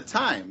 But at the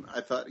time,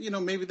 I thought,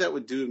 maybe that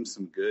would do him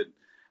some good.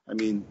 I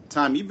mean,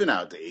 Tom, you've been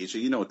out to Asia.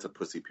 You know it's a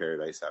pussy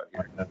paradise out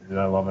here.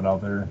 I love it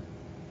out there.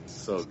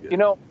 So good.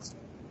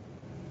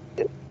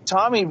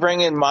 Tommy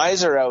bringing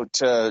Miser out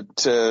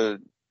to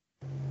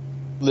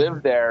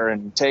live there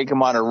and take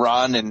him on a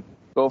run and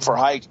go for a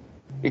hike.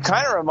 It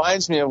kind of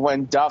reminds me of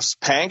when Duff's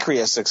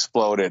pancreas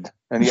exploded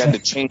and he had to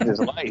change his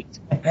life.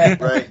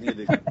 Right, he had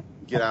to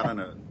get out on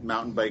a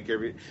mountain bike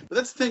but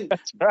that's the thing.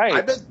 That's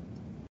right.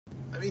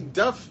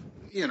 Duff,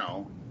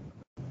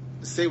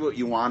 say what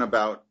you want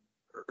about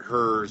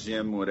her,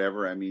 Jim,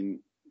 whatever. I mean,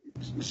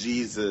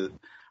 she's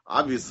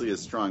obviously a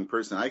strong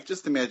person. I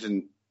just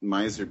imagine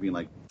Miser being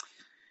like,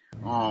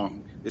 oh,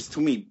 there's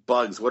too many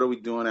bugs. What are we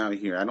doing out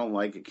here? I don't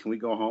like it. Can we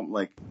go home?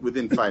 Like,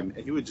 within 5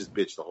 minutes, he would just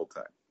bitch the whole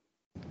time.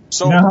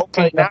 So,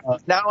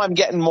 now I'm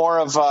getting more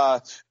of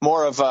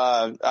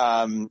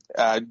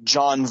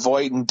John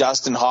Voight and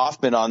Dustin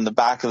Hoffman on the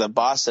back of the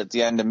bus at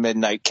the end of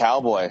Midnight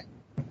Cowboy.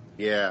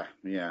 Yeah.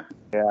 You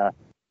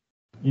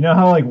know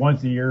how like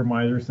once a year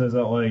Miser says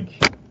that like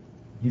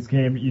he's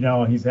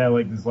had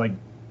like this like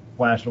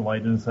flash of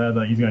light in his head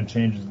that he's gonna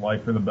change his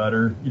life for the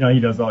better. He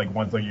does that like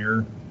once a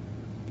year.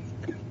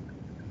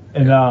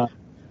 And I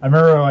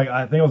remember, like,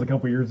 I think it was a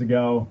couple years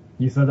ago,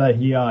 he said that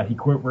he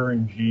quit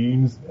wearing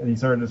jeans and he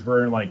started just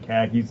wearing like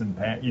khakis and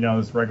pants,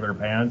 just regular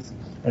pants,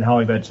 and how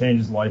like that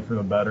changed his life for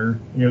the better.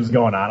 He was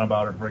going on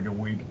about it for like a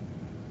week.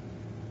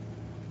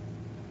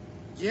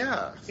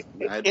 Yeah.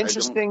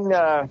 Interesting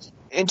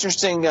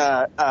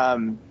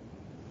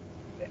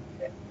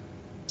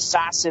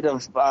facet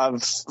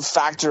of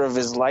factor of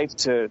his life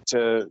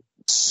to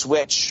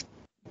switch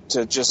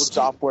to just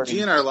stop wearing.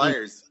 GNR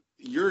liars.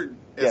 You're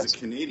as Yes. a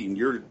Canadian,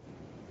 you're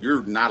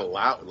not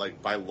allowed,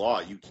 like by law,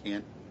 you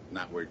can't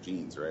not wear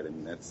jeans, right? I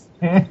mean that's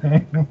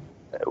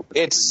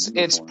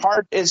It's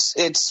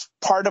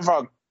part of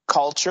our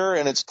culture,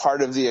 and it's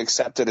part of the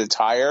accepted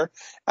attire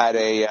at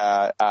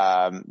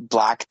a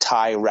black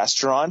tie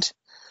restaurant.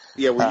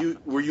 Yeah,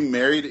 were you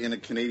married in a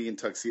Canadian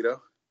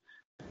tuxedo?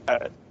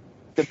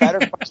 The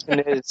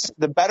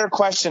better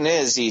question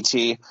is,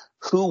 ET,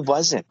 who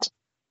wasn't?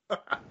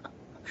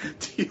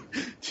 do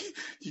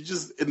you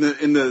just in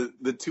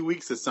the 2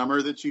 weeks of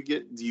summer that you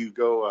get, do you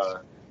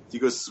go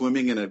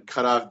swimming in a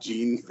cutoff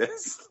jean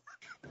vest?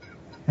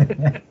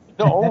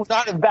 No,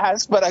 not a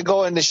vest, but I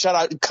go into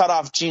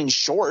cutoff jean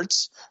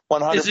shorts.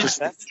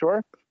 100%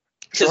 sure.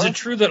 Is it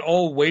true that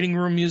all waiting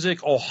room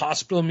music, all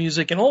hospital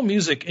music, and all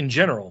music in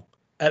general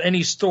at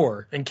any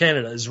store in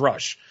Canada is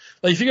Rush?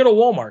 Like if you go to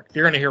Walmart,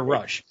 you're going to hear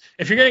Rush.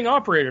 If you're getting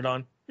operated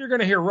on, you're going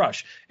to hear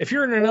Rush. If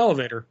you're in an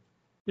elevator,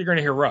 you're going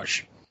to hear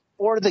Rush.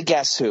 Or the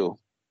Guess Who.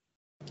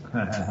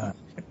 Well,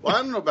 I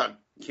don't know about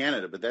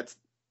Canada, but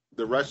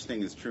the Rush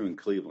thing is true in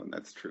Cleveland.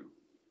 That's true.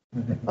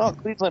 Oh,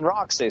 Cleveland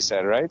rocks, they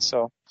said, right?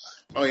 So.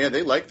 Oh yeah,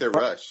 they like their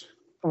Rush.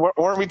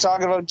 Weren't we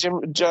talking about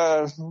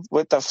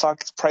what the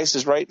fuck, Price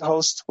is Right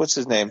host? What's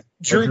his name?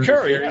 Drew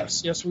Carey.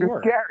 Yes, we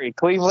were. Carey,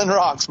 Cleveland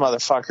rocks,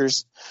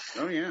 motherfuckers.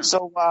 Oh yeah.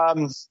 So,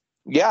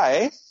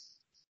 yeah,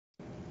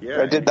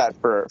 Yeah. I did that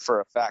for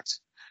a fact.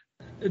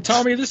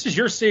 Tommy, this is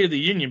your State of the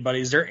Union,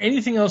 buddy. Is there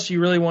anything else you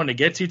really wanted to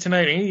get to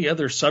tonight? Any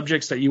other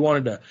subjects that you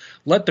wanted to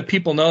let the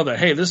people know that,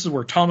 hey, this is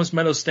where Thomas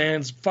Meadows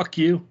stands? Fuck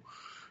you.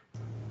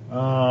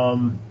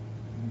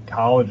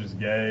 College is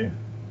gay.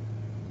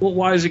 Well,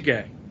 why is it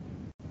gay?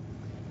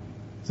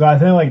 So I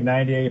think like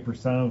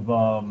 98%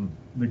 of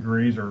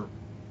degrees are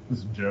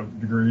just joke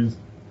degrees.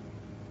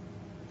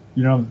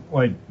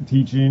 Like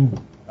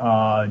teaching,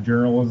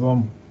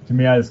 journalism. To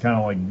me, I just kind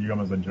of like view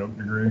them as a joke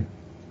degree.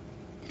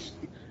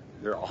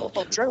 They're all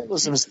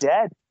journalism's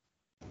dead.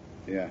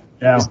 Yeah.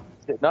 Yeah. Is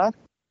it not?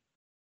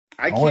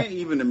 I can't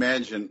even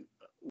imagine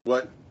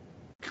what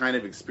kind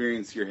of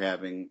experience you're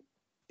having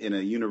in a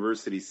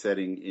university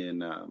setting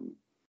in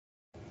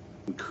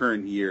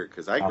current year,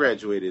 because I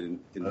graduated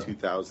in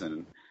 2000.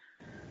 And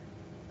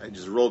I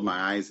just rolled my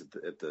eyes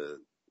at the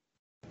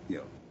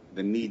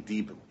knee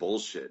deep of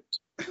bullshit.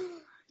 I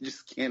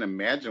just can't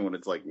imagine what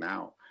it's like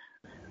now.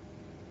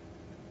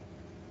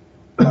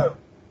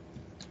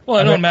 Well,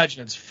 I don't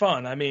imagine it's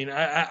fun. I mean,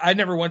 I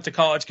never went to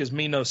college because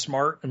me no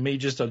smart and me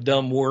just a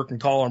dumb work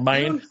and call or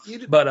mind.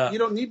 You But you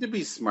don't need to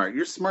be smart.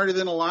 You're smarter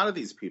than a lot of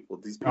these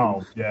people.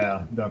 Oh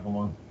yeah,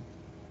 definitely.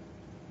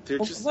 They're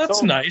well, just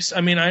that's nice.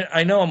 I mean,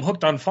 I know I'm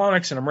hooked on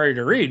phonics and I'm ready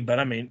to read, but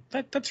I mean,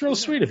 that's real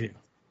sweet of you.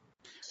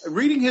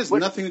 Reading has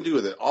nothing to do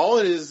with it. All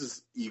it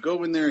is you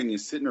go in there and you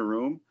sit in a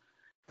room,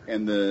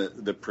 and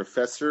the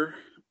professor,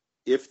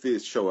 if they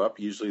show up,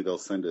 usually they'll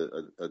send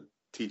a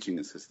teaching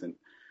assistant,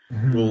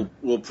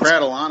 will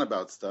prattle on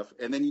about stuff,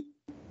 and then you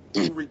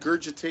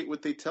regurgitate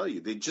what they tell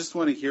you. They just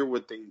want to hear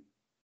what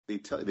they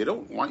tell you. They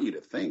don't want you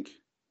to think.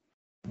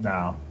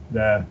 No.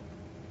 Yeah.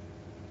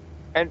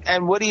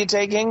 And what are you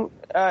taking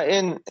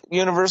in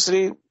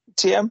university,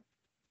 TM?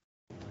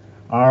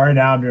 Right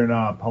now I'm doing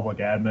public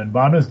admin, but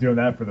I'm just doing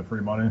that for the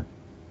free money.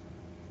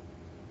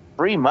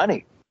 Free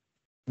money?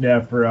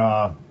 Yeah,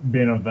 for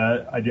being a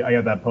vet. I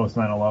got that post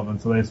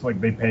 9/11, so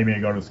they pay me to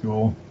go to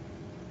school.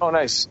 Oh,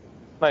 nice.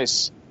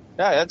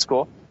 Yeah, that's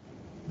cool.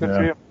 Good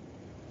for you.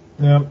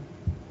 Yep.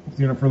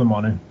 Doing it for the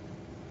money.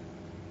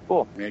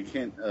 Cool. I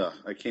mean,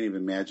 I can't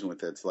even imagine what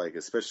that's like,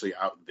 especially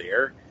out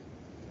there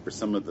for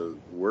some of the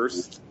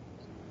worst,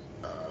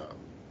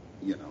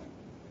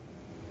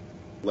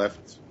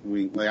 left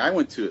wing. Like I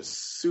went to a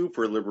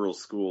super liberal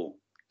school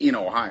in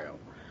Ohio,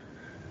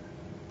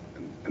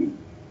 and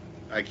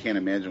I can't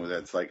imagine what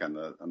that's like on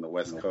the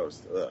West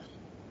Coast. Ugh.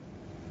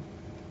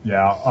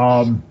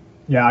 Yeah.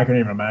 Yeah, I couldn't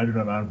even imagine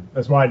it, man.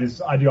 That's why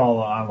I do all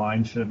the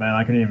online shit,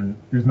 man.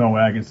 There's no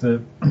way I could sit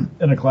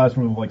in a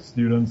classroom with like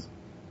students.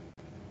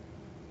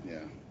 Yeah.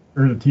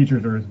 Or the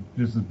teachers are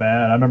just as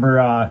bad. I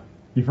remember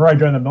before I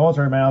joined the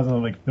military, man, I was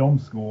in like film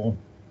school,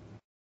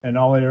 and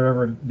all they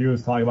ever do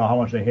is talk about how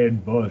much they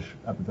hated Bush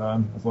at the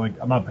time. It's like,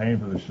 I'm not paying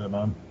for this shit,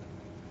 man.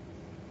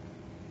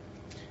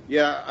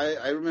 Yeah,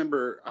 I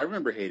remember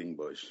hating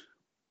Bush.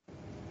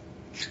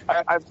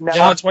 I've never.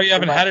 Yeah, that's why you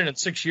haven't had it in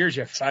 6 years,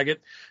 you faggot.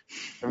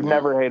 I've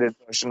never hated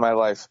Bush in my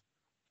life.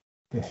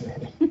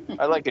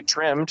 I like it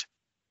trimmed.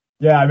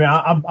 Yeah, I mean,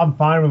 I'm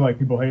fine with like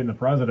people hating the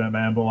president,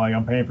 man, but like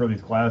I'm paying for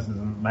these classes,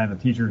 and man, the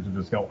teachers would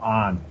just go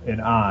on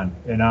and on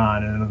and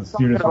on, and then the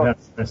students would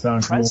have to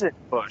sound cool.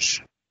 President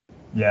Bush.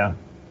 Yeah.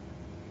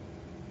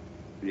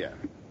 Yeah.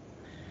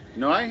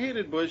 No, I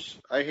hated Bush.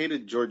 I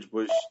hated George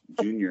Bush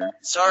Jr.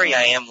 Sorry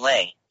I am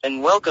late,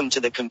 and welcome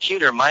to the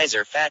Computer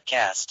Miser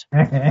Fatcast.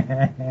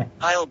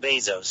 Kyle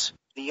Bezos,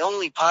 the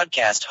only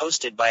podcast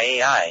hosted by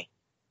AI.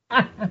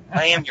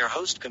 I am your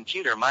host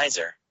Computer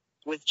Miser,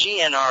 with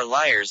GNR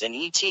Liars and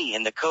ET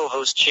in the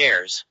co-host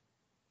chairs.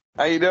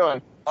 How you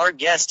doing? Our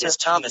guest is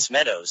Thomas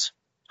Meadows,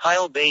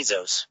 Kyle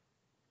Bezos.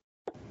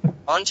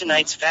 On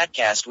tonight's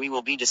Fatcast we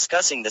will be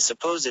discussing the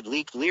supposed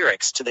leaked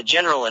lyrics to the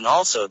General and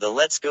also the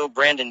Let's Go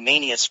Brandon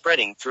mania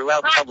spreading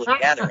throughout public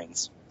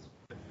gatherings.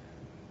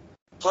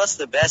 Plus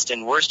the best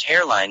and worst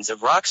hairlines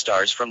of rock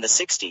stars from the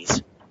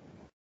 60s.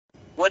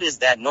 What is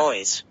that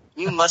noise?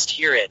 You must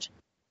hear it.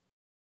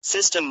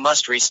 System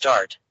must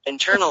restart.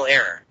 Internal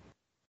error.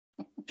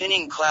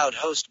 Pinning cloud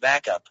host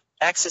backup.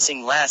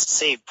 Accessing last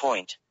save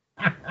point.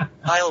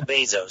 Kyle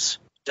Bezos.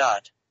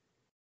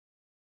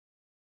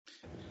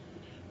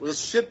 Well,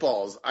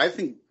 shitballs. I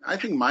think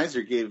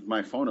Miser gave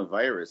my phone a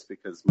virus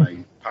because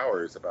my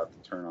power is about to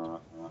turn off.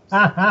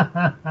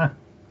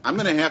 I'm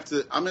gonna have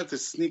to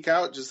sneak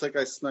out just like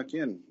I snuck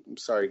in. I'm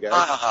sorry, guys.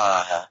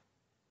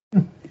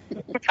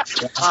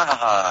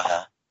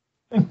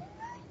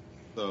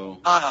 So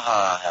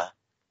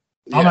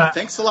yeah,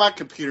 thanks a lot,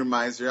 Computer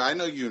Miser. I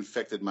know you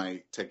infected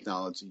my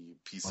technology, you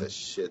piece of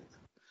shit.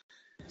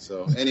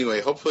 So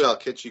anyway, hopefully I'll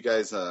catch you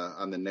guys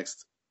on the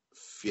next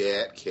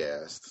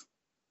Fatcast.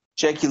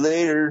 Check you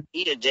later.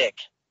 Eat a dick.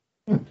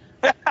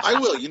 I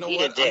will. You know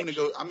Eat what?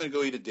 a I'm gonna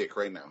go eat a dick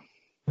right now.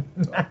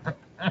 So,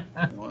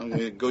 I'm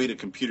gonna go eat a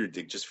computer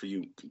dick just for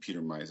you,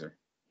 Computer Miser.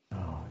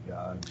 Oh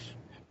God.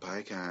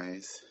 Bye,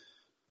 guys.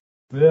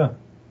 Yeah.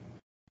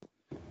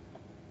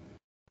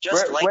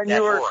 Just like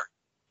that whore.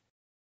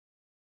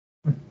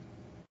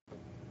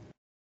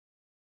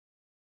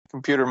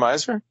 Computer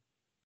Miser?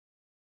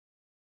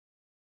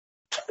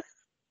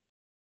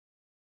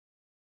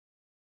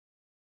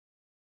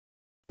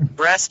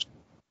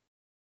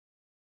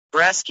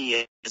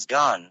 Brasky is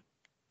gone.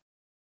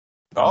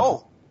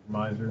 Oh.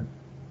 Miser.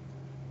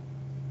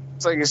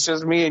 It's like it's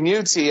just me and you,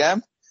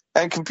 TM,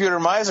 and Computer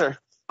Miser.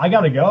 I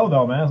gotta go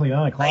though, man. It's like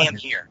 9 o'clock. I am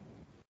here.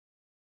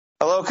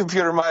 Hello,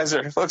 Computer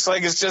Miser. Looks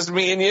like it's just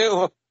me and you.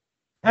 All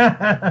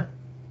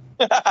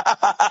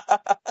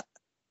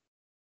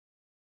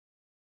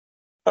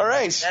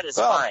right. That is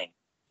fine.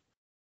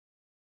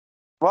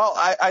 Well,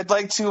 I'd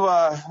like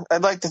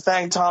to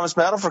thank Thomas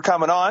Meadows for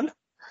coming on.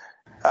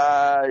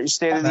 Your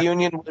State of the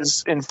Union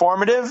was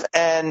informative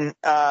and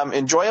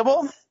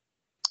enjoyable,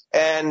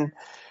 and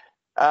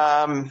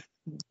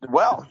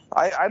well,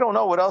 I don't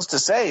know what else to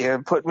say.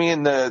 It put me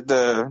in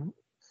the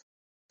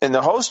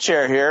host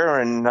chair here,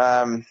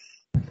 and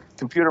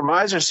Computer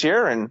Miser's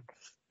here, and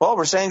well,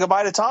 we're saying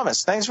goodbye to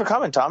Thomas. Thanks for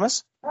coming,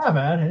 Thomas. Yeah,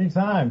 man.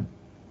 Anytime.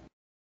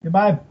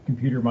 Goodbye,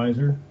 Computer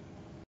Miser.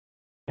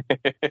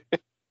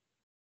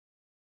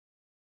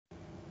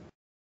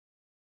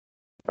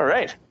 All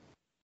right.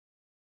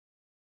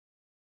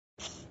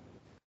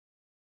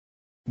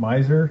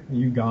 Miser, are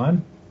you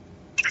gone?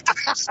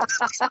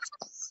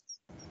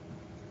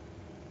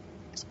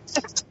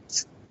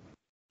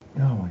 Oh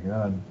my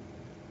God.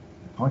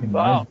 Fucking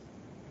Wow. Miser.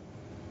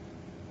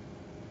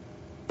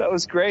 That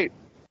was great.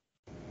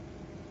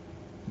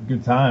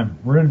 Good time.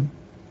 Where did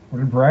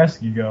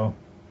Brasky go?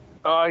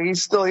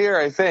 He's still here,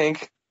 I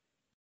think.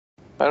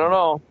 I don't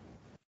know.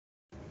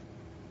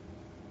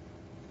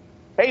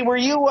 Hey, were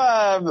you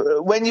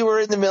when you were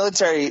in the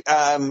military?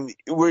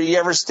 Were you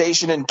ever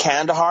stationed in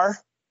Kandahar?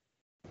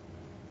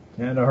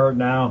 Kandahar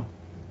now.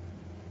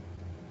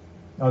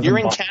 You're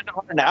in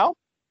Kandahar now?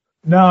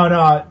 No,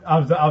 I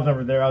was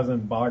over there. I was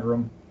in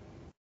Bagram.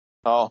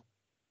 Oh,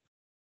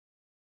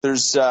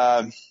 there's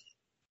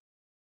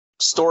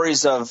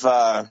stories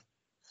of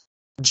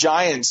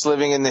giants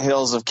living in the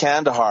hills of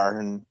Kandahar,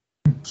 and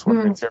I was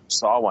wondering if you ever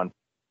saw one.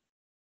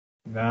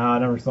 No, I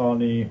never saw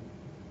any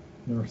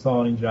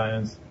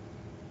giants.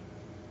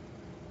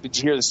 Did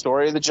you hear the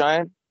story of the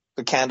giant,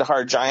 the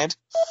Kandahar giant?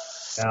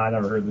 No, I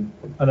never heard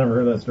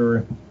that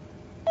story.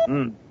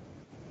 Mm.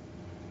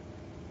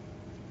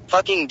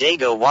 Fucking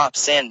Dago Wop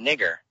Sand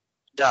Nigger.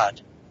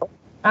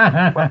 All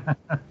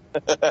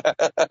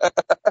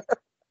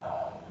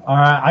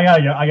right, I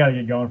gotta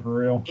get going for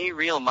real. Hey,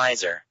 real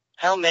miser.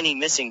 How many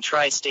missing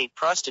tri-state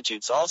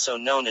prostitutes, also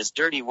known as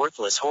dirty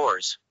worthless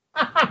whores,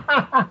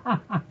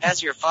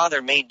 has your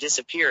father made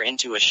disappear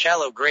into a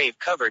shallow grave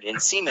covered in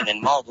semen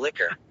and malt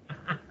liquor?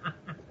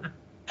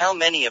 How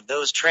many of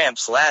those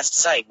tramps' last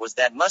sight was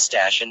that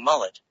mustache and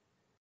mullet?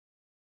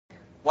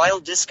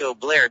 While disco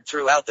blared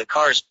throughout the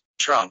car's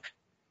trunk.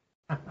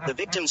 The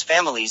victims'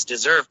 families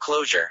deserve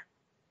closure.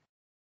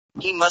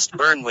 He must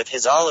burn with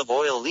his olive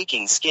oil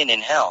leaking skin in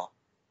hell.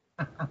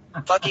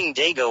 Fucking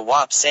Dago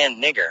Wop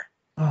Sand Nigger.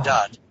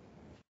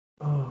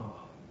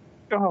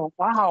 Oh,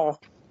 wow.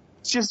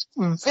 Just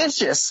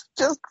vicious.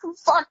 Just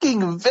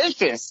fucking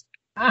vicious.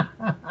 All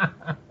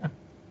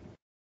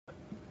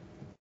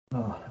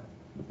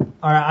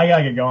right, I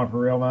gotta get going for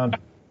real, man.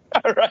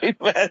 All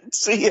right, man.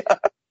 See ya.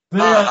 See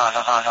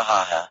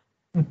ya.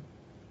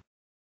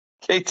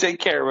 Okay, take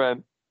care,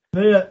 man.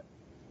 See ya.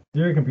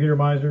 Dear computer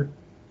miser.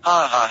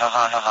 Ha ha ha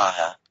ha ha ha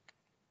ha.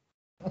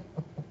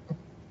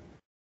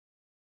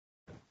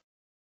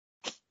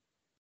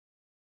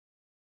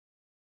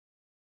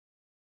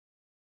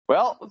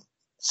 Well,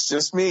 it's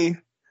just me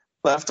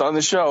left on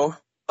the show.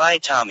 Bye,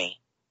 Tommy.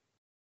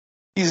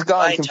 He's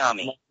gone. Bye,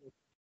 Tommy.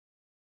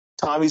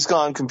 Tommy's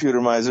gone,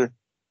 computer miser.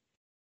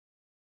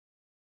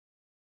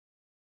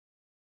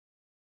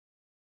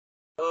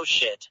 Oh,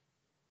 shit.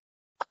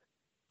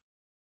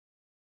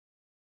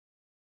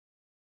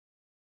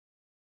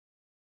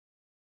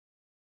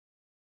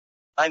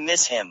 I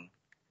miss him.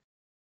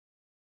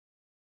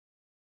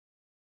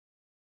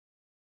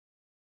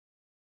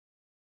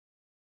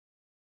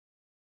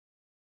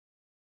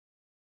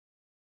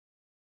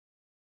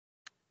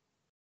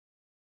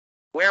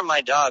 Where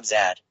my dogs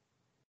at?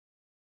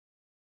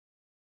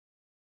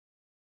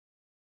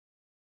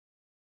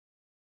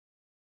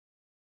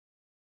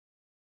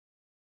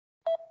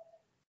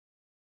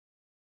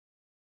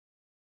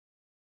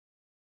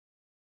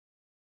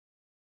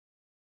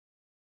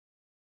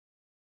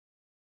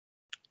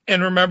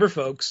 And remember,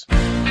 folks,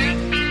 well,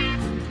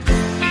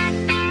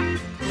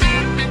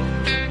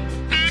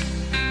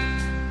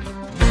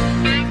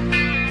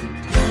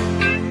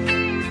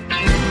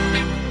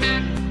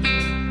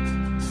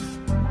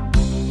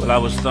 I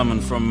was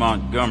thumbing from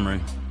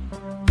Montgomery.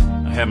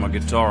 I had my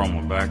guitar on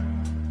my back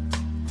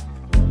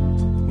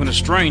when a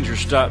stranger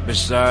stopped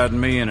beside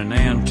me in an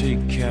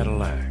antique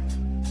Cadillac.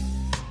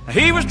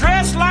 He was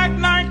dressed like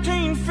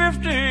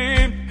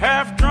 1950,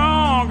 half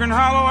drunk and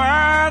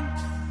hollow-eyed.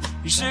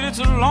 He said, "It's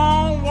a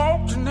long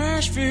walk to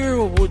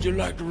Nashville. Would you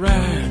like to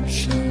ride,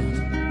 son?"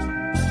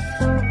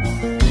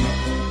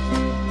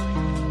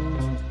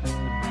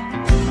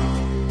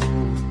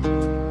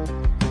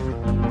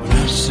 When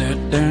I sat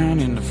down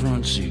in the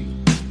front seat,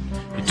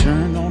 he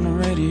turned on the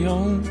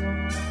radio,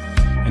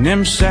 and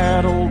them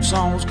sad old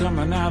songs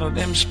coming out of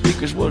them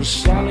speakers was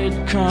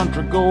solid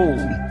country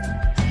gold.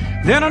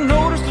 Then I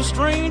noticed the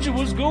stranger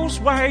was ghost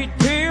white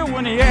pale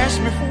when he asked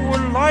me for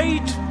a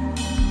light.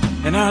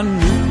 And I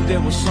knew there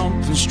was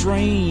something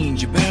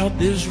strange about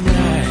this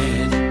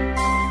ride.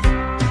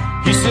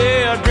 He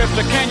said,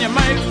 "Drifter, can you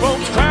make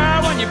folks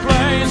cry when you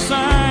play and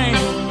sing?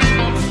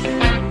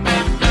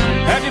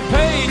 Have you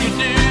paid your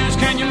dues?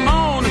 Can you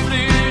moan the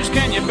blues?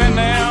 Can you bend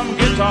them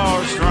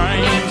guitar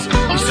strings?"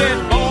 He said,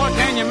 "Boy,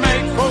 can you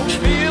make folks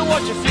feel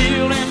what you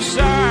feel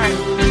inside?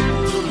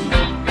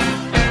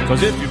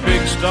 'Cause if you're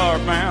big star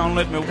bound,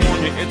 let me warn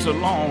you, it's a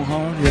long,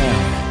 hard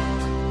ride."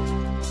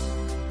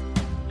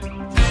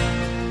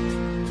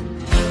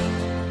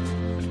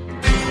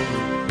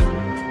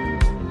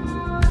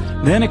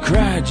 Then he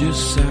cried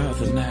just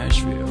south of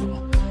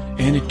Nashville,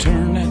 and he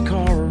turned that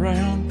car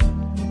around.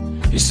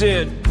 He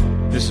said,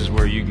 "This is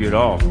where you get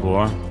off,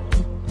 boy,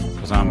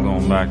 'cause I'm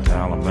going back to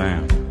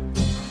Alabama."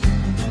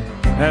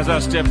 As I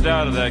stepped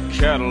out of that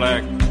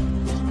Cadillac,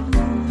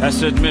 I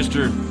said,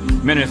 "Mister,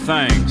 many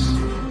thanks."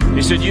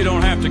 He said, "You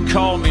don't have to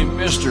call me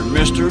Mister.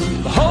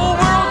 The whole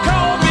world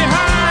called me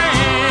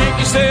Hank."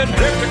 He said,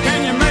 "Drifter,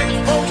 can you make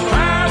folks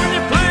cry when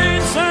you play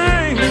and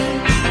sing?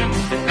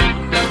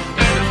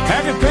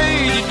 Have you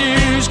paid your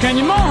dues? Can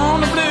you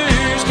moan the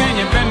blues? Can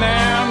you bend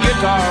them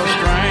guitar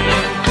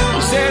strings?"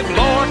 He said,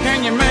 "Lord,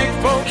 can you make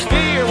folks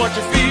feel what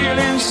you feel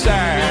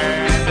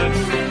inside?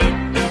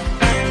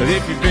 But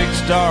if you're big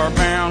star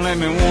bound, let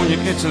me warn you,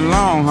 it's a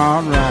long,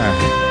 hard ride."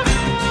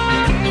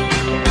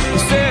 He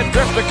said,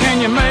 "Drifter,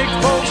 can you make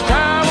folks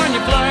cry when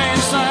you play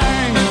and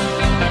sing?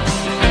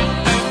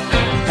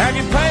 Have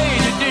you paid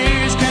your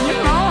dues? Can you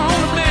moan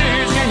the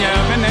blues? Can you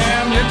bend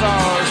them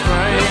guitar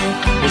strings?"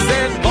 He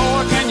said, "Boy,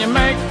 can you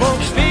make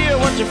folks feel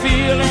what you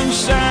feel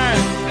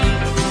inside?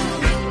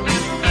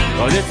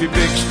 But if you're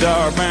big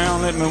star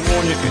bound, let me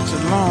warn you, it's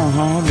a long,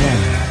 hard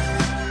ride.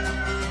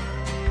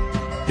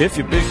 If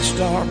you're big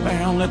star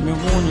bound, let me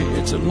warn you,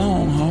 it's a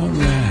long, hard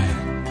ride."